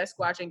behind my desk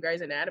watching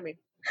Grey's Anatomy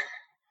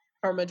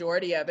for a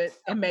majority of it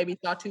and maybe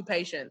saw 2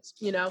 patients,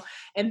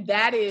 and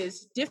that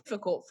is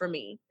difficult for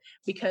me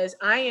because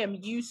I am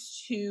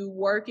used to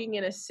working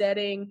in a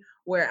setting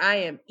where I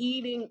am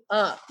eating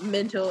up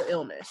mental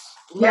illness,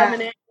 loving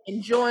it,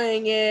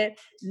 enjoying it,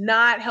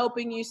 not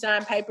helping you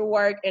sign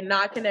paperwork and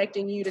not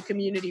connecting you to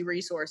community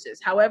resources.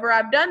 However,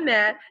 I've done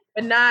that,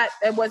 but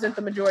it wasn't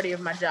the majority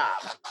of my job.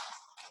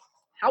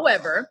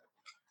 However,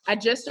 I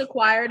just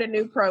acquired a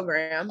new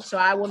program, so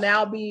I will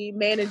now be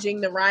managing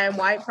the Ryan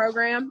White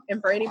program.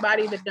 And for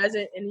anybody that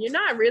doesn't, and you're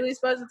not really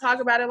supposed to talk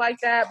about it like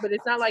that, but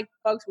it's not like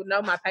folks would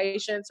know my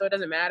patients, so it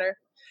doesn't matter.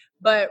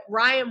 But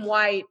Ryan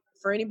White,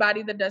 for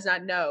anybody that does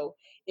not know,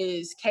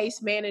 is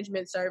case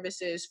management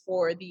services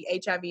for the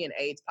HIV and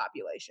AIDS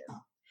population.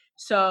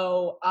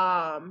 So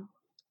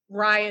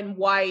Ryan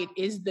White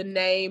is the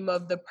name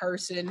of the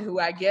person who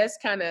I guess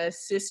kind of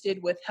assisted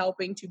with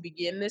helping to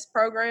begin this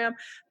program,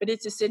 but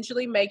it's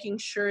essentially making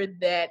sure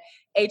that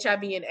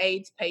HIV and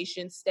AIDS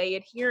patients stay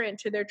adherent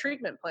to their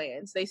treatment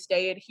plans. They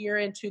stay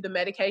adherent to the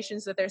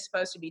medications that they're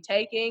supposed to be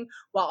taking,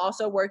 while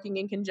also working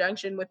in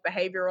conjunction with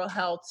behavioral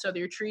health. So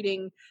they're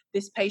treating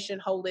this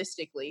patient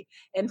holistically.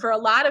 And for a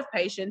lot of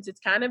patients,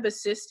 it's kind of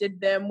assisted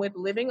them with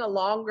living a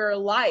longer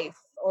life,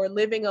 or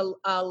living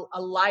a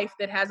life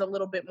that has a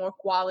little bit more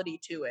quality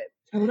to it.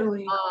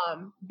 Totally.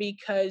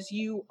 Because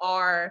you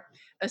are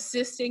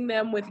assisting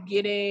them with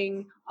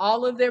getting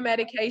all of their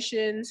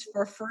medications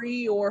for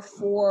free or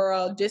for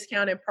a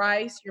discounted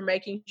price. You're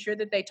making sure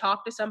that they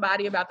talk to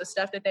somebody about the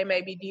stuff that they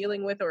may be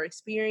dealing with or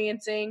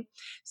experiencing.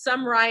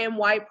 Some Ryan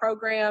White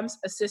programs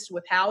assist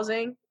with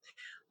housing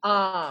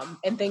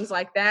and things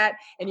like that.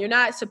 And you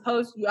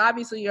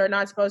obviously are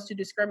not supposed to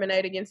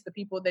discriminate against the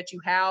people that you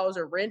house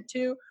or rent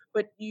to,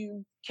 but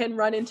you can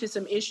run into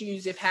some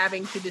issues if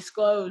having to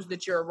disclose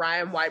that you're a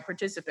Ryan White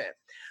participant.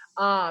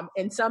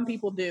 And some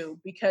people do,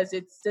 because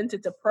since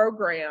it's a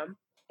program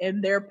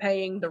and they're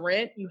paying the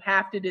rent, you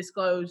have to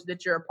disclose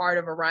that you're a part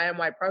of a Ryan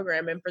White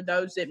program. And for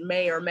those that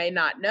may or may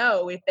not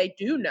know, if they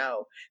do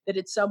know that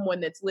it's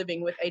someone that's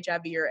living with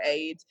HIV or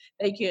AIDS,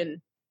 they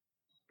can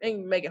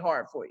make it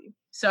hard for you.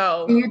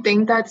 So do you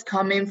think that's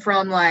coming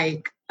from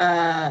like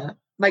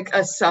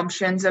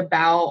assumptions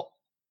about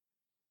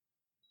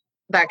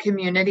that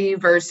community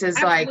versus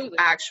absolutely. like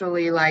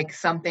actually like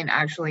something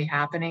actually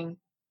happening?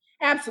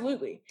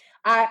 Absolutely.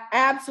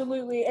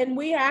 And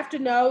we have to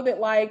know that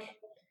like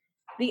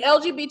the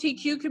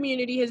LGBTQ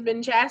community has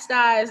been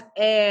chastised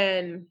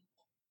and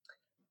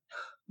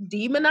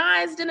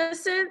demonized in a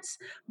sense,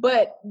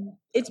 but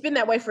it's been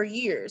that way for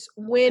years.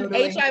 When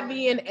Totally. HIV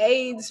and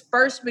AIDS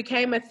first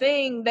became a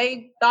thing,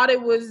 they thought it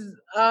was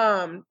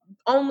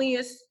only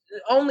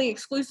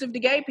exclusive to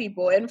gay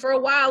people, and for a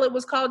while it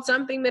was called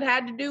something that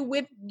had to do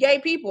with gay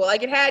people.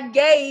 Like it had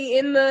gay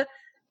in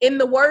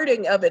the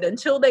wording of it,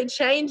 until they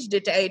changed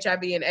it to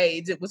HIV and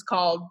AIDS. It was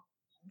called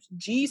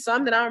G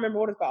something, I don't remember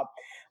what it's called,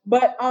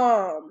 but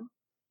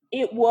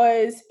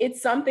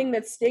it's something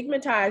that's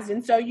stigmatized.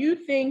 And so you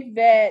think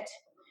that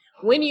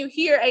when you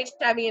hear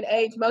HIV and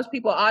AIDS, most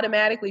people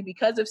automatically,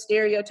 because of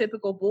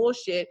stereotypical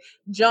bullshit,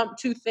 jump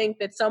to think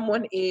that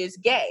someone is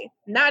gay,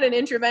 not an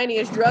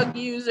intravenous drug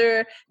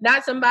user,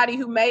 not somebody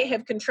who may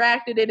have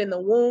contracted it in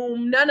the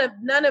womb. None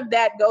of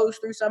that goes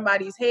through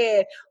somebody's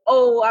head.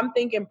 Oh, I'm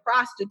thinking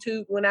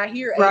prostitute when I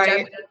hear HIV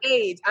and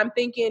AIDS. I'm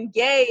thinking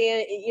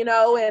gay,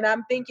 and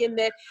I'm thinking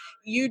that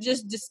you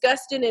just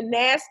disgusting and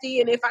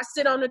nasty. And if I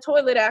sit on the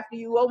toilet after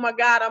you, oh my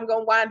God, I'm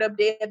going to wind up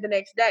dead the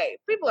next day.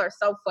 People are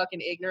so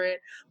fucking ignorant.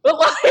 But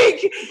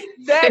like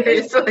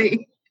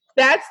seriously,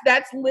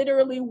 that's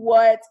literally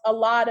what a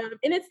lot of,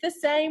 and it's the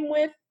same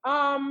with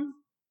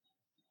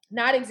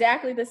not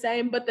exactly the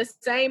same, but the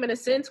same in a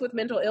sense with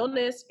mental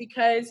illness,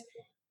 because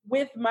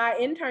with my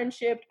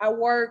internship, I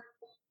worked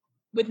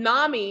with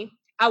NAMI.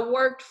 I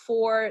worked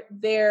for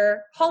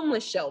their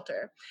homeless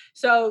shelter.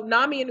 So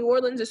NAMI in New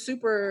Orleans is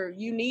super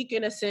unique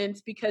in a sense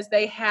because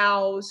they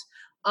house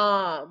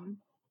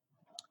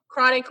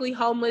chronically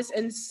homeless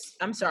and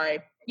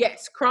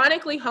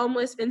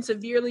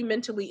severely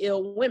mentally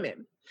ill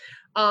women.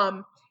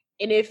 And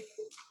if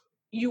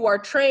you are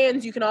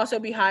trans, you can also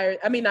be hired.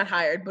 I mean, not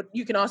hired, but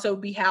you can also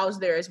be housed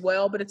there as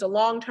well. But it's a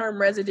long-term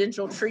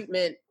residential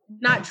facility.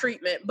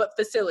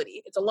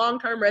 It's a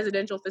long-term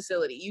residential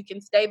facility. You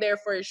can stay there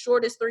for as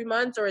short as 3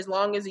 months or as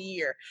long as a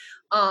year.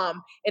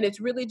 And it's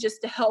really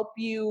just to help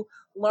you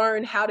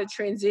learn how to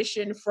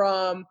transition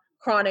from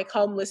chronic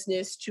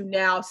homelessness to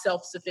now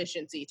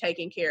self-sufficiency,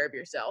 taking care of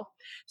yourself.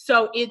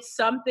 So it's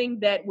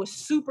something that was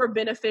super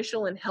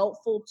beneficial and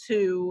helpful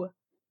to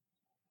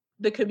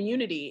the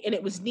community, and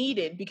it was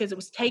needed because it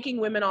was taking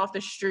women off the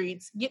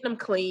streets, getting them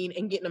clean,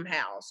 and getting them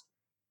housed.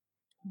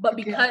 But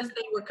because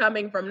they were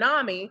coming from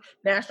NAMI,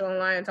 National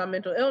Alliance on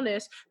Mental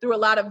Illness, through a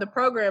lot of the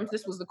programs,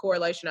 this was the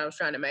correlation I was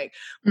trying to make.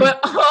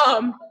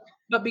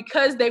 But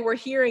because they were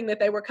hearing that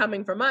they were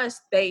coming from us,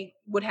 they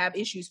would have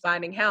issues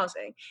finding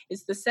housing.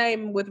 It's the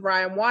same with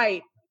Ryan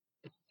White.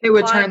 They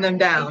would turn them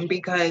down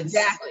because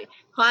exactly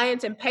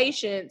clients and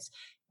patients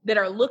that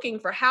are looking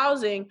for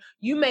housing,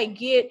 you may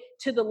get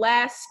to the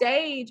last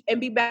stage and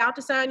be about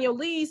to sign your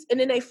lease, and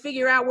then they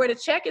figure out where the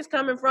check is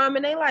coming from,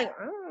 and they like,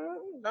 I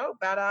don't know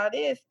about all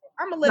this.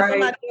 I'm gonna let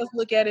somebody else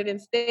look at it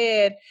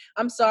instead.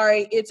 I'm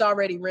sorry, it's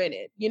already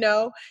rented,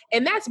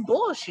 and that's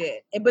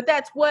bullshit. But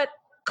that's what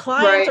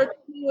clients are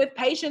dealing with,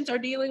 patients are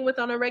dealing with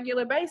on a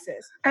regular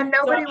basis. And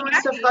nobody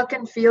wants to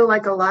fucking feel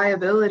like a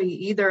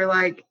liability either.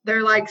 Like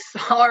they're like,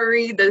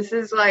 sorry, this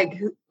is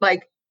like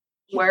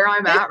where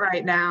I'm at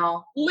right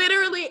now.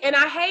 Literally, and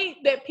I hate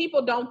that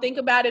people don't think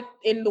about it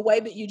in the way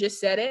that you just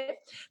said it,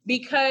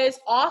 because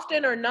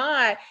often or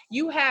not,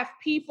 you have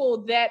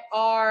people that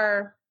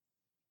are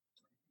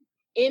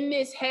in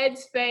this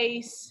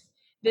headspace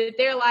that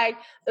they're like,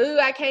 ooh,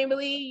 I can't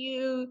believe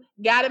you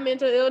got a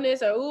mental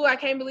illness, or ooh, I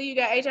can't believe you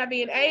got HIV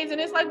and AIDS. And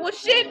it's like, well,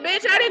 shit,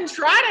 bitch, I didn't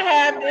try to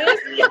have this.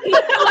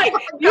 Like,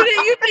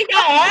 you think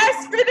I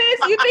asked for this?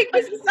 You think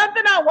this is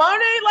something I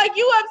wanted? Like,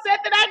 you upset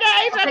that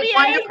I got HIV Take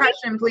my and AIDS?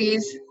 depression,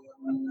 please.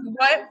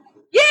 What?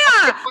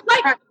 Yeah,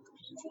 like,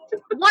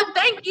 one,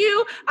 thank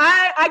you.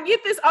 I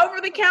get this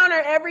over the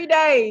counter every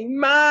day.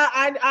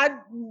 I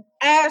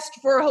asked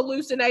for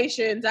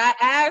hallucinations. I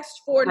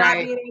asked for not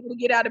being able to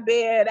get out of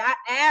bed. I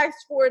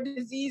asked for a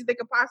disease that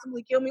could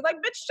possibly kill me. Like,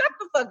 bitch, shut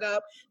the fuck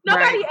up.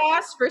 Nobody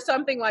asked for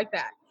something like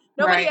that.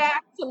 Nobody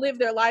asked to live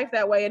their life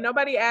that way, and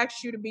nobody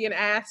asked you to be an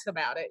ass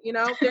about it. You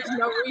know, there's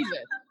no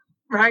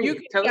reason. You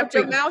can keep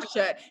your mouth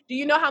shut. Do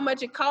you know how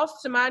much it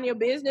costs to mind your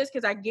business?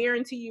 Because I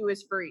guarantee you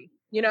it's free.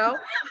 You know,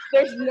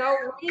 there's no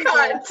reason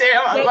God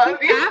damn, I love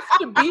you have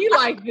to be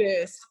like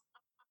this.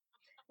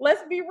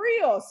 Let's be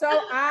real.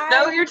 So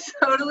no, you're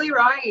totally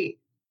right.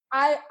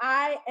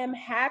 I am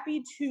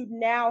happy to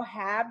now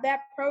have that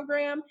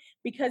program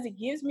because it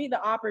gives me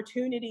the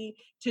opportunity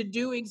to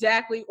do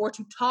exactly, or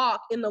to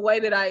talk in the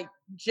way that I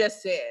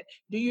just said.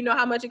 Do you know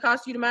how much it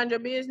costs you to mind your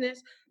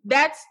business?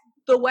 That's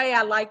the way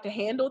I like to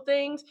handle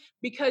things,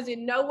 because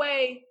in no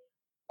way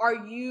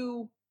are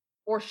you,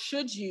 or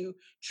should you,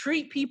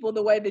 treat people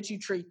the way that you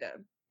treat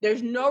them.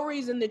 There's no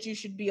reason that you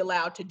should be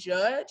allowed to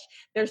judge.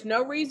 There's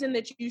no reason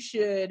that you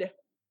should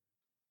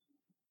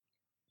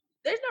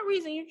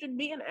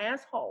be an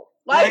asshole.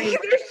 Like,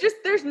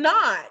 there's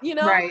not, you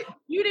know, I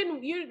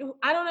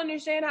don't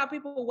understand how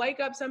people wake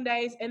up some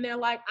days and they're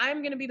like, I'm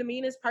going to be the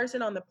meanest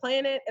person on the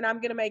planet and I'm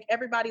going to make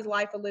everybody's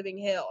life a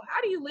living hell. How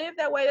do you live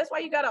that way? That's why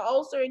you got an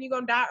ulcer and you're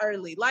going to die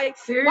early. Like,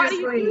 seriously, why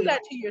do you do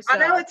that to yourself?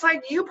 I know, it's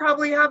like, you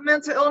probably have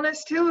mental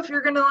illness too if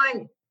you're going to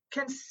like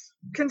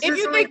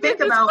consistently think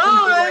about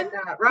people like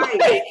that,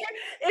 right?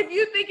 If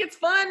you think it's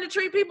fun to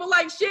treat people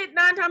like shit,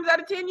 9 times out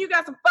of 10, you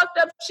got some fucked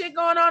up shit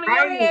going on in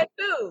your head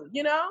too,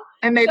 you know?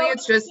 And maybe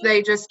it's just,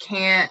 they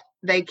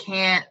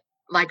can't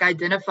like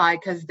identify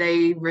because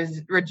they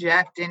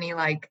reject any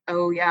like,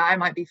 oh yeah, I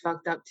might be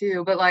fucked up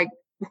too. But like,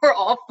 we're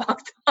all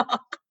fucked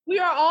up. We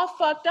are all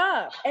fucked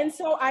up. And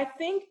so I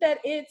think that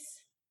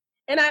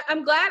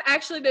I'm glad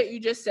actually that you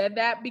just said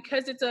that,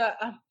 because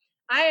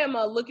I am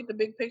a look at the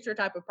big picture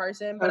type of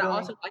person, but I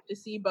also like to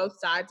see both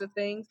sides of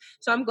things.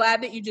 So I'm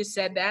glad that you just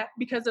said that,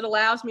 because it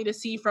allows me to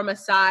see from a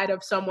side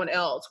of someone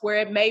else where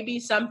it may be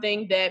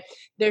something that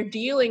they're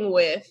dealing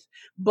with,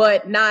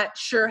 but not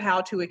sure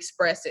how to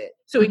express it.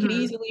 So it could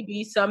easily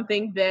be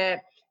something that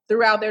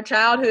throughout their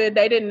childhood,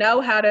 they didn't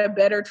know how to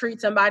better treat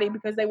somebody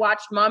because they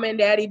watched mama and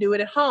daddy do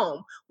it at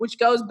home, which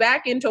goes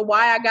back into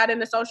why I got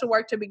into social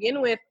work to begin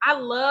with. I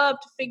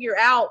love to figure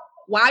out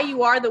why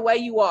you are the way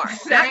you are.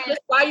 Not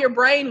just why your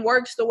brain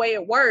works the way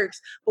it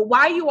works, but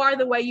why you are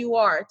the way you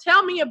are.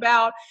 Tell me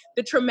about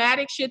the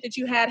traumatic shit that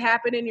you had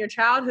happen in your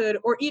childhood,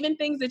 or even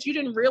things that you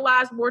didn't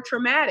realize were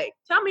traumatic.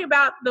 Tell me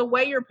about the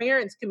way your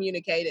parents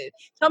communicated.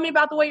 Tell me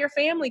about the way your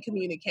family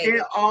communicated.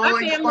 It all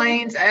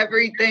explains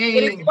everything.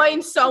 It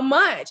explains so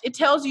much. It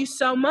tells you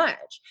so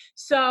much.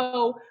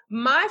 So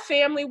my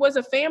family was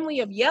a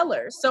family of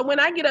yellers. So when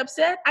I get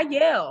upset, I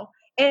yell.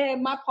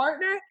 And my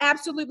partner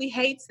absolutely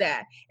hates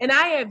that. And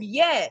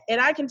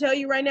I can tell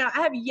you right now,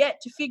 I have yet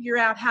to figure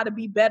out how to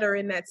be better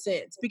in that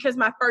sense, because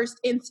my first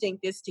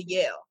instinct is to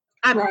yell.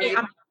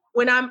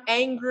 When I'm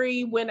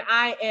angry, when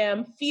I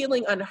am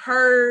feeling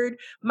unheard,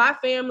 my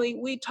family,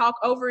 we talk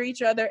over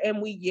each other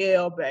and we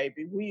yell,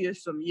 baby. We are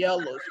some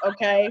yellers,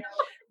 okay?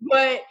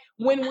 But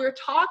when we're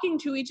talking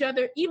to each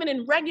other, even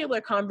in regular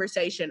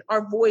conversation,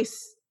 our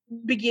voice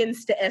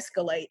begins to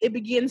escalate.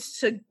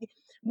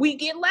 We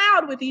get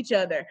loud with each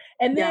other.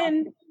 And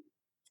then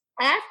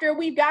after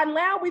we've gotten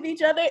loud with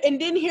each other and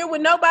didn't hear what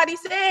nobody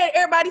said,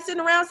 everybody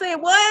sitting around saying,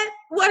 what?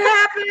 What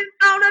happened?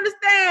 I don't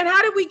understand.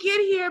 How did we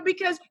get here?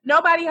 Because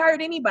nobody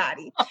heard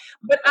anybody.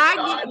 But I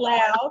get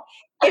loud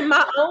in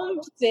my own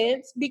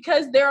sense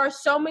because there are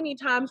so many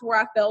times where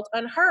I felt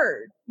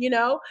unheard. You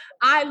know,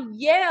 I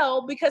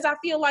yell because I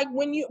feel like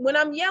when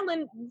I'm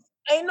yelling,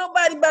 ain't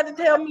nobody about to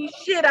tell me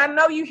shit. I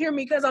know you hear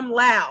me because I'm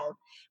loud.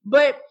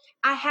 But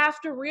I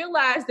have to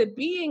realize that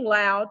being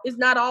loud is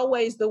not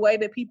always the way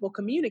that people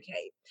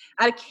communicate.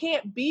 I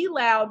can't be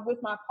loud with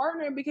my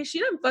partner because she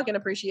doesn't fucking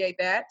appreciate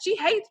that. She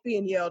hates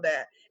being yelled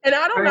at. And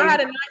I don't know how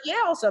to not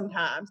yell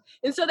sometimes.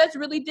 And so that's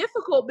really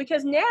difficult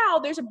because now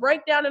there's a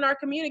breakdown in our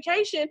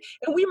communication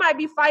and we might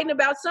be fighting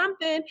about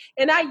something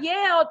and I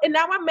yelled and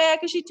now I'm mad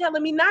because she's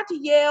telling me not to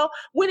yell,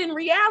 when in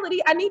reality,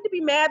 I need to be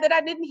mad that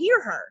I didn't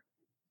hear her.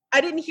 I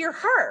didn't hear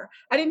her.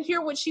 I didn't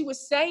hear what she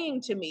was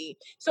saying to me.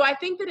 So I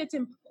think that it's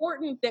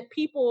important that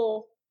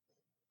people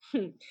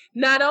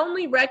not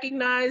only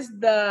recognize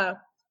the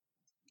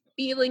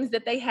feelings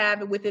that they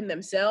have within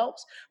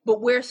themselves,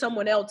 but where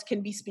someone else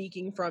can be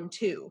speaking from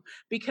too.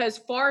 Because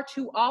far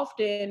too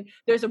often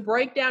there's a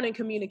breakdown in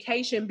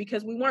communication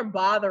because we weren't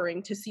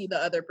bothering to see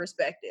the other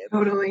perspective.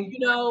 Totally. You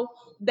know,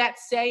 that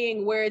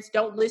saying where it's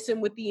don't listen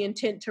with the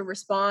intent to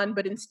respond,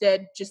 but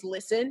instead just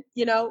listen,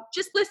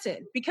 just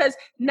listen. Because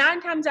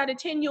 9 times out of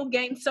 10, you'll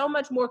gain so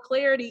much more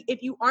clarity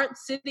if you aren't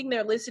sitting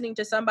there listening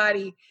to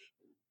somebody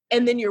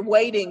and then you're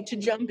waiting to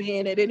jump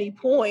in at any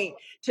point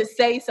to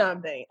say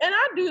something. And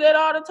I do that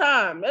all the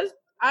time.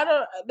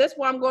 That's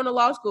why I'm going to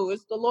law school.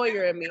 It's the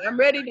lawyer in me. I'm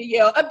ready to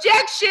yell,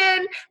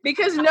 objection,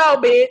 because no,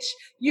 bitch,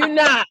 you're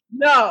not.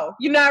 No,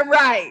 you're not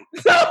right.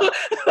 So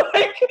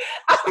like,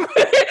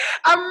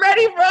 I'm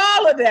ready for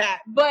all of that.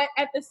 But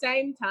at the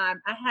same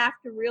time, I have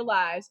to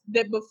realize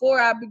that before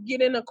I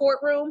get in a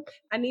courtroom,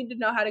 I need to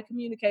know how to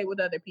communicate with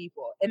other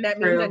people. And that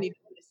means I need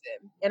to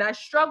listen. And I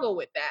struggle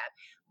with that.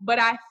 But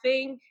I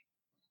think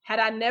had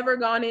I never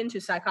gone into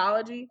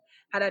psychology,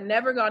 had I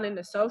never gone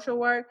into social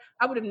work,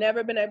 I would have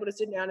never been able to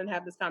sit down and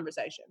have this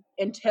conversation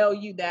and tell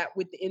you that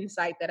with the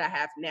insight that I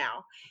have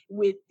now,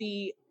 with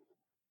the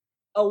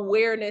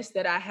awareness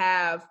that I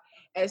have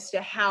as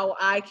to how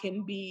I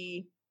can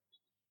be,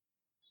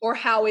 or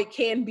how it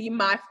can be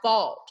my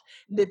fault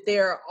that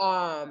there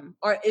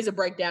is a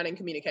breakdown in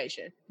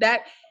communication.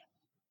 That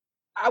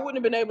I wouldn't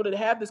have been able to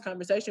have this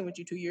conversation with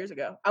you 2 years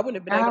ago. I wouldn't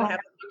have been able to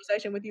have this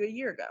conversation with you a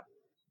year ago.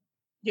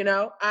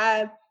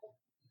 I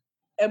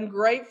am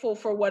grateful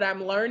for what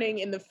I'm learning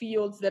in the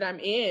fields that I'm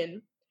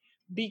in,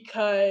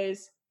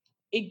 because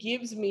it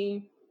gives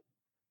me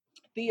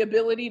the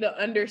ability to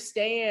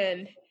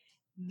understand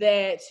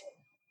that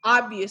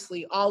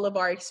obviously all of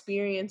our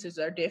experiences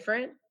are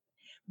different,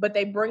 but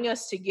they bring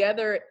us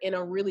together in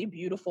a really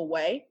beautiful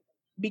way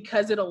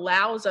because it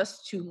allows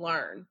us to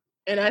learn.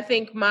 And I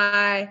think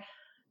my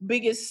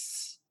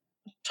biggest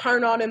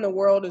turn on in the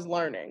world is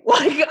learning.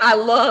 Like, I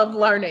love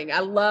learning. I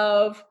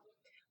love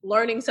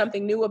learning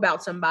something new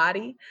about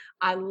somebody.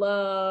 I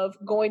love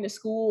going to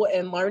school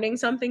and learning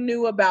something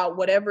new about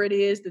whatever it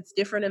is that's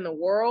different in the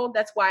world.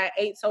 That's why I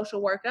ate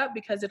social work up,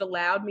 because it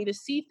allowed me to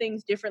see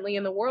things differently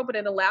in the world, but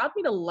it allowed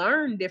me to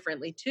learn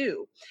differently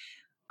too.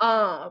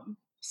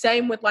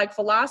 Same with like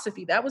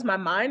philosophy. That was my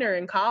minor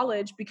in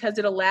college because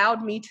it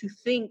allowed me to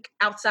think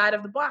outside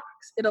of the box.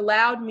 It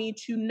allowed me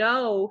to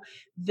know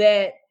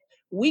that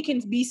we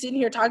can be sitting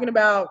here talking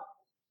about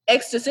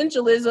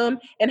existentialism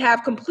and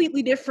have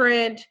completely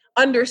different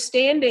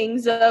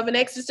understandings of an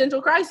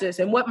existential crisis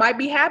and what might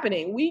be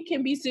happening. We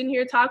can be sitting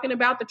here talking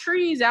about the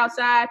trees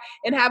outside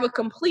and have a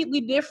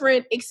completely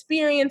different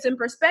experience and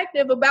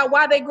perspective about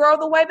why they grow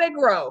the way they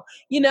grow,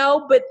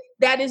 but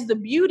that is the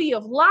beauty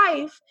of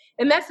life.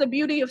 And that's the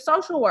beauty of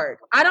social work.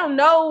 I don't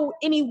know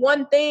any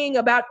one thing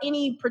about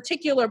any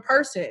particular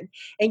person,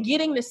 and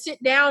getting to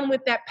sit down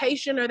with that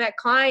patient or that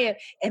client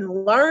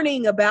and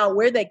learning about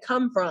where they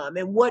come from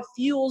and what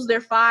fuels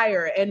their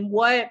fire and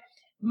what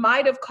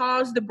might have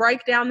caused the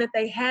breakdown that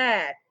they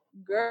had.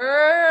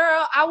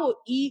 Girl, I will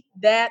eat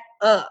that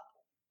up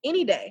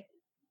any day,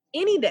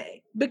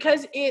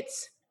 because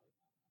it's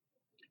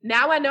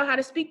now I know how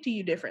to speak to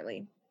you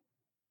differently.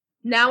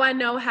 Now I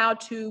know how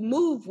to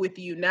move with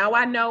you. Now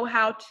I know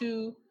how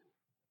to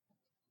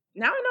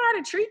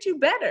treat you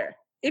better,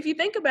 if you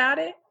think about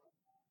it,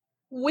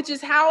 which is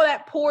how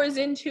that pours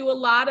into a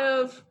lot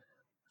of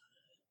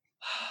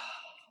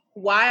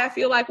why I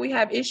feel like we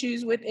have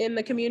issues within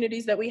the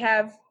communities that we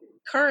have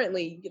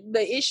currently,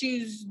 the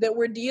issues that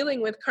we're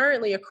dealing with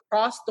currently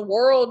across the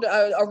world,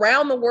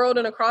 around the world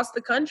and across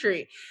the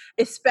country,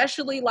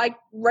 especially like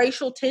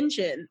racial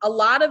tension. A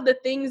lot of the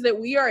things that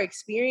we are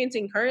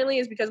experiencing currently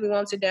is because we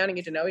won't sit down and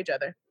get to know each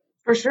other.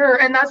 For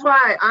sure. And that's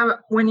why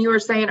when you were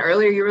saying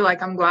earlier, you were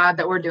like, I'm glad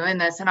that we're doing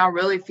this. And I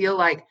really feel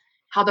like,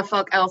 how the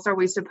fuck else are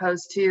we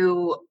supposed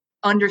to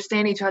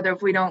understand each other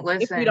if we don't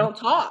listen? If we don't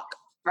talk.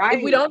 Right.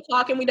 If we don't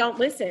talk and we don't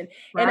listen.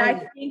 Right. And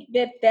I think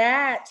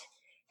that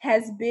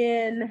has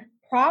been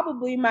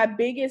probably my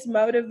biggest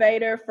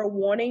motivator for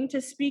wanting to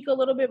speak a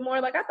little bit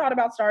more. Like, I thought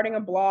about starting a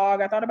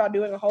blog. I thought about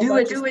doing a whole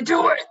bunch of stuff.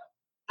 Do it.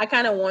 I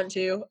kind of want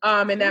to.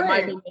 And that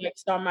might be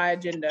next on my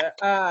agenda.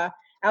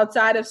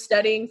 Outside of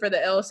studying for the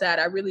LSAT,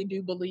 I really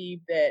do believe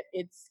that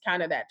it's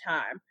kind of that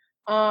time.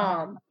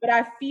 But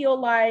I feel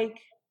like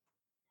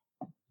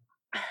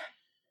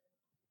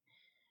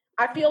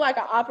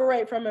I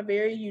operate from a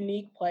very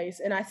unique place.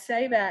 And I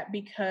say that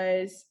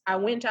because I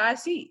went to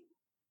IC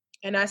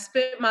and I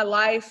spent my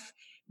life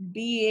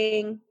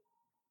being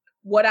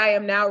what I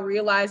am now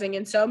realizing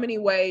in so many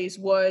ways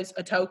was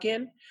a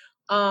token.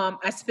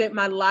 I spent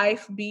my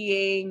life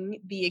being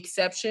the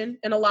exception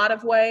in a lot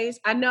of ways.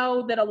 I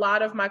know that a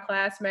lot of my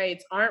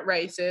classmates aren't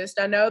racist.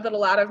 I know that a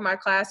lot of my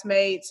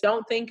classmates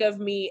don't think of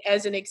me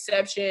as an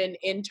exception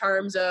in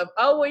terms of,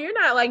 oh, well, you're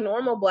not like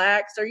normal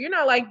blacks, or you're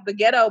not like the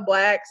ghetto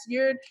blacks.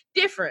 You're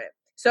different.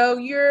 So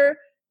you're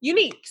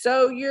unique.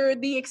 So you're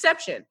the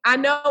exception. I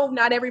know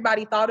not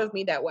everybody thought of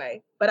me that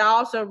way, but I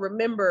also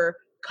remember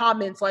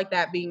comments like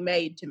that being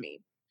made to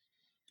me.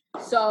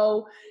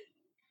 So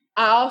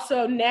I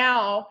also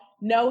now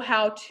know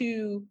how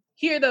to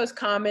hear those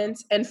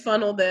comments and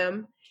funnel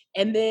them.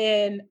 And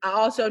then I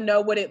also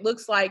know what it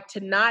looks like to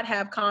not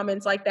have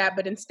comments like that,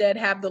 but instead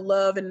have the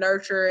love and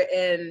nurture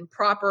and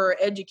proper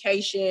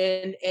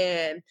education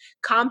and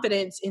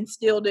confidence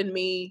instilled in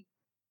me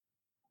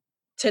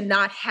to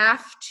not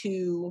have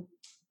to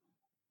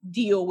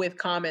deal with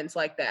comments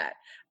like that.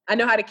 I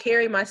know how to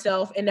carry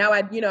myself, and now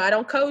I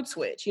don't code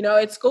switch.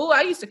 At school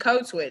I used to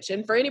code switch.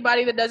 And for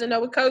anybody that doesn't know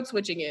what code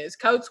switching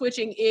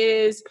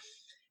is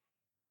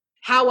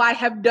how I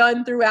have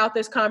done throughout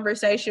this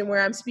conversation,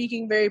 where I'm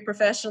speaking very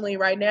professionally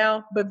right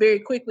now, but very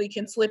quickly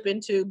can slip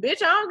into,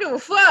 bitch, I don't give a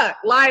fuck.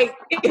 Like,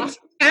 it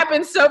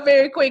happens so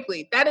very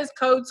quickly. That is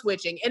code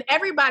switching. And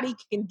everybody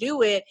can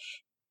do it.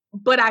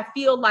 But I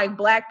feel like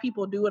Black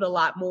people do it a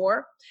lot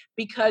more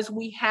because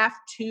we have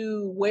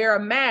to wear a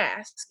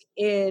mask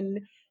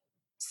in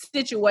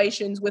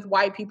situations with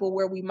white people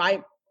where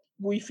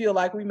we feel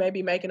like we may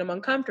be making them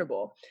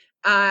uncomfortable.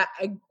 I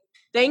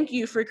thank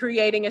you for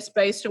creating a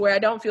space to where I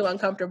don't feel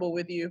uncomfortable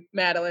with you,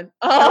 Madeline.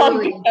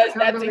 Totally. That's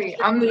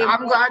I'm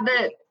glad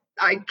that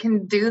I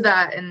can do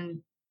that.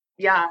 And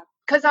yeah,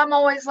 because I'm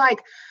always like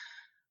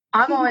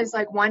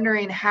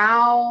wondering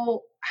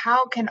how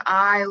can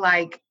I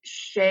like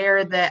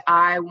share that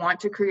I want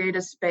to create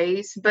a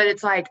space, but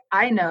it's like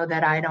I know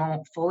that I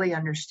don't fully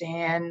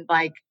understand.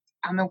 Like,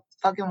 I'm a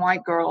fucking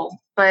white girl,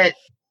 but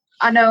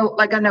I know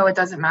it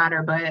doesn't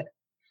matter, but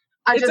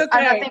I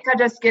think I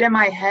just get in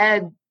my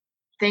head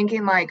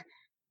thinking like,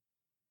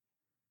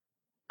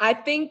 I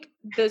think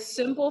the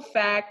simple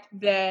fact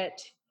that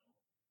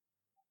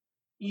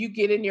you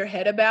get in your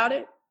head about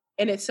it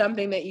and it's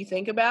something that you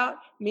think about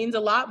means a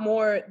lot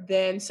more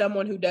than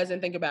someone who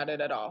doesn't think about it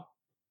at all.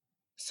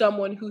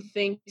 Someone who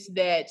thinks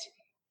that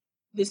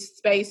this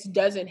space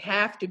doesn't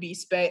have to be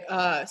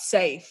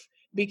safe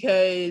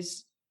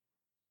because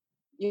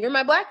you're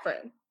my Black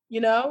friend.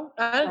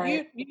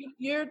 Right.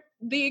 You're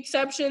the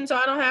exception, so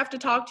I don't have to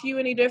talk to you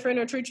any different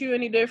or treat you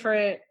any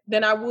different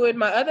than I would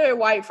my other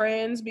white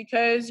friends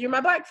because you're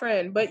my Black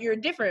friend, but you're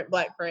a different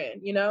Black friend,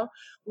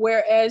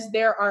 Whereas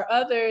there are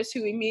others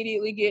who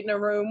immediately get in a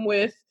room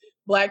with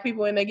Black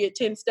people and they get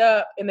tensed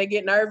up and they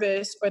get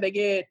nervous or they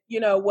get,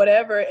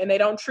 whatever, and they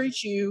don't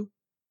treat you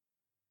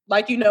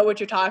like you know what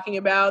you're talking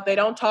about. They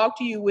don't talk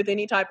to you with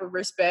any type of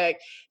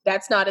respect.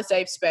 That's not a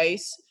safe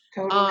space.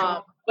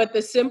 Totally. But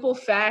the simple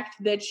fact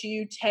that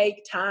you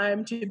take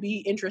time to be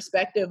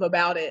introspective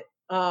about it,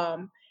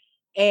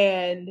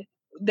 and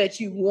that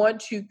you want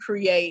to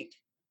create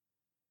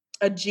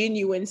a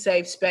genuine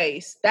safe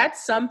space,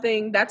 that's a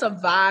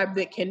vibe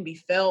that can be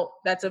felt.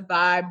 That's a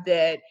vibe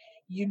that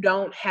you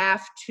don't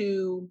have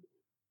to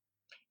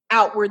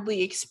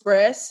outwardly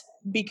express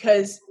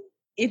because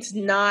it's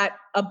not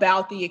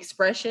about the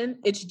expression.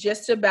 It's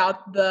just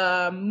about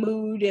the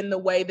mood and the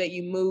way that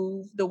you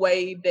move, the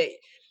way that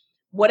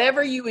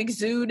whatever you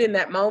exude in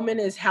that moment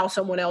is how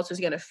someone else is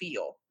going to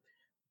feel.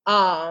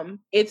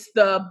 It's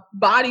the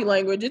body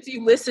language. It's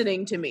you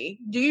listening to me.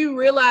 Do you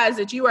realize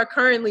that you are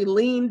currently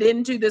leaned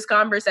into this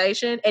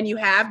conversation and you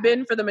have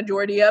been for the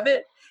majority of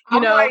it?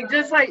 Like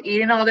just like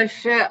eating all this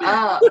shit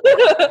up.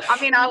 I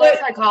mean, I love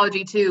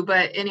psychology too,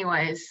 but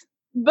anyways.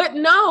 But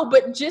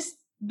just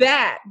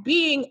that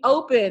being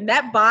open,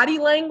 that body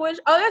language,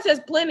 that says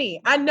plenty.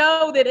 I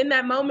know that in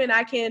that moment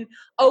I can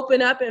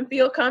open up and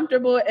feel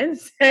comfortable and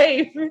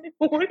safe.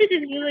 What are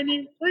you doing,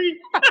 you freak?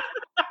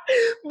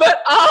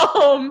 But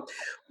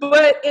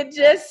it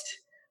just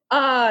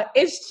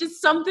it's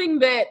just something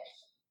that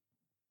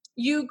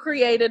you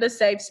created a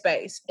safe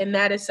space, and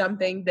that is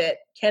something that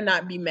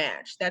cannot be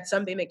matched. That's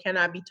something that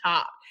cannot be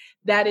topped.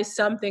 That is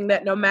something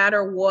that no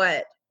matter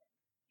what,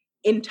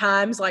 in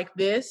times like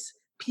this,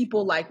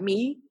 people like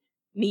me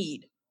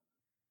need.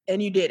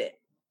 And you did it.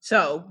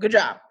 So good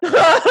job. Cheers.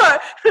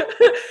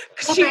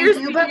 Thank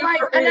you, but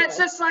like, and it's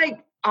just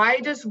like,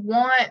 I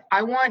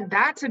want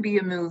that to be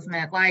a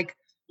movement. Like,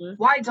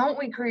 why don't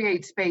we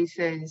create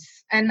spaces?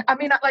 And I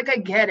mean, like, I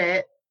get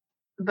it,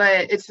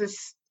 but it's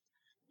just,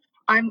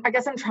 I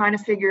guess I'm trying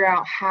to figure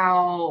out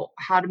how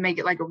to make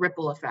it like a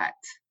ripple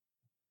effect.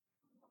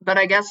 But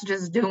I guess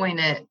just doing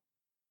it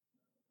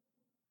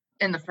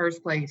in the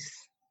first place.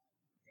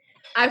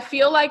 I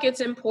feel like it's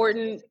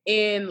important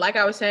in, like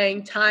I was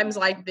saying, times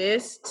like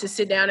this to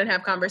sit down and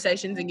have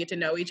conversations and get to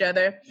know each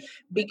other,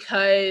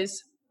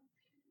 because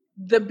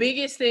the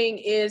biggest thing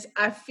is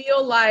I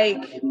feel like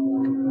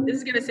this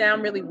is going to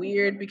sound really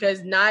weird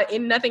because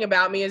nothing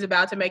about me is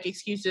about to make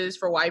excuses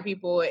for white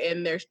people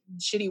in their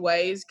shitty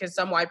ways, because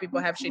some white people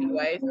have shitty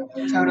ways.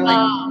 Totally.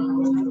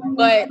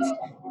 But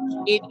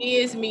it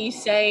is me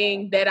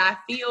saying that I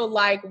feel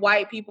like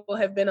white people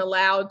have been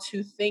allowed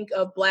to think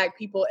of Black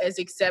people as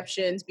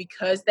exceptions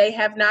because they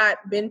have not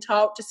been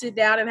taught to sit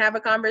down and have a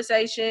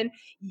conversation,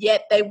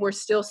 yet they were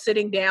still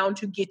sitting down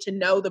to get to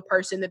know the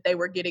person that they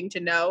were getting to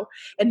know.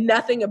 And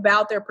nothing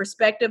about their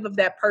perspective of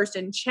that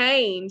person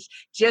changed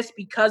just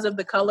because of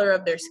the color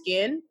of their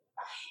skin.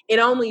 It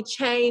only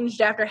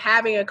changed after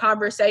having a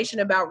conversation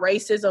about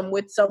racism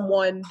with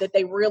someone that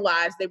they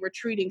realized they were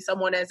treating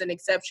someone as an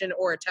exception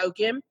or a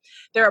token.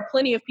 There are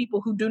plenty of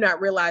people who do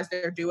not realize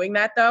they're doing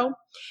that though.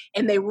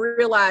 And they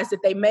realize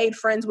that they made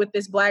friends with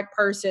this Black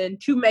person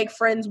to make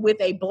friends with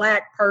a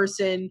Black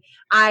person.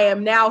 I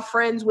am now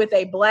friends with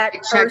a Black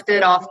person. Checked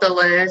it off the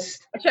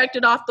list. I checked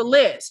it off the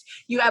list.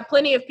 You have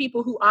plenty of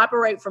people who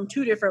operate from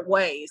two different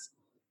ways.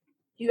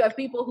 You have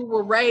people who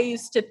were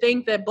raised to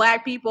think that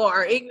Black people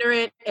are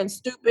ignorant and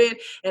stupid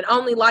and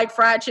only like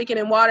fried chicken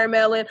and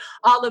watermelon,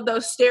 all of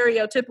those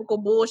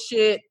stereotypical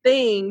bullshit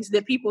things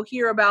that people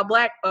hear about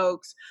Black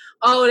folks.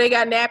 Oh, they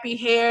got nappy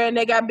hair and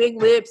they got big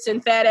lips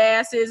and fat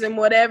asses and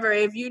whatever.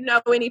 If you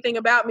know anything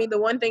about me, the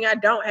one thing I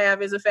don't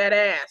have is a fat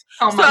ass.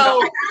 Oh my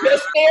God.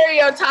 The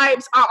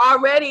stereotypes are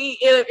already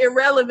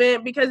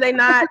irrelevant because they're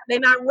not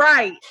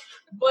right.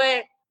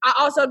 But I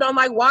also don't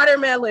like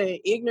watermelon,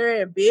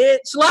 ignorant bitch.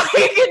 Like,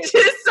 it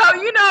just, so,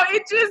 you know,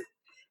 it just,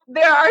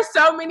 there are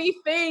so many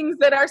things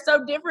that are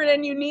so different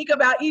and unique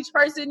about each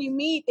person you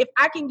meet. If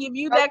I can give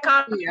you that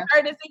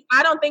courtesy,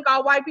 I don't think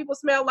all white people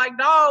smell like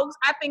dogs.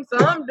 I think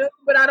some do,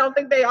 but I don't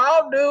think they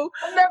all do.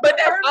 But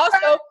that's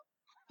also,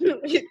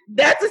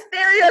 that's a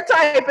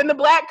stereotype in the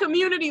Black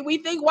community. We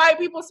think white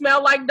people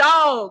smell like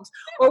dogs.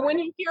 Or when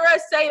you hear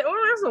us say,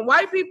 oh, that's some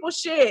white people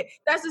shit,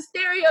 that's a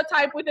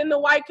stereotype within the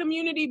white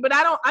community. But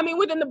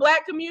within the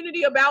Black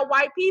community about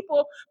white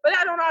people, but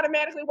I don't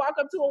automatically walk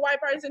up to a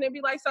white person and be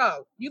like,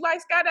 so, you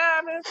like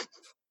skydiving?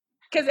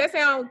 Because that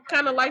sounds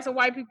kind of like some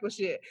white people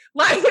shit.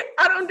 Like,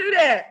 I don't do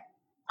that.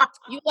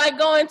 You like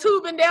going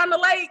tubing down the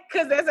lake?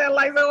 Because that sounds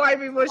like some white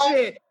people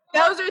shit.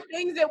 Those are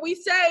things that we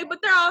say,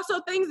 but there are also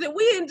things that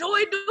we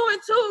enjoy doing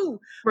too.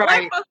 Right.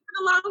 Black folks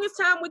for the longest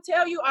time would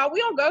tell you, oh, we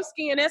don't go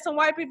skiing. That's some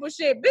white people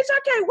shit. Bitch, I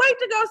can't wait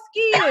to go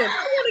skiing.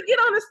 I want to get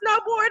on a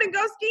snowboard and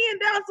go skiing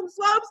down some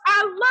slopes.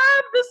 I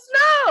love the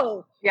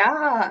snow.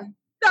 Yeah.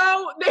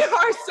 So there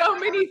are so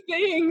many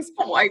things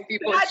white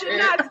people that I did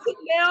not sit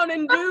down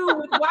and do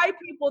with white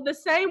people the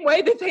same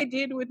way that they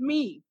did with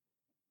me.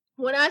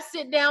 When I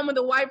sit down with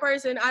a white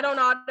person, I don't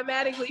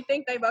automatically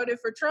think they voted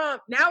for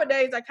Trump.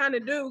 Nowadays, I kind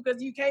of do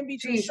because you can't be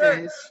too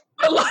sure.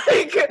 But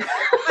like,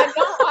 I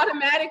don't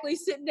automatically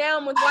sit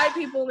down with white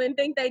people and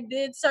think they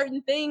did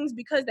certain things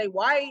because they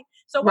white.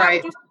 So why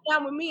would you sit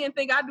down with me and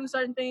think I do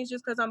certain things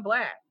just because I'm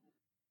Black?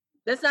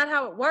 That's not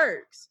how it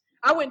works.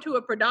 I went to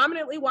a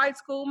predominantly white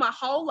school my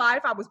whole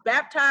life. I was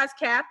baptized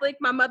Catholic.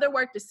 My mother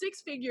worked a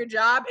 6-figure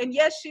job. And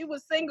yes, she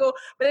was single,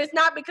 but it's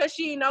not because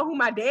she didn't know who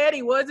my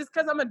daddy was. It's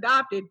because I'm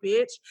adopted,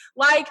 bitch.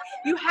 Like,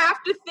 you have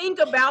to think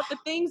about the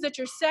things that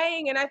you're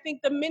saying. And I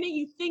think the minute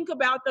you think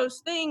about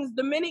those things,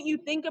 the minute you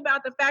think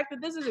about the fact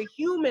that this is a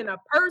human, a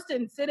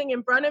person sitting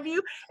in front of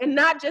you, and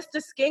not just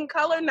a skin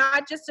color,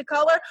 not just a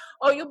color,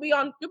 oh, you'll be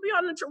on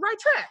the right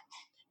track.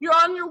 You're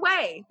on your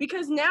way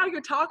because now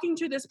you're talking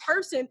to this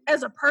person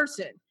as a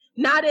person.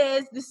 Not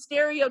as the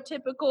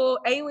stereotypical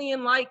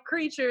alien-like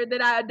creature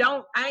that I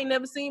ain't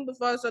never seen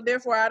before, so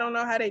therefore I don't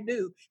know how they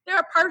do. They're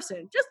a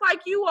person, just like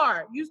you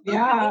are. You stupid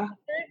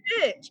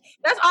bitch.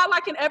 That's all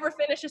I can ever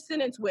finish a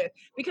sentence with,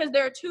 because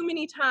there are too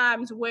many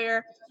times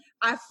where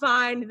I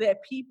find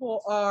that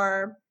people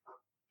are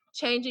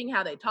changing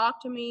how they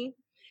talk to me,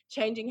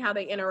 changing how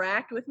they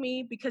interact with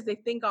me, because they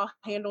think I'll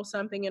handle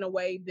something in a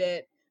way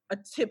that a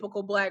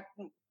typical Black,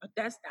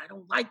 I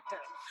don't like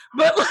that.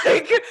 But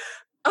like,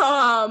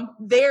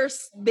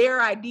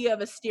 their idea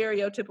of a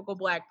stereotypical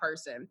Black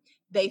person,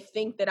 they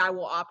think that I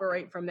will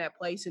operate from that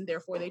place and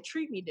therefore they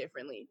treat me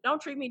differently.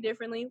 Don't treat me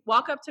differently.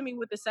 Walk up to me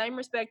with the same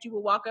respect you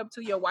will walk up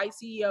to your white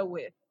CEO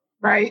with.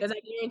 Right. Because I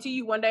guarantee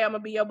you one day I'm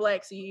going to be your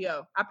Black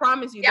CEO. I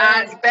promise you.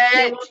 Yes,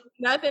 bitch.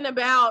 Nothing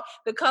about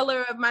the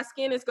color of my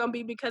skin is going to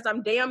be because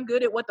I'm damn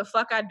good at what the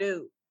fuck I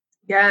do.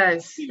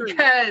 Yes. Period.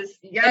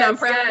 Yes. And I'm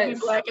proud to be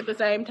Black at the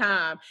same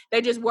time.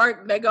 They just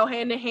work, they go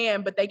hand in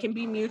hand, but they can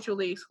be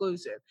mutually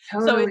exclusive.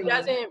 Totally. So it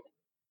doesn't,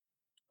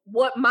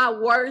 what my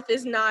worth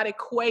is not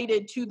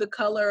equated to the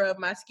color of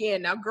my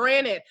skin. Now,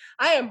 granted,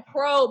 I am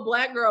pro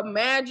Black Girl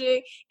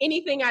Magic.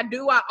 Anything I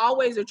do, I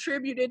always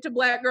attribute it to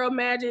Black Girl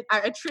Magic. I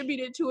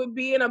attribute it to it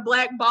being a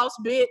Black boss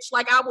bitch.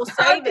 Like, I will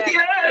say that.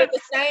 Yes. But at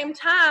the same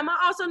time, I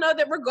also know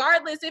that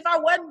regardless, if I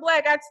wasn't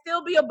Black, I'd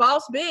still be a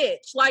boss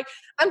bitch. Like,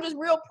 I'm just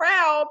real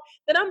proud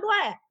that I'm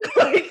Black.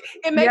 Like,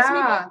 it makes me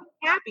very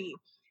happy.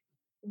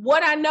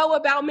 What I know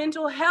about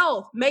mental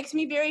health makes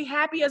me very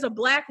happy as a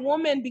Black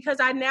woman,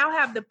 because I now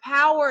have the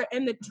power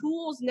and the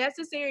tools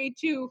necessary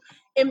to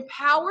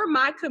empower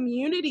my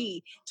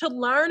community to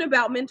learn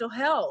about mental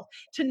health,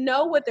 to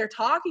know what they're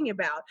talking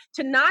about,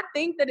 to not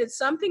think that it's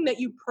something that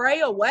you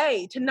pray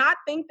away, to not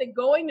think that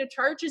going to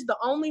church is the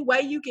only way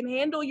you can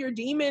handle your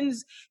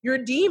demons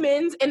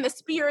and the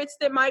spirits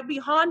that might be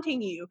haunting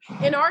you.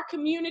 In our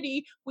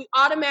community, we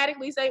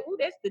automatically say, "Ooh,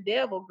 that's the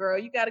devil, girl.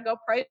 You got to go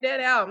pray that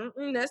out.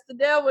 That's the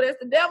devil. That's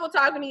the devil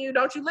talking to you.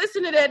 Don't you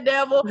listen to that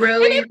devil."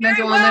 Really?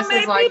 Mental illness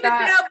is like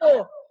that?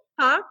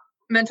 Huh?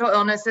 Mental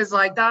illness is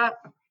like that?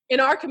 In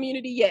our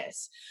community,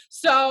 yes.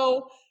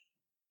 So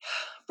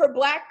for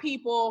Black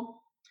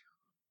people,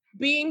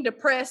 being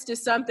depressed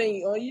is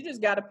something, oh, you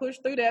just got to push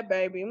through that,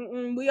 baby.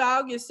 We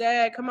all get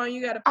sad. Come on,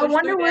 you got to I push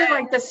wonder through where that.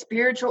 like the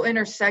spiritual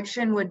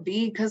intersection would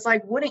be, because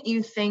like wouldn't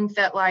you think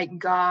that like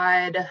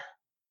God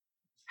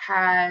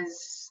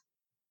has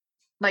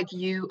like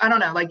you, I don't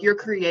know, like you're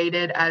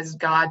created as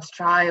God's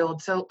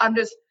child. So I'm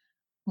just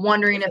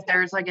wondering if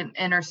there's like an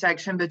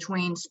intersection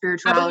between I believe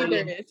spirituality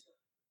there and is.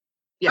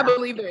 yeah. I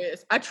believe there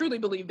is. I truly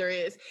believe there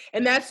is.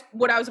 And that's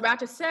what I was about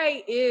to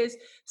say is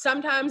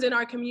sometimes in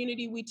our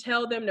community, we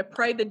tell them to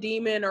pray the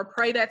demon or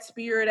pray that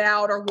spirit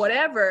out or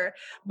whatever.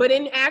 But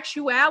in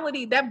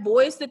actuality, that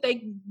voice that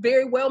they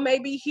very well may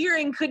be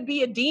hearing could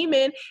be a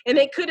demon, and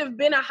it could have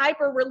been a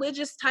hyper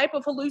religious type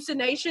of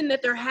hallucination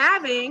that they're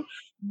having.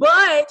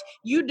 But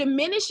you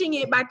diminishing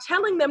it by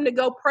telling them to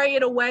go pray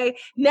it away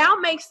now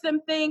makes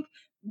them think,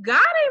 God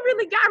ain't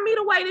really got me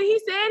the way that he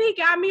said he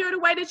got me, or the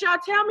way that y'all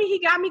tell me he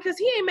got me, because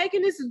he ain't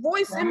making this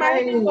voice in my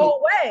head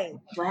go away.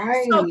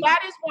 Right. So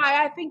that is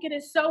why I think it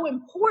is so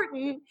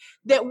important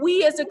that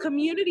we as a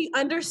community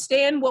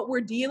understand what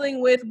we're dealing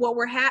with, what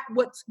we're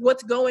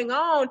what's going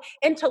on,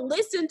 and to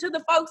listen to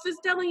the folks that's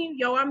telling you,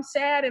 yo, I'm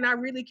sad and I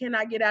really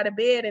cannot get out of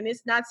bed, and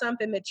it's not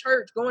something that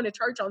going to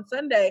church on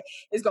Sunday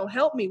is going to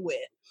help me with.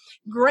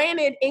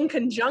 Granted, in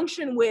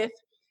conjunction with,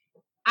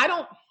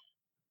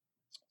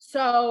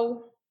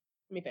 so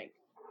let me think.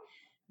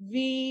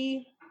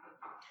 The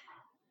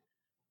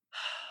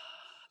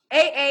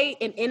AA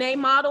and NA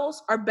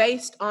models are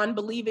based on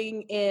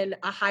believing in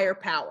a higher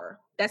power.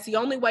 That's the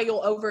only way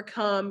you'll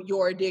overcome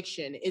your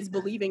addiction, is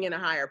believing in a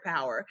higher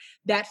power.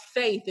 That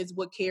faith is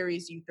what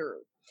carries you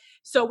through.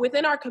 So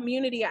within our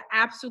community, I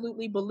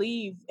absolutely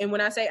believe, and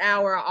when I say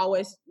our, I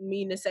always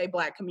mean to say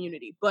Black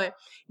community, but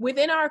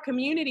within our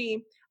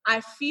community,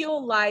 I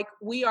feel like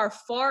we are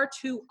far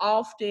too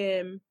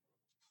often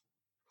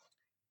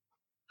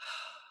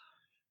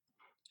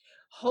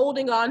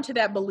holding on to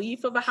that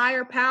belief of a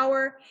higher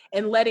power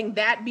and letting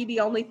that be the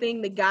only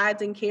thing that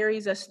guides and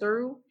carries us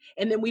through.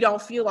 And then we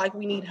don't feel like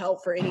we need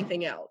help for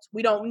anything else.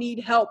 We don't need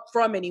help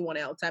from anyone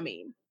else. I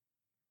mean,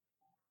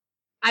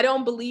 I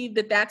don't believe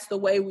that that's the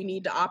way we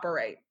need to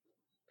operate,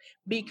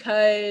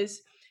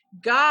 because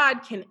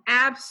God can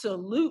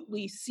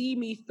absolutely see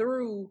me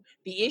through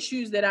the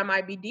issues that I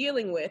might be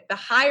dealing with. The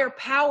higher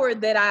power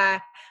that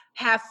I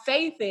have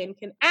faith in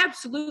can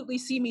absolutely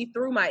see me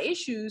through my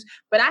issues,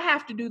 but I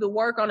have to do the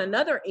work on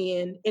another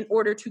end in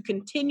order to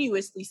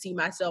continuously see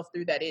myself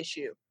through that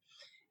issue.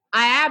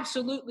 I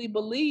absolutely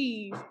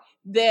believe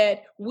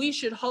that we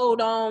should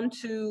hold on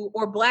to,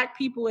 or Black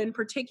people in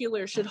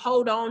particular should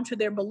hold on to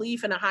their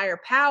belief in a higher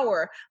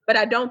power, but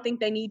I don't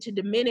think they need to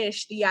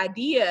diminish the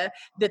idea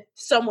that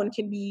someone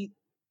can be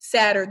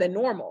sadder than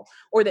normal,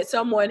 or that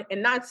someone,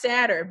 and not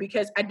sadder,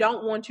 because I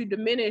don't want to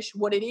diminish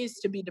what it is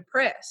to be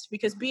depressed,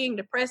 because being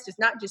depressed is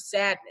not just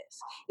sadness.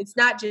 It's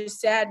not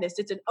just sadness.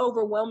 It's an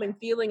overwhelming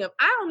feeling of,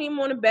 I don't even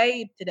want to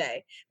bathe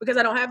today because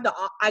I don't have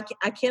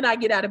I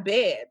cannot get out of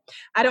bed.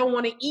 I don't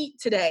want to eat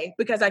today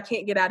because I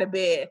can't get out of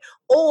bed.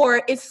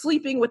 Or it's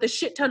sleeping with a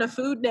shit ton of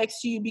food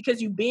next to you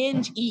because you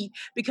binge eat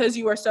because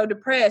you are so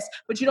depressed,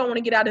 but you don't want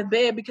to get out of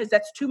bed because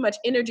that's too much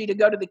energy to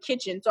go to the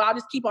kitchen. So I'll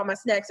just keep all my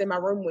snacks in my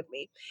room with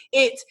me.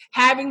 It's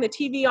having the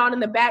TV on in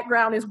the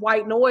background is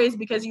white noise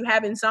because you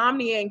have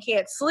insomnia and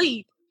can't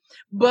sleep,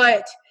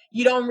 but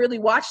you don't really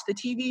watch the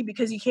TV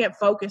because you can't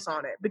focus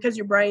on it because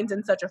your brain's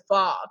in such a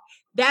fog.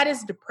 That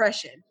is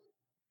depression.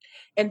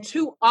 And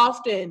too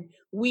often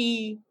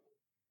we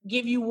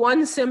give you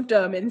one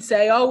symptom and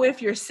say, oh, if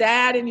you're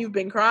sad and you've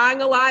been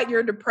crying a lot,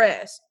 you're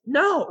depressed.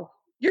 No,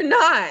 you're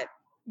not.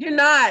 You're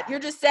not. You're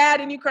just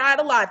sad and you cried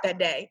a lot that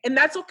day. And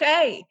that's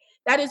okay.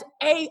 That is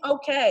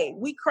okay.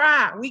 We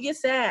cry, we get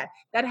sad.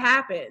 That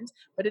happens.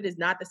 But it is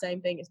not the same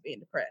thing as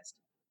being depressed.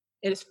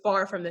 It is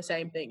far from the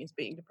same thing as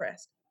being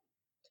depressed.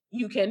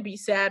 You can be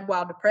sad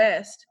while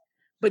depressed,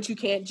 but you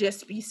can't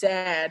just be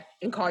sad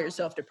and call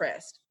yourself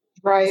depressed.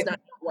 Right. It's not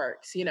how it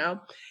works, you know?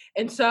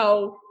 And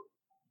so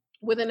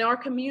within our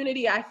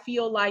community, I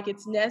feel like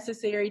it's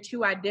necessary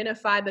to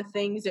identify the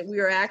things that we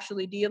are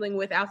actually dealing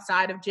with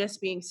outside of just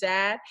being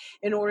sad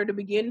in order to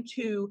begin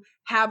to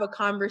have a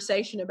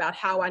conversation about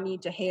how I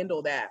need to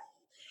handle that.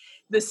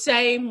 The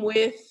same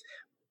with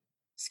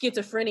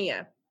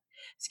schizophrenia.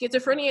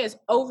 Schizophrenia is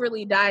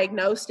overly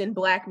diagnosed in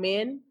Black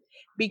men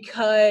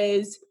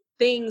because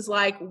things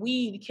like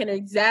weed can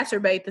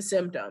exacerbate the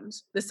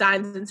symptoms, the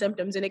signs and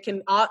symptoms, and it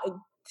can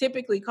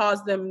typically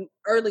cause them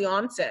early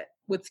onset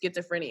with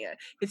schizophrenia.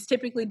 It's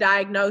typically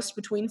diagnosed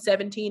between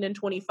 17 and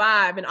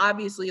 25, and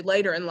obviously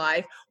later in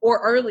life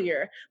or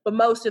earlier, but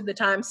most of the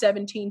time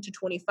 17 to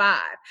 25.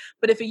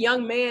 But if a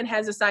young man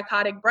has a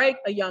psychotic break,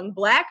 a young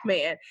Black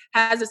man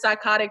has a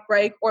psychotic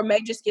break, or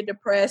may just get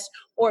depressed,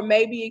 or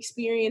may be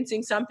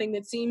experiencing something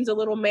that seems a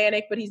little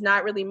manic, but he's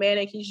not really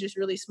manic, he's just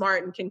really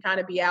smart and can kind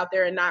of be out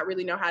there and not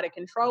really know how to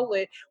control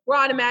it, we're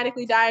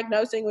automatically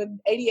diagnosing with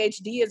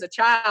ADHD as a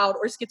child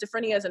or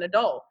schizophrenia as an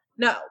adult.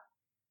 No.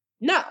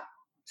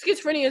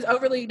 Schizophrenia is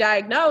overly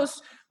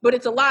diagnosed, but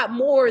it's a lot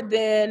more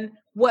than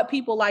what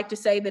people like to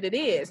say that it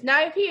is.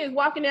 Now, if he is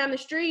walking down the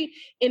street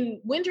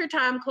in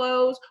wintertime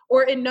clothes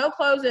or in no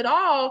clothes at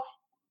all,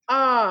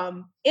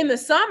 in the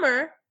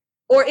summer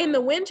or in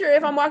the winter,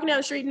 if I'm walking down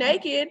the street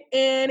naked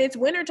and it's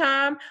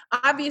wintertime,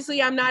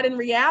 obviously I'm not in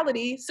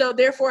reality. So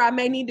therefore I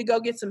may need to go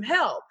get some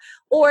help.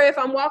 Or if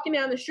I'm walking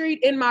down the street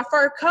in my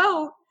fur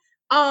coat,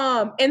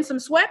 and some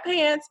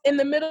sweatpants in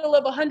the middle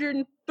of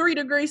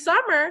 103-degree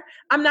summer,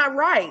 I'm not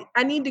right.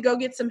 I need to go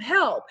get some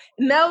help.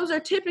 And those are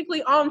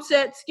typically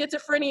onset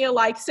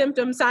schizophrenia-like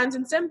symptoms, signs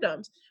and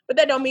symptoms. But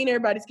that don't mean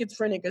everybody's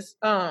schizophrenic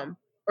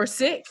or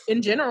sick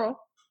in general.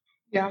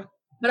 Yeah.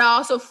 But I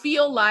also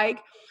feel like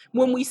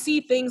when we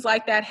see things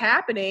like that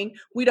happening,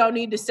 we don't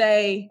need to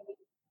say,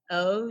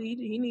 oh,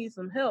 he needs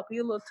some help. He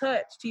a little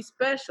touched. He's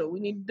special. We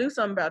need to do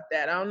something about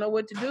that. I don't know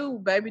what to do,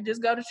 baby.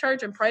 Just go to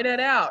church and pray that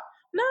out.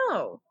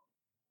 No.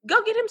 Go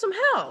get him some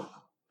help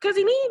because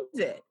he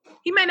needs it.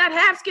 He may not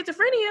have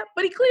schizophrenia,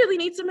 but he clearly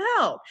needs some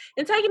help.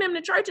 And taking him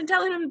to church and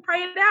telling him to pray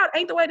it out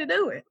ain't the way to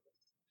do it.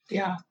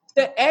 Yeah.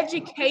 The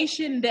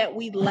education that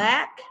we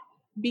lack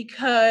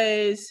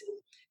because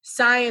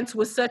science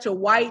was such a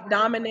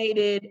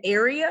white-dominated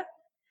area,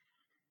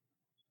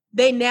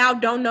 they now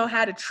don't know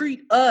how to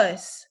treat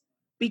us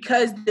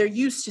because they're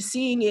used to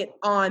seeing it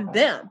on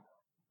them.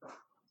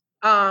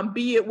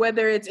 Be it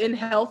whether it's in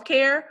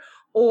healthcare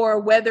or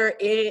whether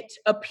it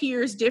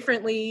appears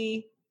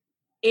differently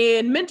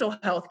in mental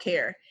health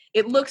care.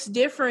 It looks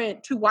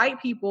different to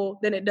white people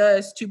than it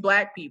does to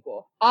Black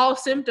people. All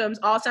symptoms,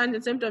 all signs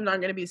and symptoms aren't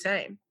going to be the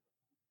same.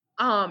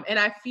 And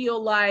I feel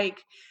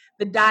like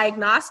the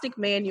diagnostic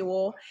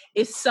manual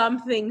is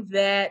something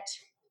that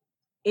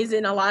is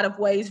in a lot of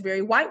ways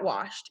very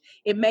whitewashed.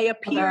 It may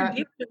appear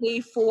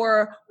differently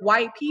for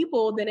white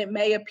people than it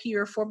may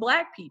appear for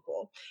Black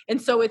people.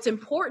 And so it's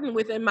important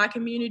within my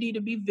community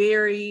to be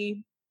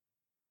very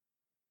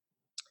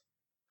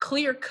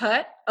clear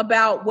cut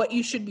about what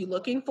you should be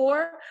looking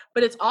for,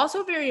 but it's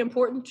also very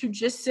important to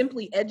just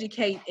simply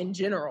educate in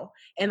general.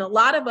 And a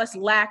lot of us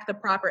lack the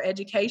proper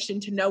education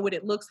to know what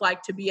it looks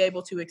like to be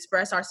able to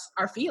express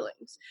our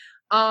feelings.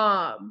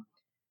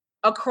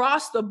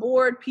 Across the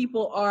board,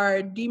 people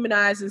are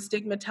demonized and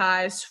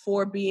stigmatized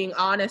for being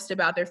honest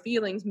about their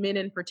feelings, men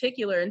in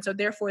particular, and so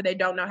therefore they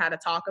don't know how to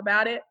talk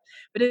about it.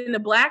 But in the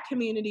Black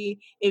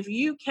community, if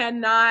you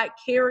cannot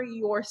carry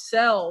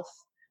yourself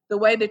the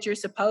way that you're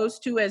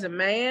supposed to as a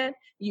man,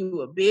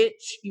 you a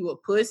bitch, you a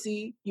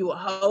pussy, you a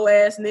hoe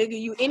ass nigga,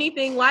 you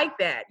anything like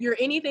that. You're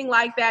anything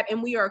like that,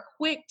 and we are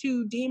quick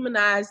to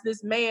demonize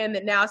this man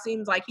that now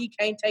seems like he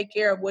can't take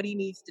care of what he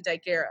needs to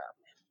take care of.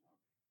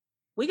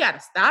 We got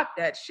to stop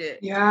that shit.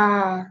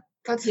 Yeah,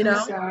 that's so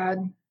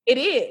sad. It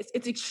is.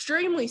 It's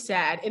extremely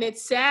sad. And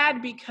it's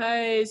sad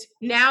because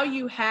now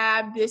you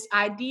have this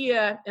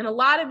idea, and a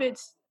lot of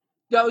it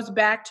goes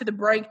back to the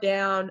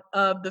breakdown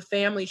of the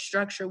family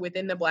structure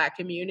within the Black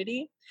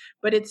community,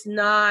 but it's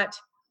not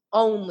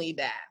only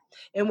that.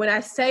 And when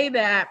I say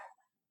that,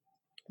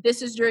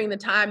 this is during the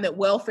time that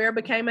welfare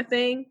became a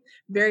thing,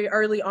 very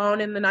early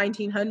on in the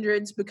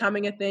 1900s,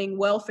 becoming a thing,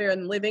 welfare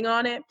and living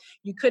on it.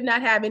 You could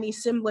not have any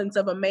semblance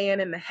of a man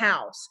in the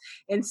house.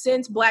 And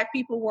since Black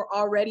people were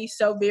already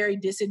so very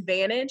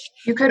disadvantaged.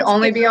 You could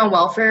only be on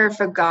welfare if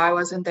a guy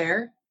wasn't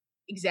there?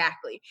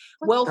 Exactly.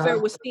 Welfare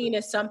was seen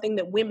as something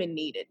that women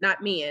needed,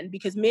 not men,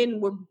 because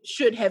men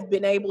should have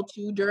been able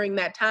to, during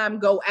that time,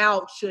 go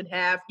out,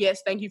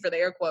 yes, thank you for the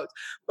air quotes,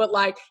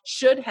 but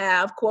should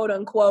have, quote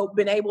unquote,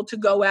 been able to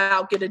go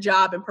out, get a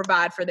job, and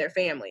provide for their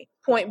family.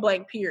 Point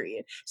blank,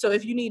 period. So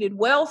if you needed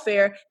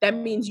welfare, that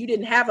means you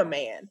didn't have a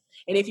man.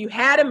 And if you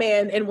had a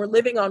man and were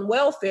living on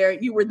welfare,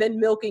 you were then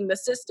milking the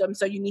system,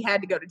 so you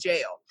had to go to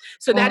jail.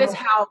 So that is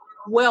how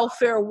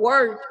welfare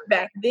worked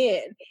back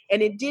then.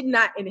 And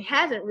it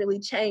hasn't really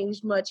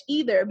changed much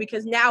either,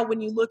 because now when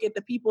you look at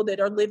the people that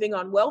are living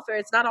on welfare,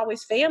 it's not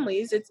always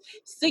families, it's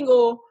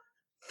single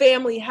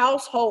family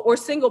household or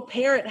single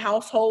parent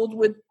households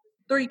with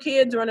 3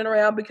 kids running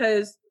around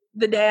because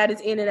the dad is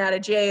in and out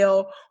of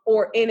jail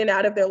or in and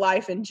out of their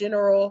life in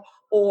general,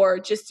 or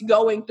just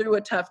going through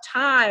a tough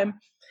time.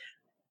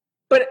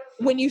 But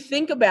when you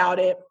think about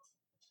it,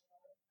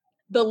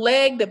 the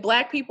leg that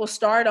Black people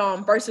start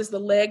on versus the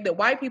leg that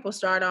white people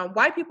start on,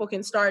 white people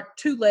can start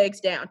 2 legs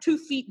down, 2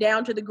 feet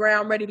down to the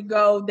ground, ready to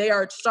go. They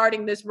are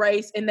starting this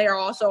race and they are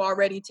also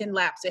already 10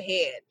 laps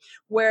ahead.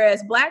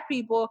 Whereas Black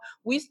people,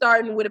 we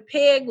starting with a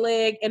peg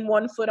leg and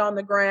 1 foot on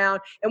the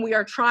ground, and we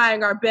are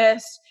trying our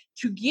best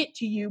to get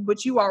to you,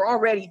 but you are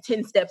already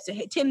 10 steps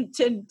ahead,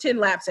 10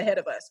 laps ahead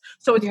of us.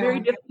 So it's very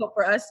difficult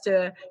for us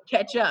to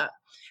catch up.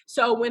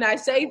 So when I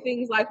say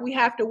things like we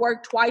have to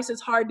work twice as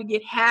hard to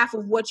get half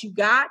of what you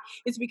got,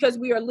 it's because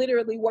we are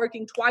literally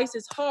working twice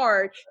as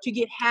hard to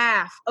get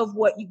half of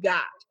what you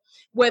got.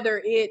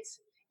 Whether it's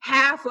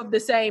half of the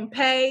same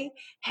pay,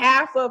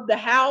 half of the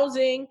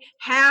housing,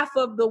 half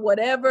of the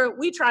whatever,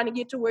 we trying to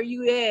get to where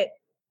you at,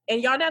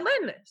 and y'all not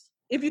letting us,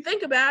 if you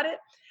think about it.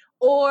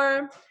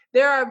 Or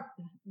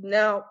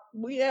Now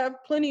we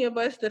have plenty of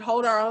us that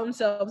hold our own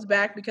selves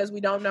back because we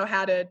don't know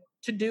how to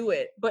do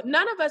it. But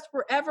none of us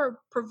were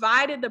ever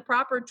provided the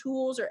proper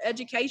tools or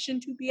education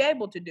to be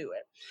able to do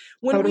it.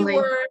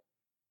 Totally.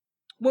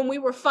 When we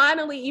were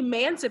finally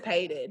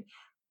emancipated,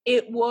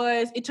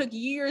 it took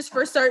years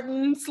for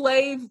certain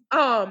slave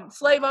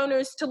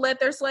owners to let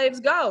their slaves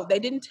go. They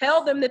didn't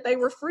tell them that they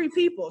were free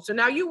people. So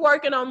now you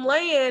working on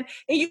land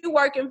and you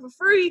working for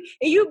free,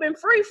 and you've been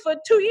free for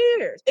 2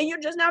 years and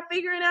you're just not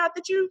figuring out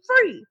that you're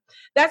free.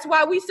 That's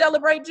why we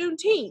celebrate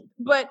Juneteenth.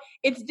 But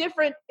it's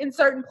different in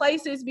certain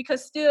places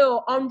because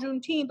still on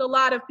Juneteenth, a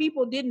lot of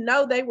people didn't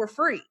know they were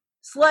free.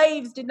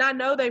 Slaves did not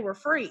know they were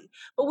free,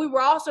 but we were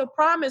also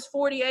promised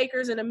 40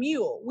 acres and a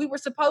mule. We were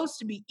supposed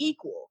to be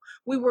equal.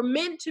 We were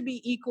meant to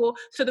be equal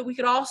so that we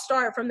could all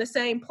start from the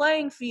same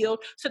playing field,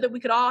 so that we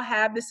could all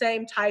have the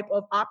same type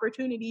of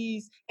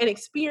opportunities and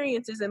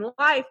experiences in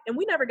life. And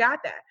we never got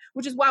that,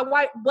 which is why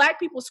Black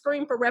people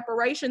scream for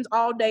reparations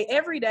all day,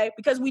 every day,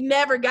 because we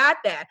never got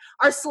that.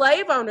 Our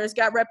slave owners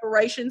got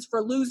reparations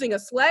for losing a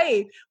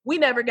slave. We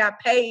never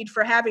got paid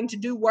for having to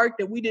do work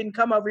that we didn't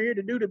come over here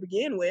to do to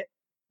begin with.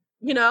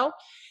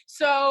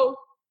 So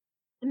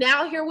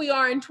now here we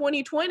are in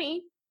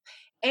 2020,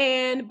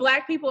 and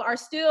Black people are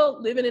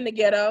still living in the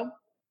ghetto.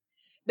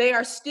 They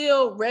are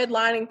still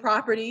redlining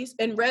properties,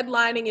 and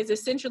redlining is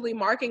essentially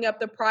marking up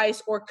the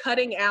price or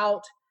cutting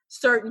out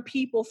certain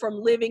people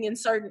from living in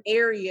certain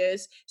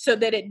areas so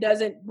that it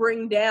doesn't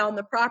bring down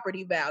the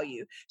property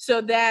value. So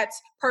that's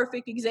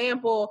perfect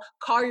example,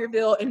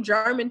 Collierville and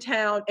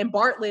Germantown and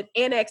Bartlett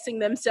annexing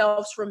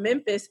themselves from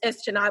Memphis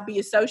as to not be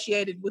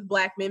associated with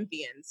Black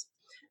Memphians.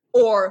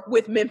 Or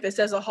with Memphis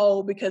as a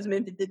whole, because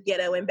Memphis is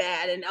ghetto and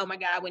bad, and oh my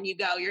God, when you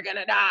go, you're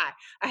gonna die.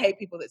 I hate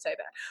people that say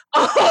that.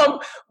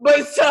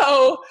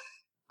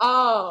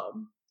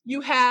 You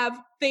have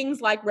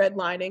things like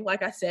redlining,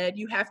 like I said,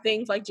 you have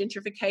things like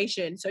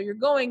gentrification. So you're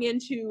going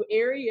into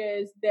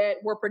areas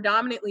that were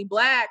predominantly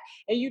Black,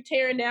 and you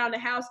tearing down the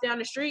house down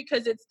the street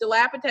because it's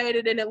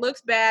dilapidated and it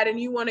looks bad, and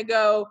you want to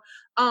go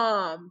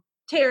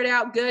tear it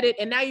out, gut it,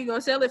 and now you're gonna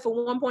sell it for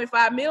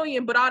 $1.5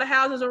 million, but all the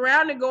houses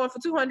around it going for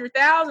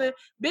 $200,000.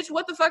 Bitch,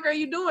 what the fuck are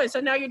you doing? So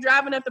now you're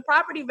driving up the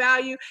property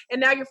value, and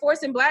now you're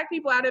forcing Black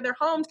people out of their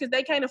homes because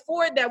they can't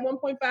afford that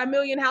 $1.5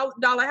 million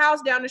dollar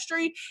house down the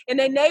street, and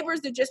their neighbors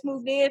that just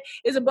moved in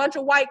is a bunch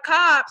of white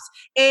cops,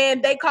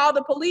 and they call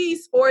the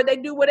police, or they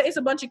do what it's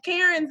a bunch of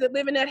Karens that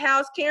live in that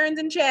house, Karens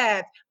and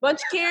Chads, bunch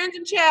of Karens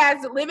and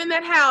Chads that live in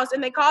that house,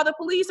 and they call the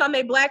police on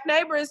their Black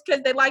neighbors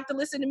because they like to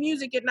listen to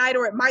music at night,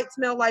 or it might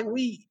smell like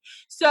weed.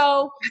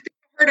 So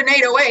I heard an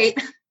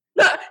 808.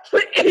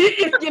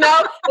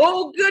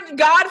 Oh, good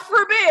God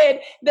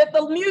forbid that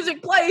the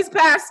music plays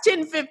past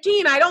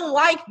 10:15. I don't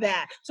like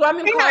that. So I'm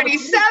in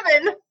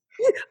 97.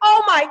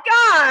 Oh my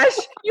gosh,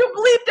 you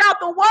bleeped out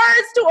the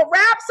words to a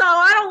rap song.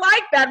 I don't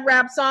like that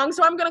rap song,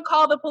 so I'm going to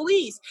call the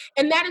police.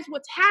 And that is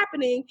what's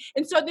happening.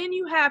 And so then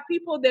you have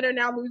people that are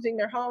now losing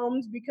their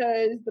homes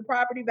because the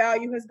property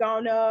value has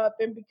gone up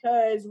and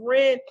because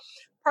rent.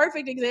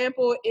 Perfect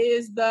example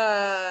is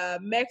the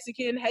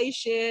Mexican,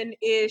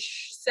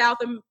 Haitian-ish,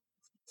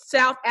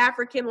 South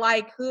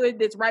African-like hood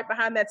that's right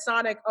behind that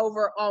Sonic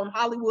over on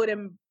Hollywood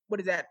and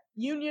what is that?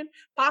 Union?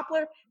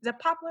 Poplar? Is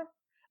that Poplar?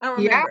 I don't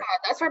remember. Yeah,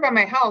 that's right by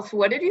my house.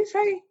 What did you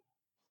say?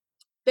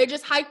 They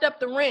just hiked up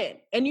the rent.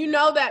 And you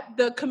know that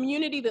the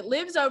community that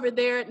lives over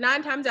there,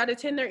 9 times out of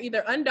 10, they're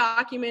either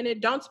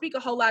undocumented, don't speak a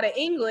whole lot of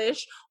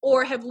English,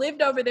 or have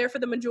lived over there for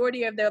the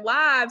majority of their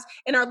lives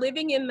and are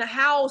living in the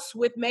house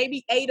with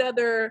maybe 8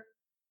 other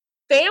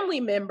family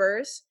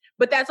members,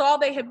 but that's all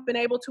they have been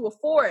able to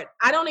afford.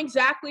 I don't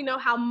exactly know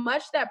how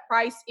much that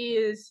price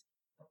is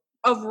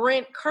of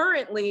rent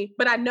currently,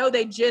 but I know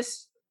they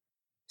just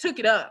took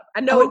it up.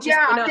 I know it just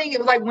I think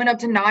it went up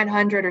to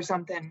 900 or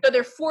something. So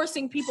they're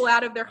forcing people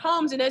out of their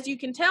homes. And as you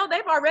can tell,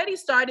 they've already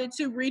started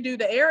to redo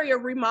the area,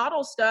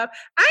 remodel stuff.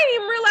 I didn't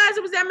even realize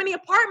it was that many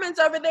apartments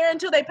over there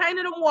until they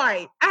painted them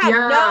white. I had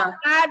no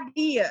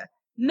idea.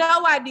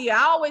 No idea.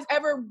 I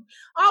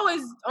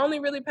always only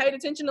really paid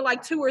attention to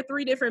like 2 or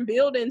 3 different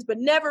buildings, but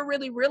never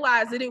really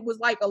realized that it was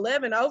like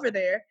 11 over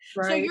there.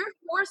 Right. So you're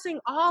forcing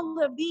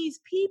all of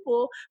these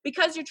people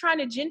because you're trying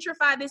to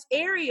gentrify this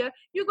area.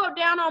 You go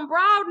down on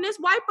Broad and there's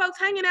white folks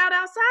hanging out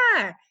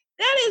outside.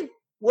 That is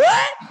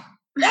what?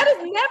 That has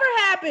never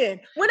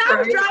happened. When I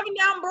was driving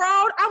down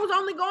Broad, I was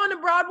only going to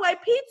Broadway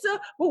Pizza,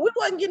 but we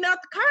wasn't getting out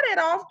the car that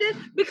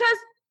often because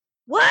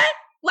what?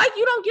 Like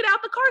you don't get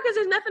out the car because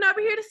there's nothing over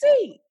here to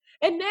see.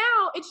 And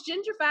now it's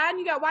gentrified and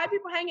you got white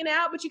people hanging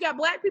out, but you got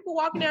Black people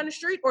walking down the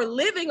street or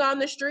living on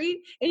the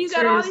street. And you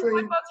got all these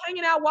white folks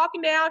hanging out,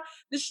 walking down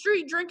the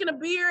street, drinking a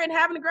beer and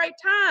having a great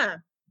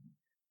time.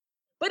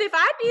 But if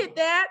I did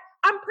that,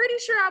 I'm pretty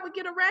sure I would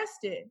get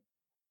arrested.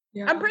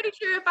 Yeah. I'm pretty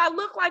sure if I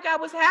looked like I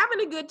was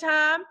having a good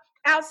time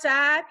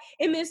outside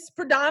in this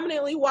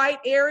predominantly white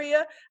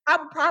area, I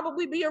would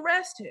probably be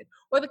arrested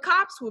or the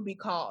cops would be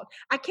called.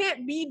 I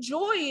can't be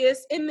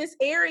joyous in this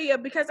area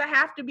because I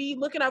have to be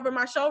looking over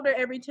my shoulder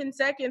every 10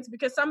 seconds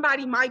because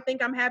somebody might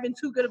think I'm having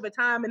too good of a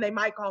time and they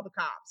might call the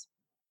cops.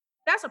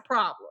 That's a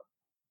problem.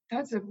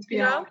 That's a you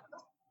know?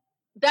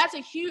 That's a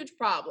huge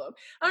problem.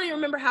 I don't even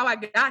remember how I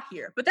got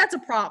here, but that's a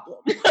problem.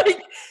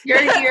 You're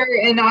here,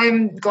 and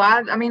I'm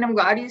glad. I mean, I'm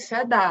glad you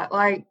said that.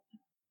 Like,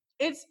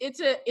 it's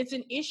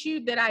an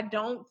issue that I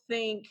don't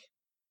think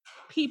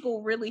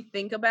people really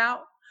think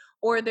about,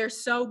 or they're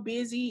so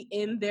busy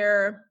in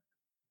their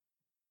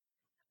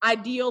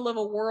ideal of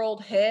a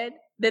world head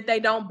that they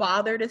don't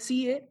bother to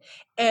see it.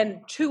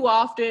 And too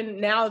often,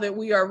 now that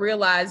we are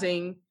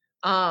realizing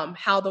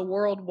how the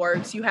world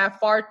works, you have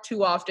far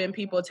too often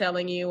people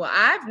telling you,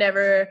 I've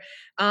never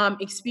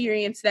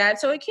experienced that,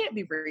 so it can't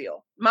be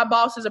real. My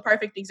boss is a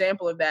perfect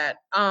example of that.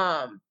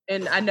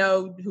 And I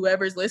know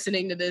whoever's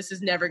listening to this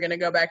is never going to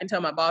go back and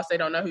tell my boss they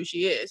don't know who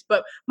she is.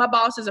 But my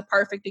boss is a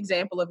perfect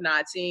example of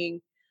not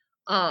seeing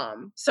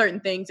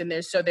certain things in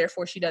there, so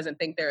therefore she doesn't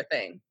think they're a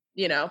thing,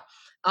 you know.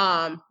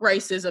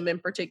 Racism in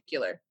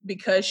particular,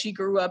 because she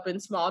grew up in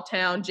small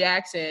town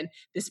Jackson,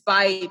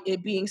 despite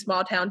it being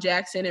small town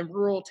Jackson in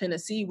rural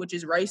Tennessee, which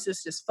is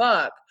racist as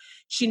fuck.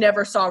 She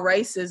never saw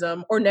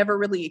racism or never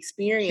really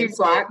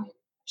experienced it.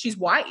 She's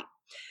white.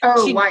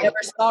 Oh, she white. never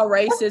saw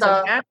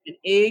racism happen.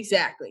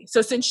 Exactly.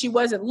 So since she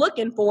wasn't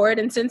looking for it,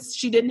 and since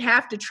she didn't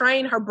have to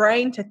train her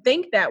brain to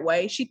think that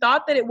way, she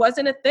thought that it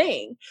wasn't a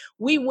thing.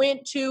 We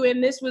went to,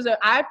 and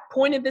I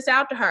pointed this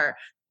out to her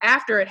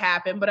after it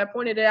happened, but I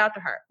pointed it out to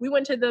her. We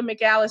went to the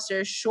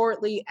McAllisters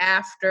shortly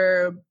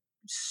after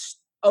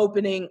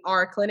opening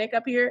our clinic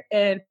up here,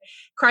 and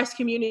Christ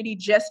Community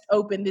just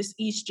opened this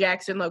East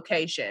Jackson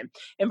location.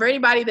 And for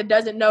anybody that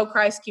doesn't know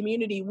Christ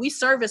Community, we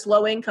service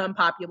low-income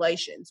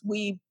populations.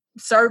 We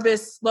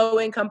service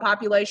low-income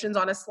populations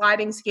on a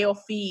sliding scale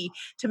fee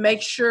to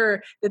make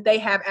sure that they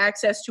have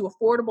access to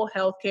affordable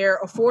health care,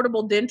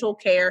 affordable dental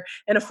care,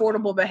 and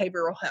affordable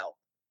behavioral health.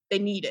 They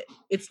need it.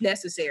 It's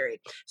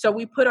necessary. So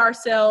we put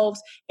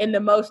ourselves in the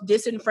most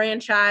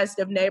disenfranchised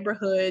of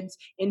neighborhoods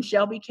in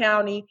Shelby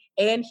County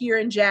and here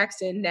in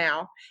Jackson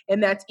now,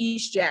 and that's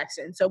East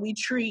Jackson. So we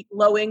treat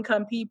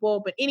low-income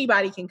people, but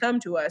anybody can come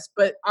to us.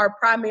 But our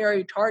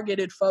primary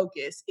targeted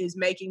focus is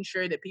making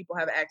sure that people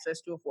have access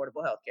to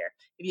affordable health care.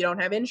 If you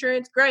don't have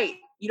insurance, great.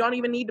 You don't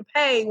even need to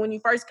pay when you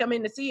first come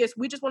in to see us.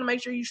 We just want to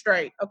make sure you're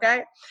straight,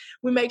 okay?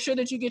 We make sure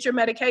that you get your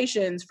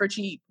medications for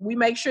cheap. We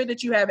make sure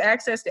that you have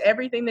access to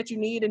everything that you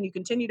need and you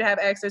continue to have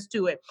access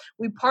to it.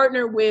 We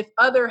partner with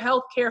other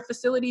healthcare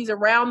facilities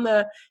around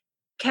the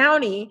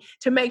county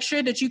to make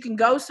sure that you can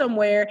go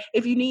somewhere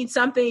if you need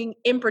something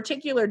in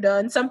particular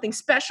done, something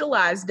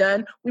specialized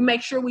done. We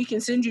make sure we can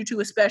send you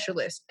to a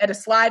specialist at a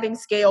sliding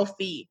scale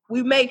fee.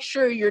 We make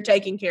sure you're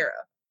taken care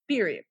of,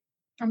 period.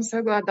 I'm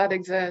so glad that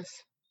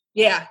exists.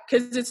 Yeah,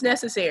 because it's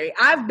necessary.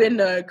 I've been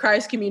to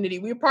Christ Community.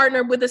 We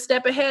partnered with A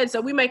Step Ahead, so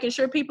we're making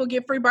sure people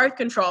get free birth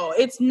control.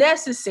 It's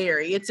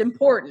necessary. It's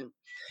important.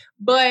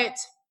 But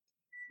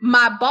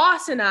my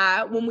boss and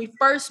I, when we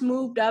first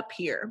moved up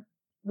here,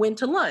 went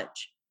to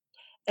lunch.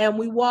 And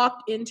we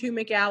walked into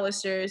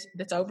McAllister's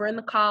that's over in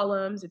the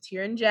Columns. It's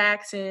here in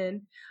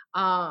Jackson.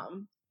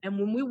 And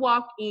when we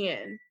walked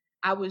in,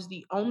 I was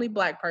the only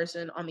Black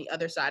person on the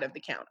other side of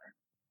the counter,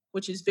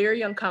 which is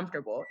very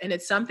uncomfortable. And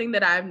it's something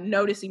that I've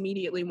noticed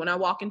immediately when I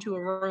walk into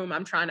a room.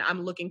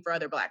 I'm looking for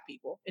other Black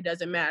people. It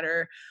doesn't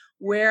matter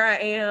where I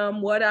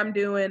am, what I'm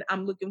doing.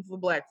 I'm looking for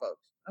Black folks.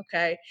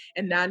 Okay.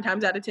 And 9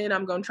 times out of 10,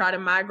 I'm going to try to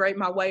migrate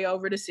my way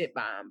over to sit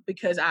by them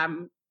because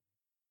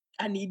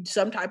I need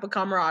some type of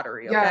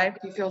camaraderie. Okay. Yeah,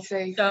 you feel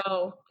safe.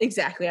 So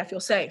exactly. I feel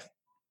safe.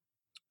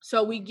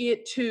 So we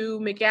get to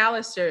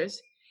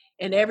McAllister's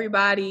and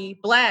everybody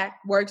Black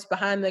works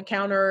behind the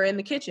counter or in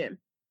the kitchen.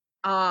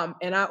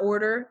 And I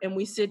order and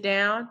we sit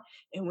down.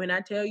 And when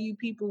I tell you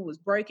people was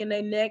breaking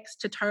their necks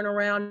to turn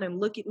around and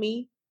look at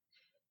me,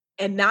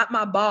 and not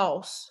my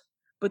boss,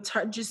 but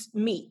just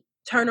me,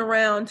 turn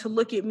around to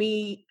look at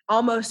me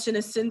almost in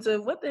a sense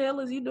of, what the hell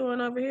is you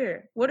doing over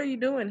here? What are you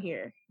doing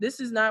here? This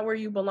is not where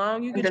you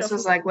belong. You get this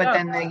was like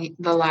within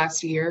the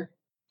last year.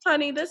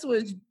 Honey, this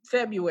was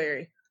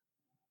February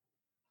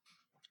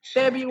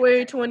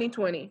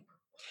 2020.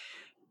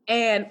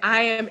 And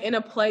I am in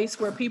a place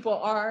where people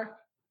are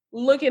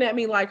looking at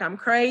me like I'm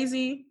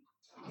crazy.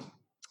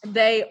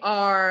 They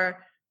are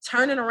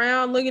turning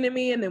around, looking at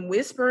me and then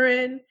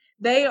whispering.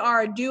 They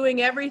are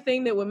doing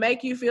everything that would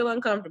make you feel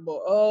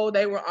uncomfortable. Oh,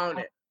 they were on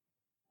it.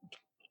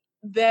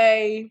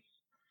 They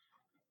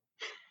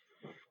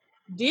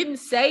didn't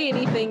say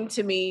anything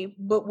to me,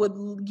 but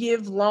would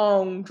give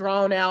long,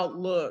 drawn-out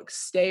looks,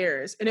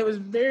 stares. And it was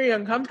very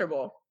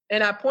uncomfortable.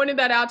 And I pointed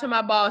that out to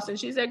my boss, and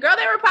she said, girl,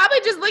 they were probably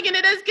just looking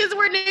at us because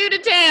we're new to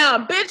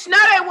town. Bitch, no,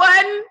 they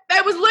wasn't.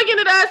 They was looking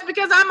at us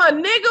because I'm a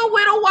nigga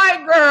with a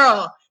white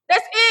girl.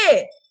 That's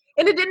it.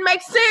 And it didn't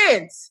make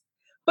sense.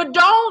 But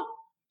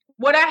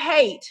what I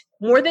hate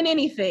more than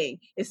anything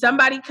is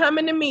somebody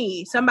coming to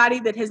me, somebody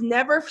that has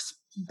never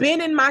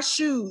been in my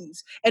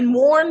shoes and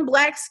worn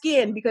black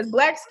skin, because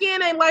black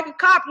skin ain't like a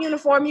cop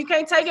uniform. You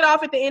can't take it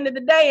off at the end of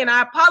the day. And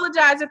I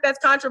apologize if that's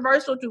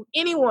controversial to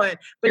anyone,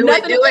 but do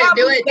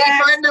it.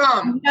 Defund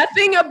them.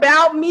 Nothing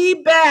about me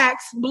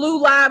backs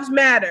Blue Lives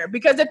Matter,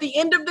 because at the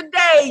end of the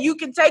day, you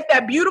can take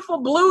that beautiful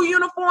blue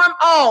uniform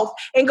off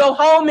and go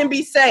home and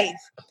be safe.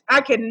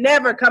 I can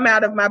never come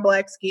out of my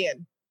black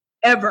skin,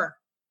 ever.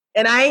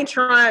 And I ain't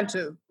trying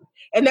to.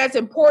 And that's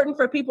important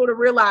for people to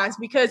realize,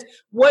 because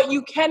what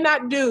you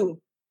cannot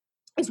do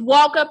is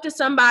walk up to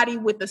somebody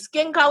with the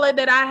skin color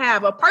that I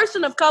have, a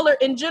person of color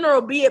in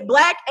general, be it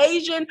black,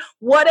 Asian,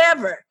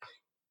 whatever.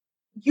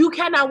 You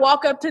cannot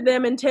walk up to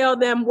them and tell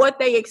them what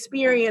they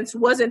experienced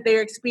wasn't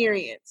their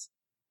experience.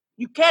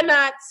 You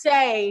cannot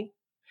say,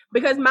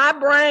 because my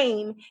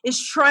brain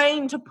is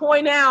trained to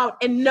point out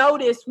and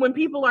notice when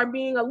people are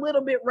being a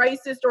little bit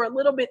racist or a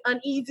little bit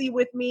uneasy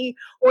with me,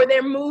 or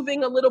they're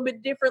moving a little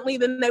bit differently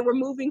than they were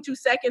moving 2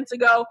 seconds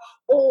ago,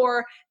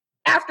 or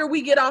after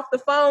we get off the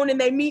phone and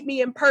they meet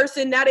me in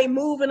person, now they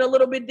moving a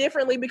little bit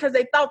differently because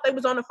they thought they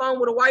was on the phone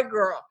with a white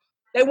girl.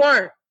 They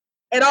weren't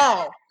at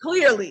all,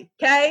 clearly,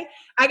 okay?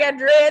 I got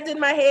dreads in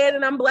my head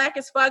and I'm black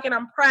as fuck and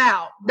I'm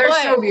proud. They're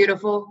so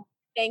beautiful.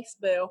 Thanks,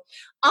 Bill.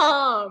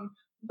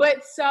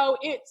 But so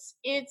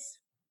it's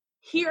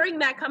hearing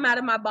that come out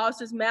of my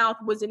boss's mouth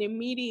was an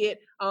immediate,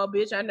 oh,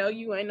 bitch, I know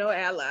you ain't no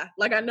ally.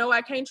 Like, I know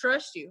I can't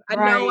trust you. I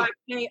know I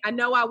can't. I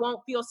know I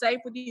won't feel safe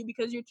with you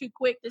because you're too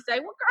quick to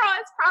say, well, girl,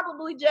 it's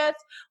probably just,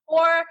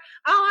 or, oh,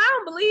 I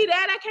don't believe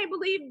that. I can't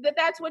believe that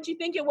that's what you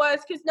think it was,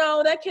 because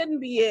no, that couldn't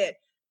be it.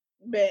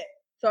 Bet.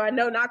 So I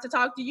know not to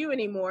talk to you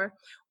anymore.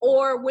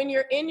 Or when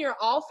you're in your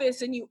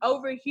office and you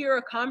overhear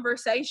a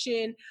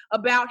conversation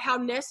about how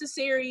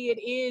necessary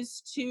it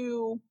is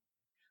to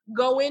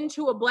go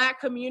into a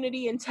black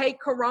community and take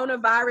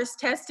coronavirus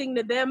testing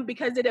to them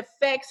because it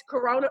affects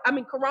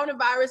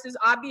coronavirus is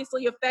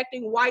obviously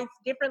affecting whites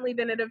differently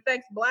than it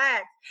affects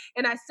blacks.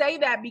 And I say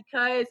that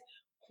because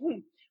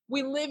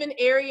we live in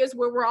areas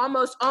where we're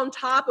almost on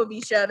top of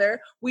each other.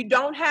 We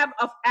don't have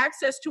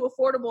access to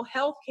affordable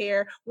health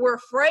care. We're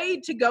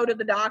afraid to go to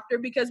the doctor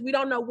because we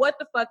don't know what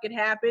the fuck could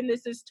happen.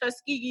 This is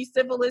Tuskegee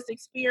syphilis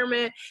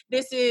experiment.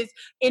 This is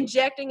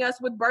injecting us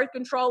with birth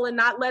control and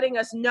not letting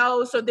us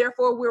know. So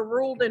therefore we're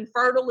ruled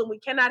infertile and we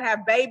cannot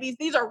have babies.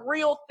 These are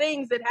real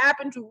things that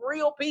happen to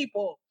real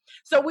people.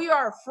 So we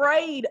are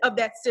afraid of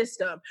that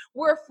system.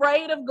 We're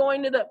afraid of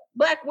going to the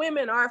black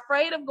women are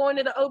afraid of going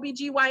to the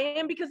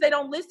OBGYN because they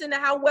don't listen to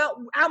how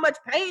much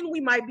pain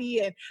we might be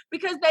in.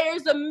 Because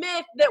there's a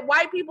myth that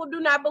white people do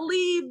not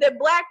believe that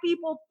black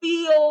people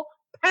feel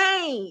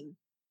pain.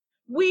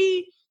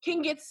 We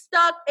can get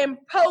stuck and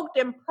poked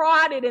and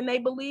prodded and they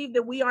believe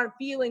that we aren't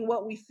feeling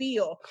what we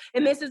feel.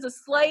 And this is a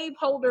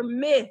slaveholder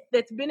myth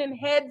that's been in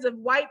heads of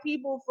white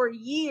people for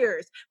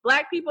years.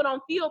 Black people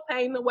don't feel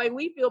pain the way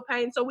we feel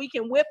pain, so we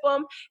can whip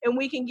them and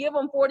we can give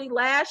them 40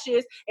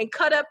 lashes and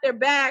cut up their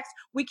backs.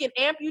 We can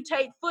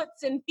amputate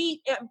foots and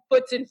feet, that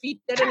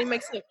doesn't even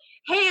make sense,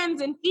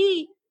 hands and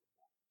feet.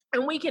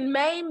 And we can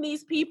maim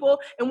these people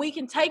and we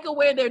can take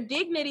away their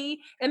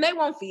dignity and they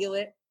won't feel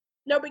it.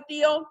 No big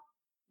deal.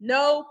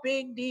 No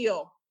big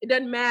deal. It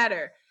doesn't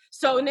matter.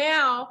 So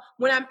now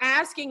when I'm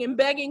asking and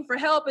begging for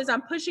help as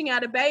I'm pushing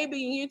out a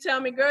baby and you tell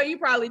me, girl, you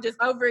probably just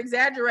over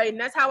exaggerating.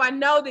 That's how I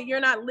know that you're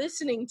not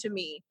listening to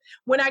me.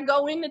 When I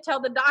go in to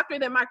tell the doctor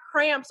that my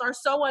cramps are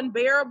so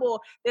unbearable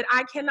that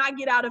I cannot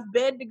get out of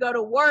bed to go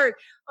to work.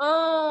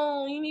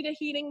 Oh, you need a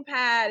heating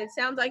pad. It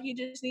sounds like you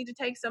just need to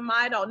take some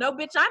Midol. No,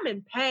 bitch, I'm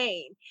in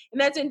pain. And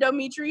that's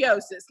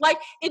endometriosis. Like,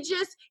 it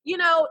just,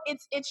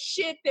 it's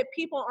shit that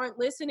people aren't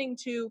listening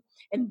to.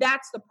 And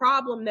that's the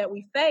problem that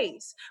we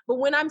face. But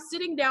when I'm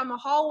sitting down the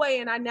hallway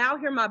and I now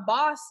hear my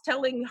boss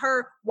telling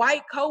her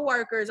white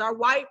coworkers, our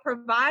white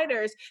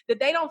providers, that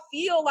they don't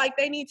feel like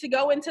they need to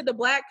go into the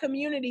black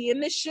community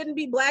and this shouldn't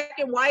be black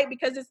and white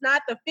because it's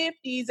not the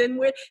 50s and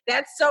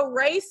that's so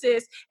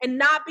racist, and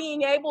not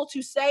being able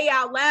to say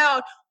out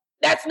loud,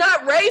 that's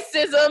not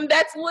racism.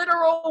 That's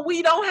literal.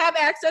 We don't have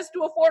access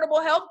to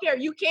affordable health care.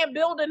 You can't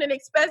build it and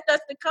expect us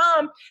to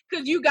come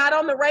because you got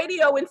on the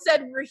radio and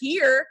said we're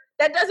here.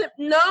 That doesn't,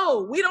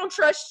 no, we don't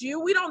trust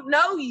you. We don't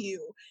know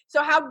you.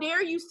 So how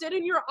dare you sit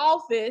in your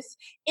office,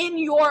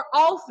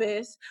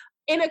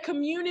 in a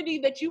community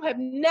that you have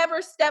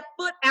never stepped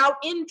foot out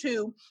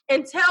into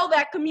and tell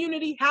that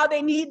community how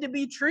they need to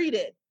be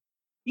treated.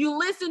 You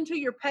listen to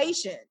your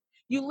patient.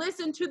 You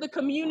listen to the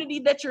community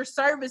that you're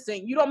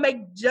servicing. You don't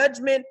make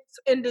judgments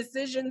and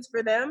decisions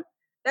for them.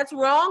 That's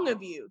wrong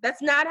of you.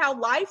 That's not how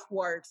life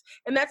works.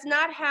 And that's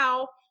not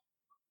how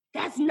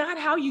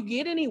you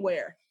get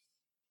anywhere.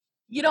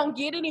 You don't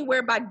get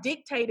anywhere by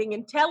dictating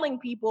and telling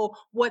people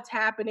what's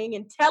happening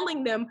and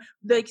telling them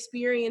the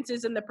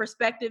experiences and the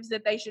perspectives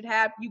that they should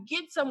have. You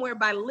get somewhere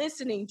by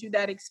listening to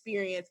that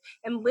experience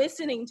and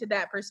listening to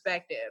that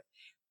perspective.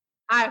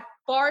 I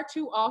far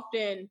too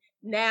often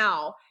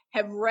now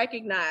have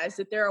recognized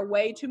that there are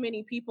way too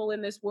many people in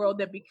this world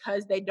that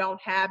because they don't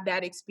have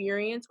that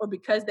experience, or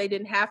because they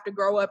didn't have to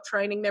grow up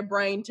training their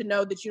brain to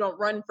know that you don't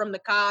run from the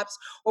cops,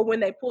 or when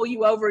they pull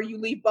you over, you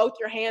leave both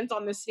your hands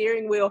on the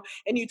steering wheel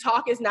and you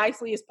talk as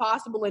nicely as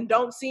possible and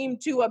don't seem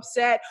too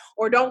upset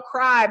or don't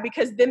cry,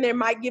 because then there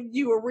might give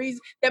you a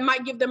reason, that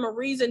might give them a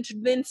reason to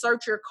then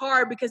search your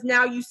car because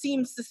now you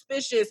seem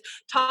suspicious.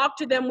 Talk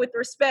to them with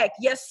respect.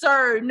 Yes,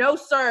 sir. No,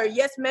 sir.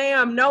 Yes,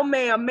 ma'am. No,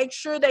 ma'am. Make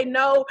sure they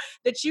know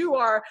that you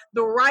are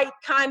the right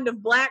kind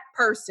of Black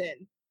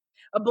person,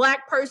 a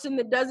Black person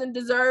that doesn't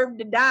deserve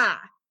to die.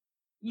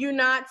 You're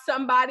not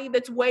somebody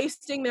that's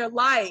wasting their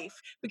life,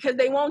 because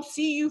they won't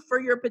see you for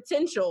your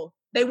potential.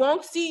 They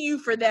won't see you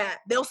for that.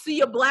 They'll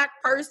see a Black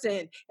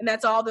person, and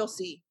that's all they'll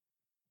see.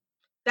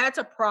 That's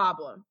a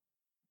problem.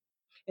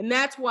 And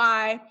that's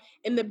why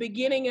in the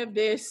beginning of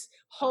this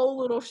whole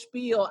little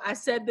spiel, I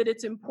said that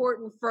it's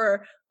important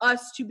for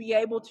us to be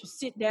able to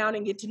sit down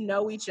and get to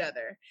know each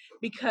other,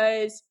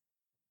 because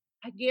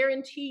I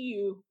guarantee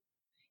you,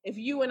 if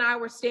you and I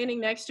were standing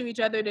next to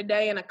each other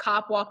today and a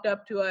cop walked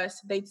up to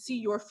us, they'd see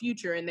your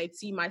future and they'd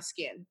see my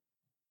skin.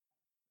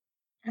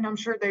 And I'm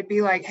sure they'd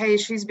be like, hey,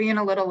 she's being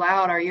a little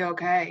loud. Are you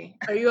okay?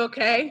 Are you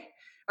okay?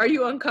 Are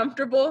you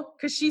uncomfortable?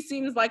 Because she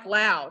seems like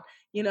loud,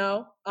 you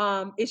know?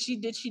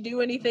 Did she do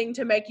anything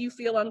to make you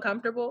feel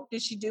uncomfortable?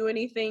 Did she do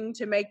anything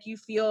to make you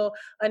feel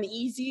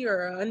uneasy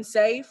or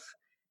unsafe?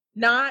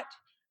 Not.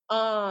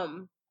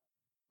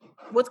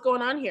 What's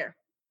going on here?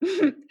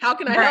 How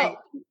can I help?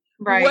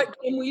 Right. What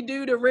can we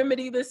do to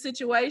remedy this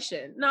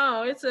situation?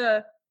 No, it's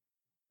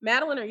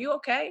Madeline, are you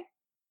okay?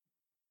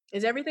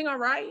 Is everything all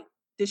right?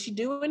 Did she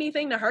do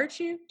anything to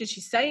hurt you? Did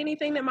she say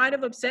anything that might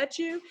have upset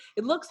you?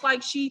 It looks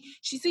like she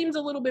seems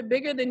a little bit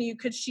bigger than you.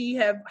 Could she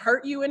have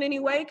hurt you in any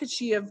way? Did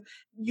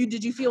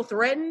you feel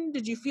threatened?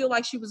 Did you feel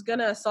like she was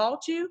gonna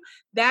assault you?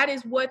 That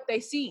is what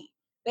they see.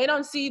 They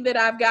don't see that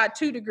I've got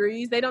 2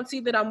 degrees. They don't see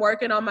that I'm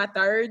working on my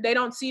 3rd. They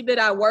don't see that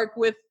I work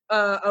with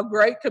a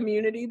great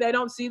community. They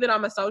don't see that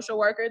I'm a social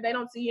worker. They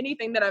don't see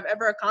anything that I've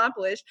ever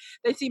accomplished.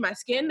 They see my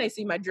skin, they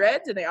see my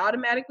dreads, and they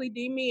automatically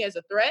deem me as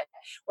a threat,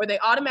 or they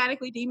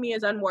automatically deem me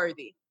as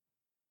unworthy.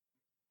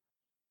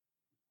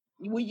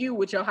 You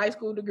with your high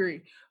school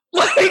degree.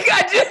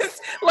 I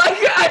just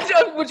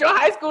with your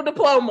high school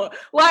diploma.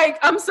 Like,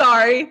 I'm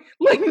sorry.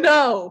 Like,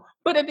 no.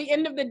 But at the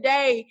end of the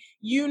day,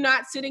 you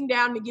not sitting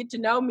down to get to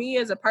know me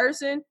as a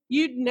person,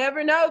 you'd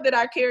never know that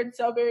I cared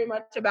so very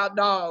much about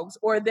dogs,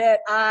 or that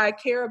I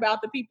care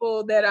about the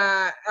people that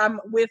I'm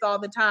with all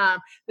the time,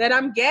 that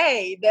I'm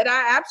gay, that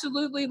I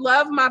absolutely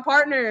love my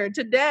partner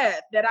to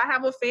death, that I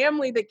have a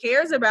family that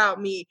cares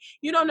about me.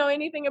 You don't know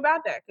anything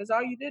about that, because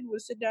all you did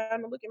was sit down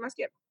and look at my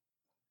skin.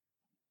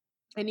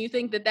 And you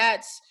think that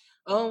that's,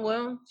 oh,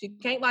 well, she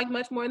can't like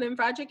much more than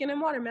fried chicken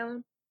and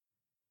watermelon.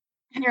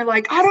 And you're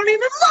like, I don't even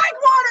like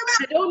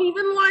watermelon. I don't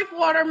even like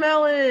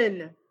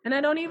watermelon. And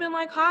I don't even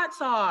like hot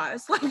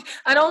sauce. Like,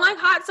 I don't like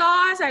hot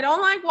sauce. I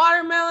don't like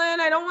watermelon.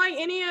 I don't like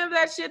any of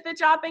that shit that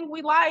y'all think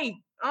we like.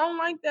 I don't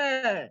like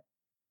that.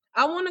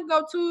 I want to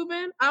go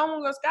tubing. I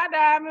don't want to go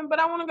skydiving, but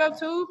I want to go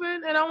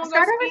tubing, and I want to go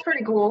skydiving's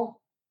pretty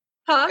cool.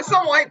 Huh? It's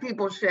some white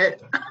people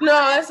shit. No,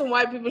 that's some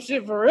white people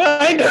shit for real.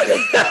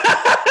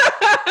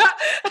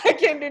 I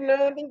can't do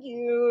no, thank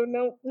you.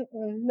 No,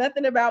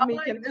 nothing about me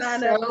can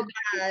sign up to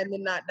die and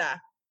then not die.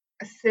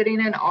 Sitting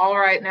in awe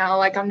right now.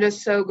 Like, I'm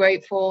just so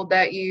grateful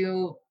that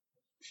you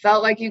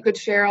felt like you could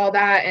share all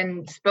that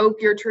and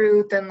spoke your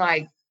truth, and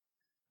like,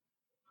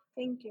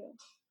 thank you.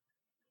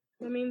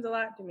 That means a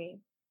lot to me.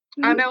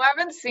 I know I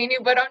haven't seen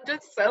you, but I'm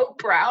just so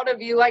proud of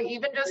you. Like,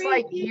 even just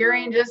like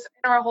hearing just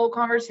in our whole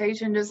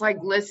conversation, just like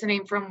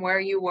listening from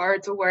where you were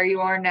to where you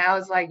are now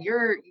is like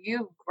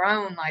you've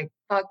grown like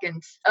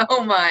fucking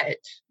so much.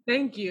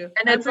 Thank you.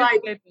 And it's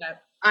like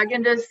that. I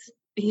can just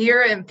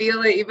hear it and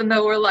feel it, even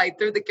though we're like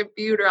through the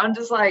computer. I'm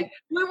just like,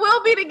 we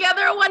will be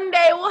together one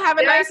day. We'll have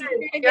a nice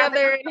day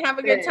together and have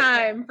a good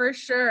time for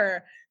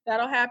sure.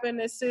 That'll happen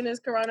as soon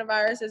as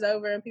coronavirus is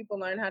over and people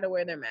learn how to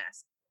wear their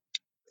masks.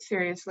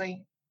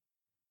 Seriously.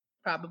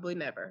 Probably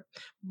never,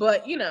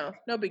 but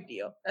no big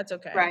deal. That's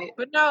okay. Right.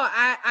 But no,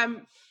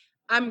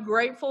 I'm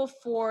grateful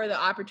for the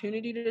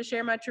opportunity to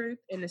share my truth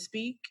and to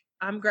speak.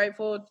 I'm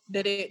grateful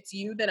that it's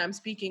you that I'm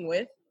speaking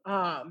with,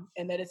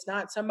 and that it's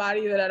not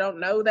somebody that I don't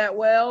know that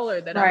well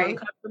or that I'm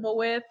uncomfortable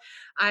with.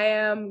 I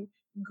am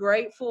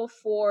grateful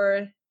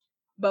for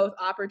both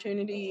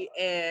opportunity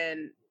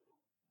and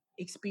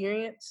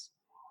experience.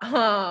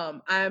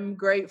 I'm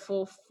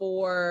grateful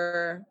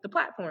for the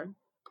platform.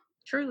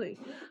 Truly.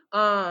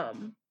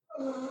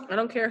 I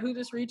don't care who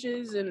this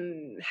reaches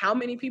and how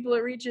many people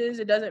it reaches.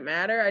 It doesn't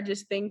matter. I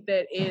just think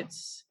that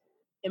it's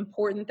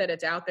important that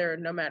it's out there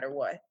no matter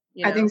what.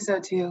 I think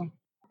so too.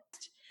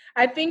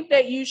 I think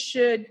that you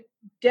should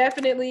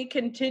definitely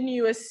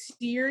continue a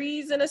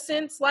series in a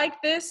sense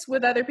like this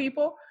with other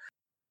people.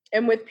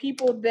 and with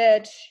people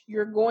that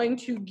you're going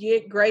to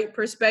get great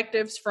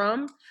perspectives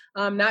from.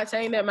 Not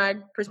saying that my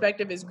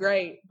perspective is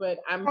great, but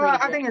I'm pretty I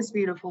great. think it's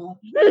beautiful.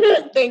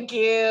 Thank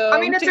you. I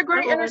mean, it's a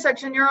great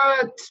intersection. You're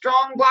a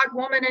strong Black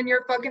woman and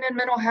you're fucking in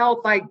mental health.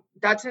 Like,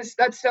 that's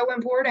so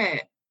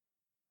important.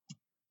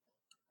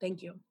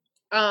 Thank you.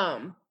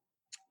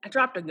 I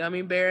dropped a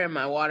gummy bear in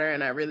my water,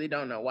 and I really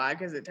don't know why,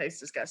 because it tastes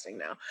disgusting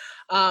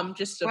now.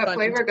 Just a What fun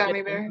flavor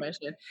gummy bear?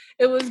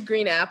 It was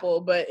green apple,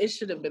 but it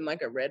should have been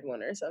like a red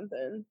one or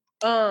something.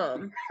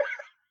 Bleh.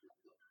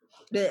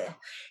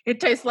 It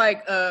tastes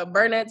like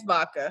Burnett's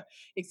vodka,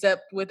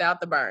 except without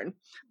the burn.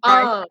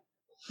 Right.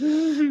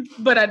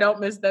 But I don't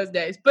miss those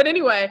days. But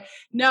anyway,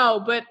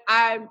 no, but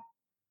I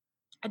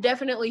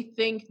definitely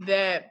think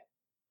that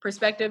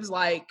perspectives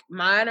like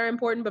mine are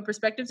important, but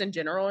perspectives in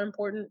general are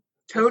important.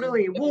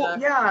 Totally. Well,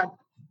 yeah.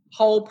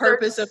 Whole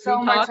purpose There's of so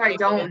me much talking I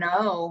don't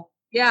know.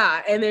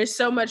 Yeah, and there's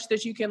so much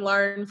that you can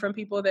learn from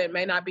people that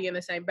may not be in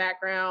the same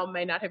background,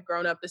 may not have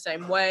grown up the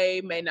same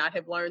way, may not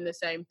have learned the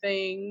same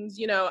things.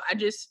 You know,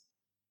 this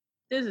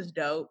is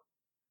dope.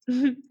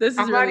 This is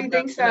I'm really glad you dope.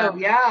 think so.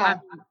 Yeah.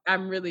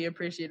 I'm really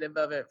appreciative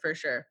of it for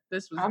sure.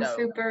 This was dope.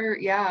 Super,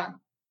 yeah.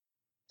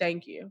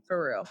 Thank you,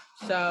 for real.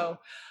 So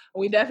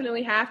we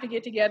definitely have to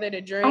get together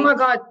to drink. Oh my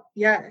God,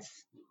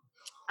 yes.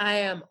 I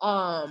am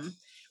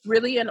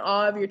really in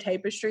awe of your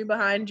tapestry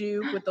behind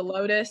you with the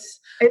lotus.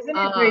 Isn't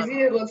it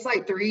crazy? It looks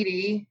like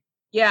 3D.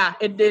 Yeah,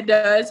 it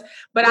does.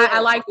 But I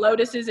like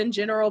lotuses in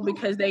general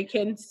because they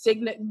can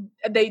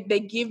they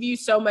give you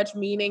so much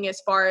meaning as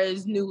far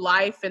as new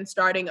life and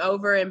starting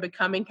over and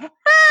becoming.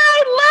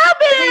 I love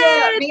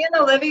it. Me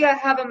and Olivia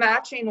have a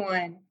matching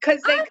one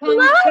because they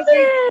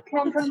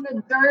come from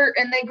the dirt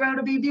and they grow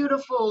to be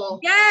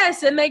beautiful.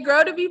 Yes, and they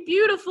grow to be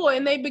beautiful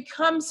and they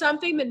become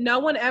something that no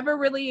one ever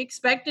really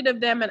expected of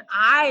them, and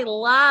I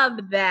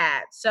love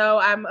that. So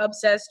I'm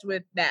obsessed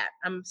with that.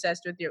 I'm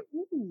obsessed with your.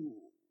 Ooh.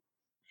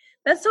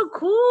 That's so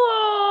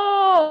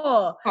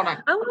cool. Hold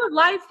on. I want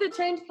lights that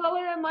change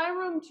color in my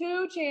room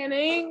too,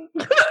 Channing.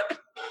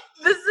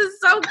 This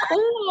is so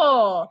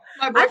cool.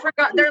 My boyfriend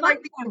they're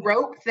like these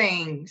rope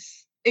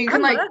things. You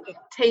can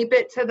tape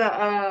it to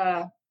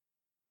the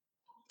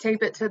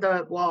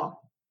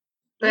wall.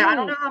 But I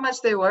don't know how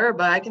much they were,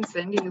 but I can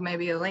send you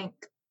maybe a link.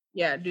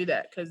 Yeah, do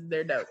that because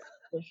they're dope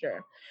for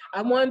sure.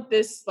 I want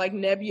this like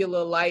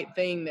nebula light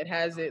thing that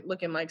has it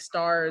looking like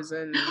stars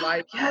and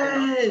light.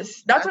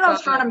 Yes, that's what I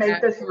was trying to make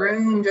this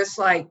room just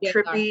like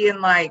trippy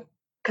and like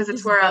because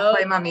it's where I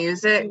play my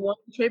music. One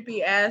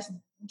trippy ass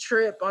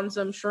trip on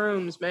some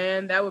shrooms,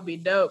 man. That would be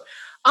dope.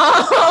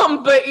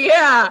 But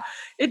yeah,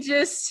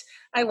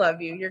 I love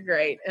you. You're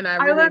great, and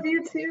I love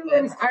you too.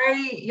 And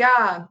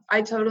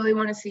I totally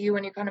want to see you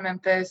when you come to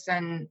Memphis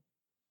and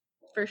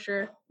for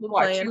sure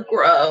watch you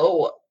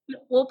grow.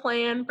 We'll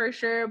plan for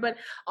sure, but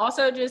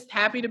also just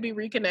happy to be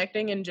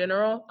reconnecting in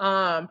general.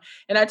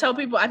 And I tell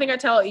people, I think I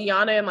tell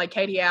Iana and like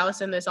Katie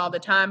Allison this all the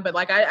time, but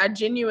like I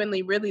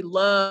genuinely really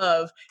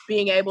love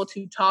being able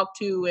to talk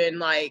to and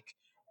like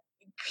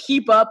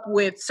keep up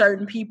with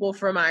certain people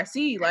from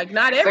IC. Like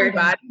not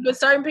everybody, but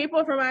certain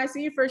people from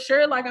IC for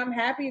sure. Like I'm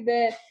happy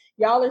that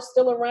y'all are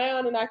still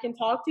around and I can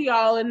talk to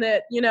y'all and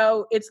that, you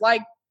know, it's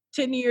like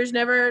 10 years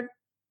never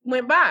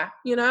went by,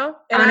 you know?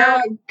 And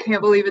I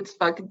can't believe it's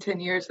fucking 10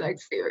 years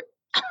next year.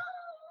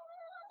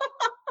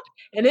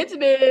 And it's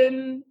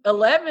been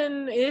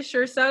 11-ish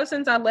or so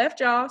since I left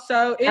y'all.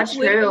 So it's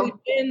literally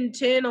been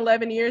 10,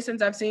 11 years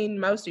since I've seen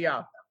most of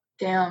y'all.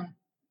 Damn.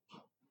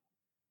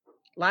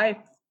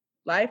 Life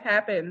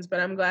happens, but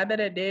I'm glad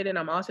that it did. And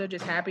I'm also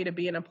just happy to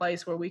be in a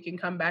place where we can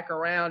come back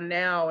around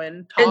now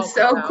and talk. It's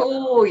so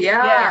cool.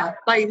 Yeah.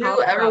 Like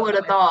whoever would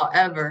have thought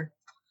ever.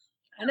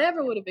 I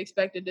never would have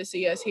expected to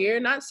see us here,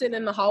 not sitting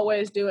in the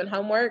hallways doing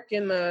homework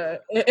in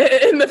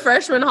the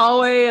freshman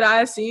hallway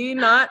at IC,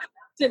 not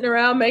sitting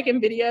around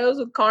making videos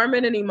with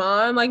Carmen and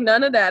Iman, like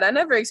none of that. I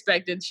never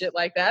expected shit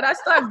like that. I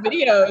still have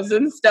videos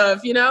and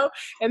stuff, you know?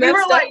 And we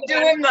were like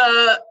doing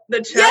the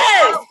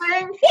chat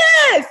thing.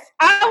 Yes!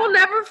 I will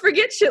never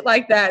forget shit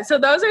like that. So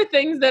those are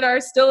things that are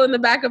still in the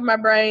back of my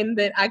brain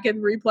that I can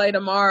replay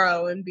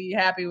tomorrow and be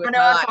happy with. I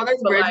know, I saw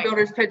those Bridge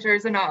Builders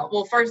pictures and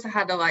first I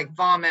had to like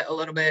vomit a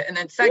little bit and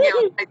then second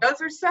I was like,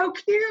 those are so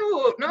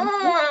cute.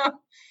 No.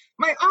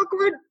 My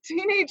awkward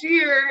teenage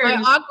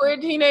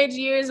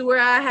years where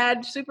I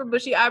had super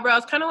bushy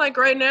eyebrows, kind of like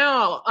right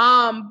now.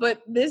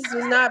 But this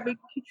was not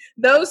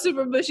those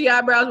super bushy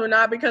eyebrows were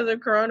not because of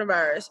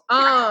coronavirus.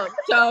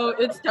 So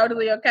it's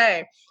totally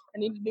okay. I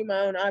need to do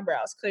my own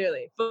eyebrows,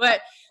 clearly.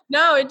 But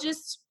no,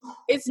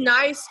 it's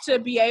nice to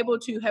be able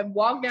to have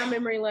walked down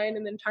memory lane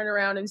and then turn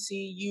around and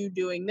see you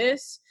doing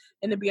this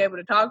and to be able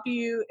to talk to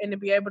you and to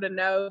be able to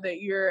know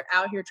that you're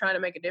out here trying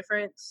to make a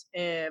difference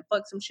and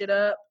fuck some shit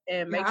up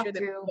and make sure that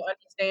people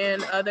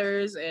understand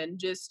others and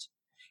just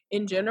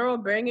in general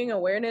bringing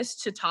awareness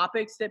to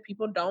topics that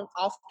people don't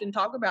often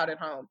talk about at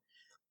home.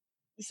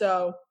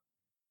 So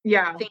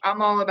yeah,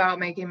 I'm all about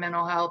making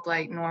mental health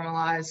like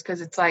normalized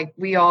because it's like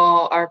we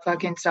all are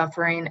fucking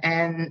suffering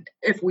and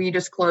if we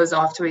just close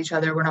off to each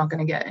other, we're not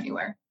going to get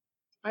anywhere.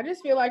 I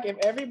just feel like if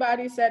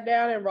everybody sat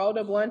down and rolled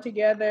a blunt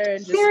together and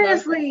just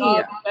Seriously.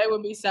 smoked, they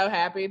would be so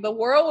happy. The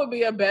world would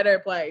be a better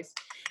place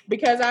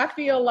because I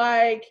feel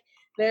like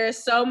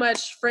there's so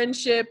much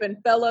friendship and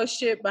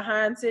fellowship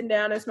behind sitting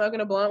down and smoking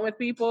a blunt with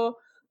people.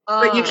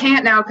 But you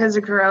can't now because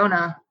of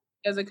Corona.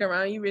 Because of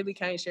Corona, you really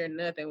can't share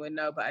nothing with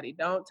nobody.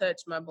 Don't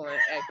touch my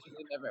blunt.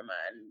 Actually, never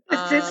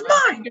mind. This is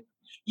mine.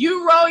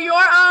 You roll your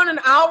own and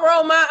I'll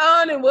roll my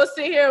own and we'll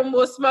sit here and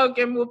we'll smoke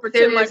and we'll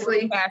pretend like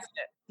we're past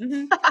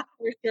it.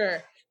 For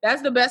sure.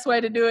 That's the best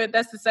way to do it.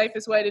 That's the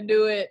safest way to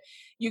do it.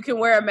 You can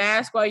wear a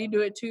mask while you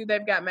do it too.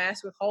 They've got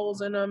masks with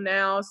holes in them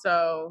now.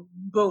 So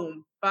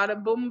boom,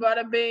 bada boom,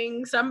 bada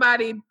bing.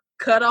 Somebody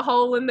cut a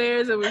hole in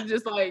theirs. It was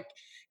just like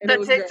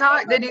the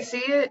TikTok. Did you see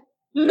it?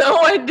 No,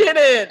 I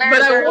didn't. But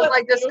there was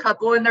like this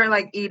couple and they're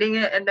like eating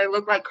it and they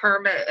look like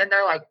Kermit and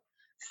they're like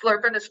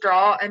slurping a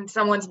straw and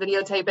someone's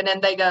videotaping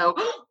and they go,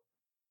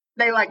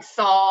 they like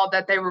saw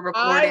that they were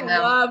recording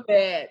them. I love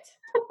it.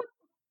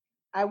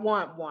 I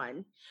want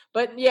one.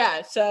 But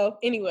yeah, so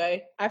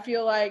anyway, I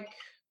feel like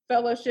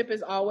fellowship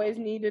is always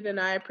needed and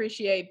I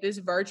appreciate this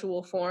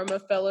virtual form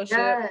of fellowship.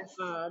 Yes.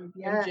 And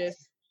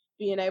just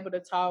being able to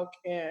talk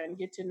and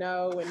get to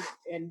know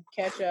and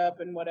catch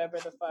up and whatever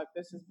the fuck.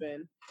 This has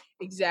been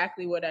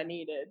exactly what I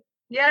needed.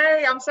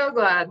 Yay, I'm so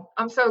glad.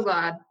 So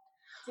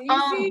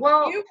you see,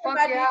 you put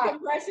my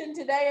decompression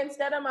today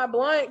instead of my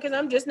blunt because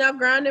I'm just now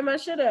grinding my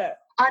shit up.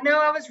 I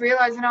know, I was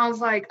realizing, I was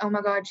like, oh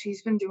my God,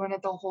 she's been doing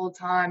it the whole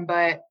time,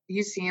 but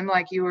you seem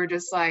like you were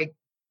just like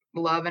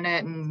loving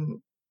it and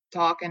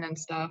talking and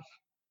stuff.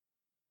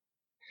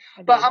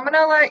 But I'm going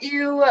to let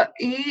you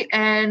eat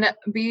and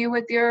be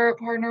with your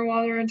partner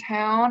while you're in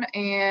town.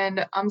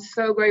 And I'm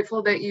so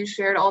grateful that you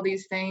shared all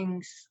these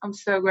things. I'm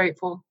so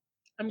grateful.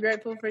 I'm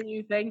grateful for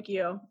you. Thank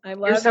you. I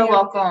love you. You're so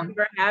welcome. Thank you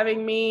for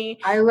having me.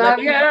 I love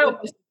you.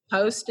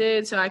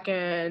 Posted so I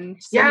can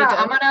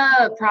I'm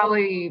gonna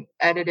probably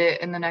edit it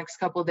in the next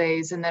couple of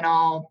days and then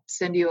I'll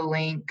send you a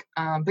link.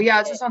 But yeah,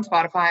 it's just on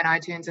Spotify and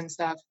iTunes and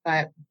stuff.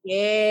 But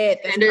yeah,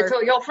 send it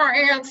to your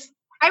friends.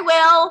 I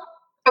will.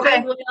 Okay.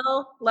 I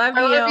will. Love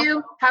you. I love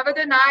you. Have a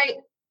good night.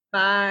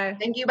 Bye.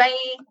 Thank you.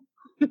 Bye.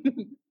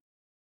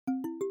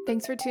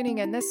 Thanks for tuning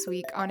in this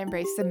week on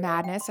Embrace the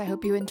Madness. I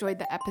hope you enjoyed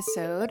the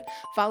episode.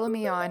 Follow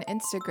me on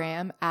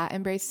Instagram at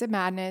Embrace the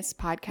Madness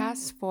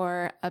Podcast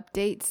for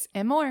updates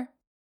and more.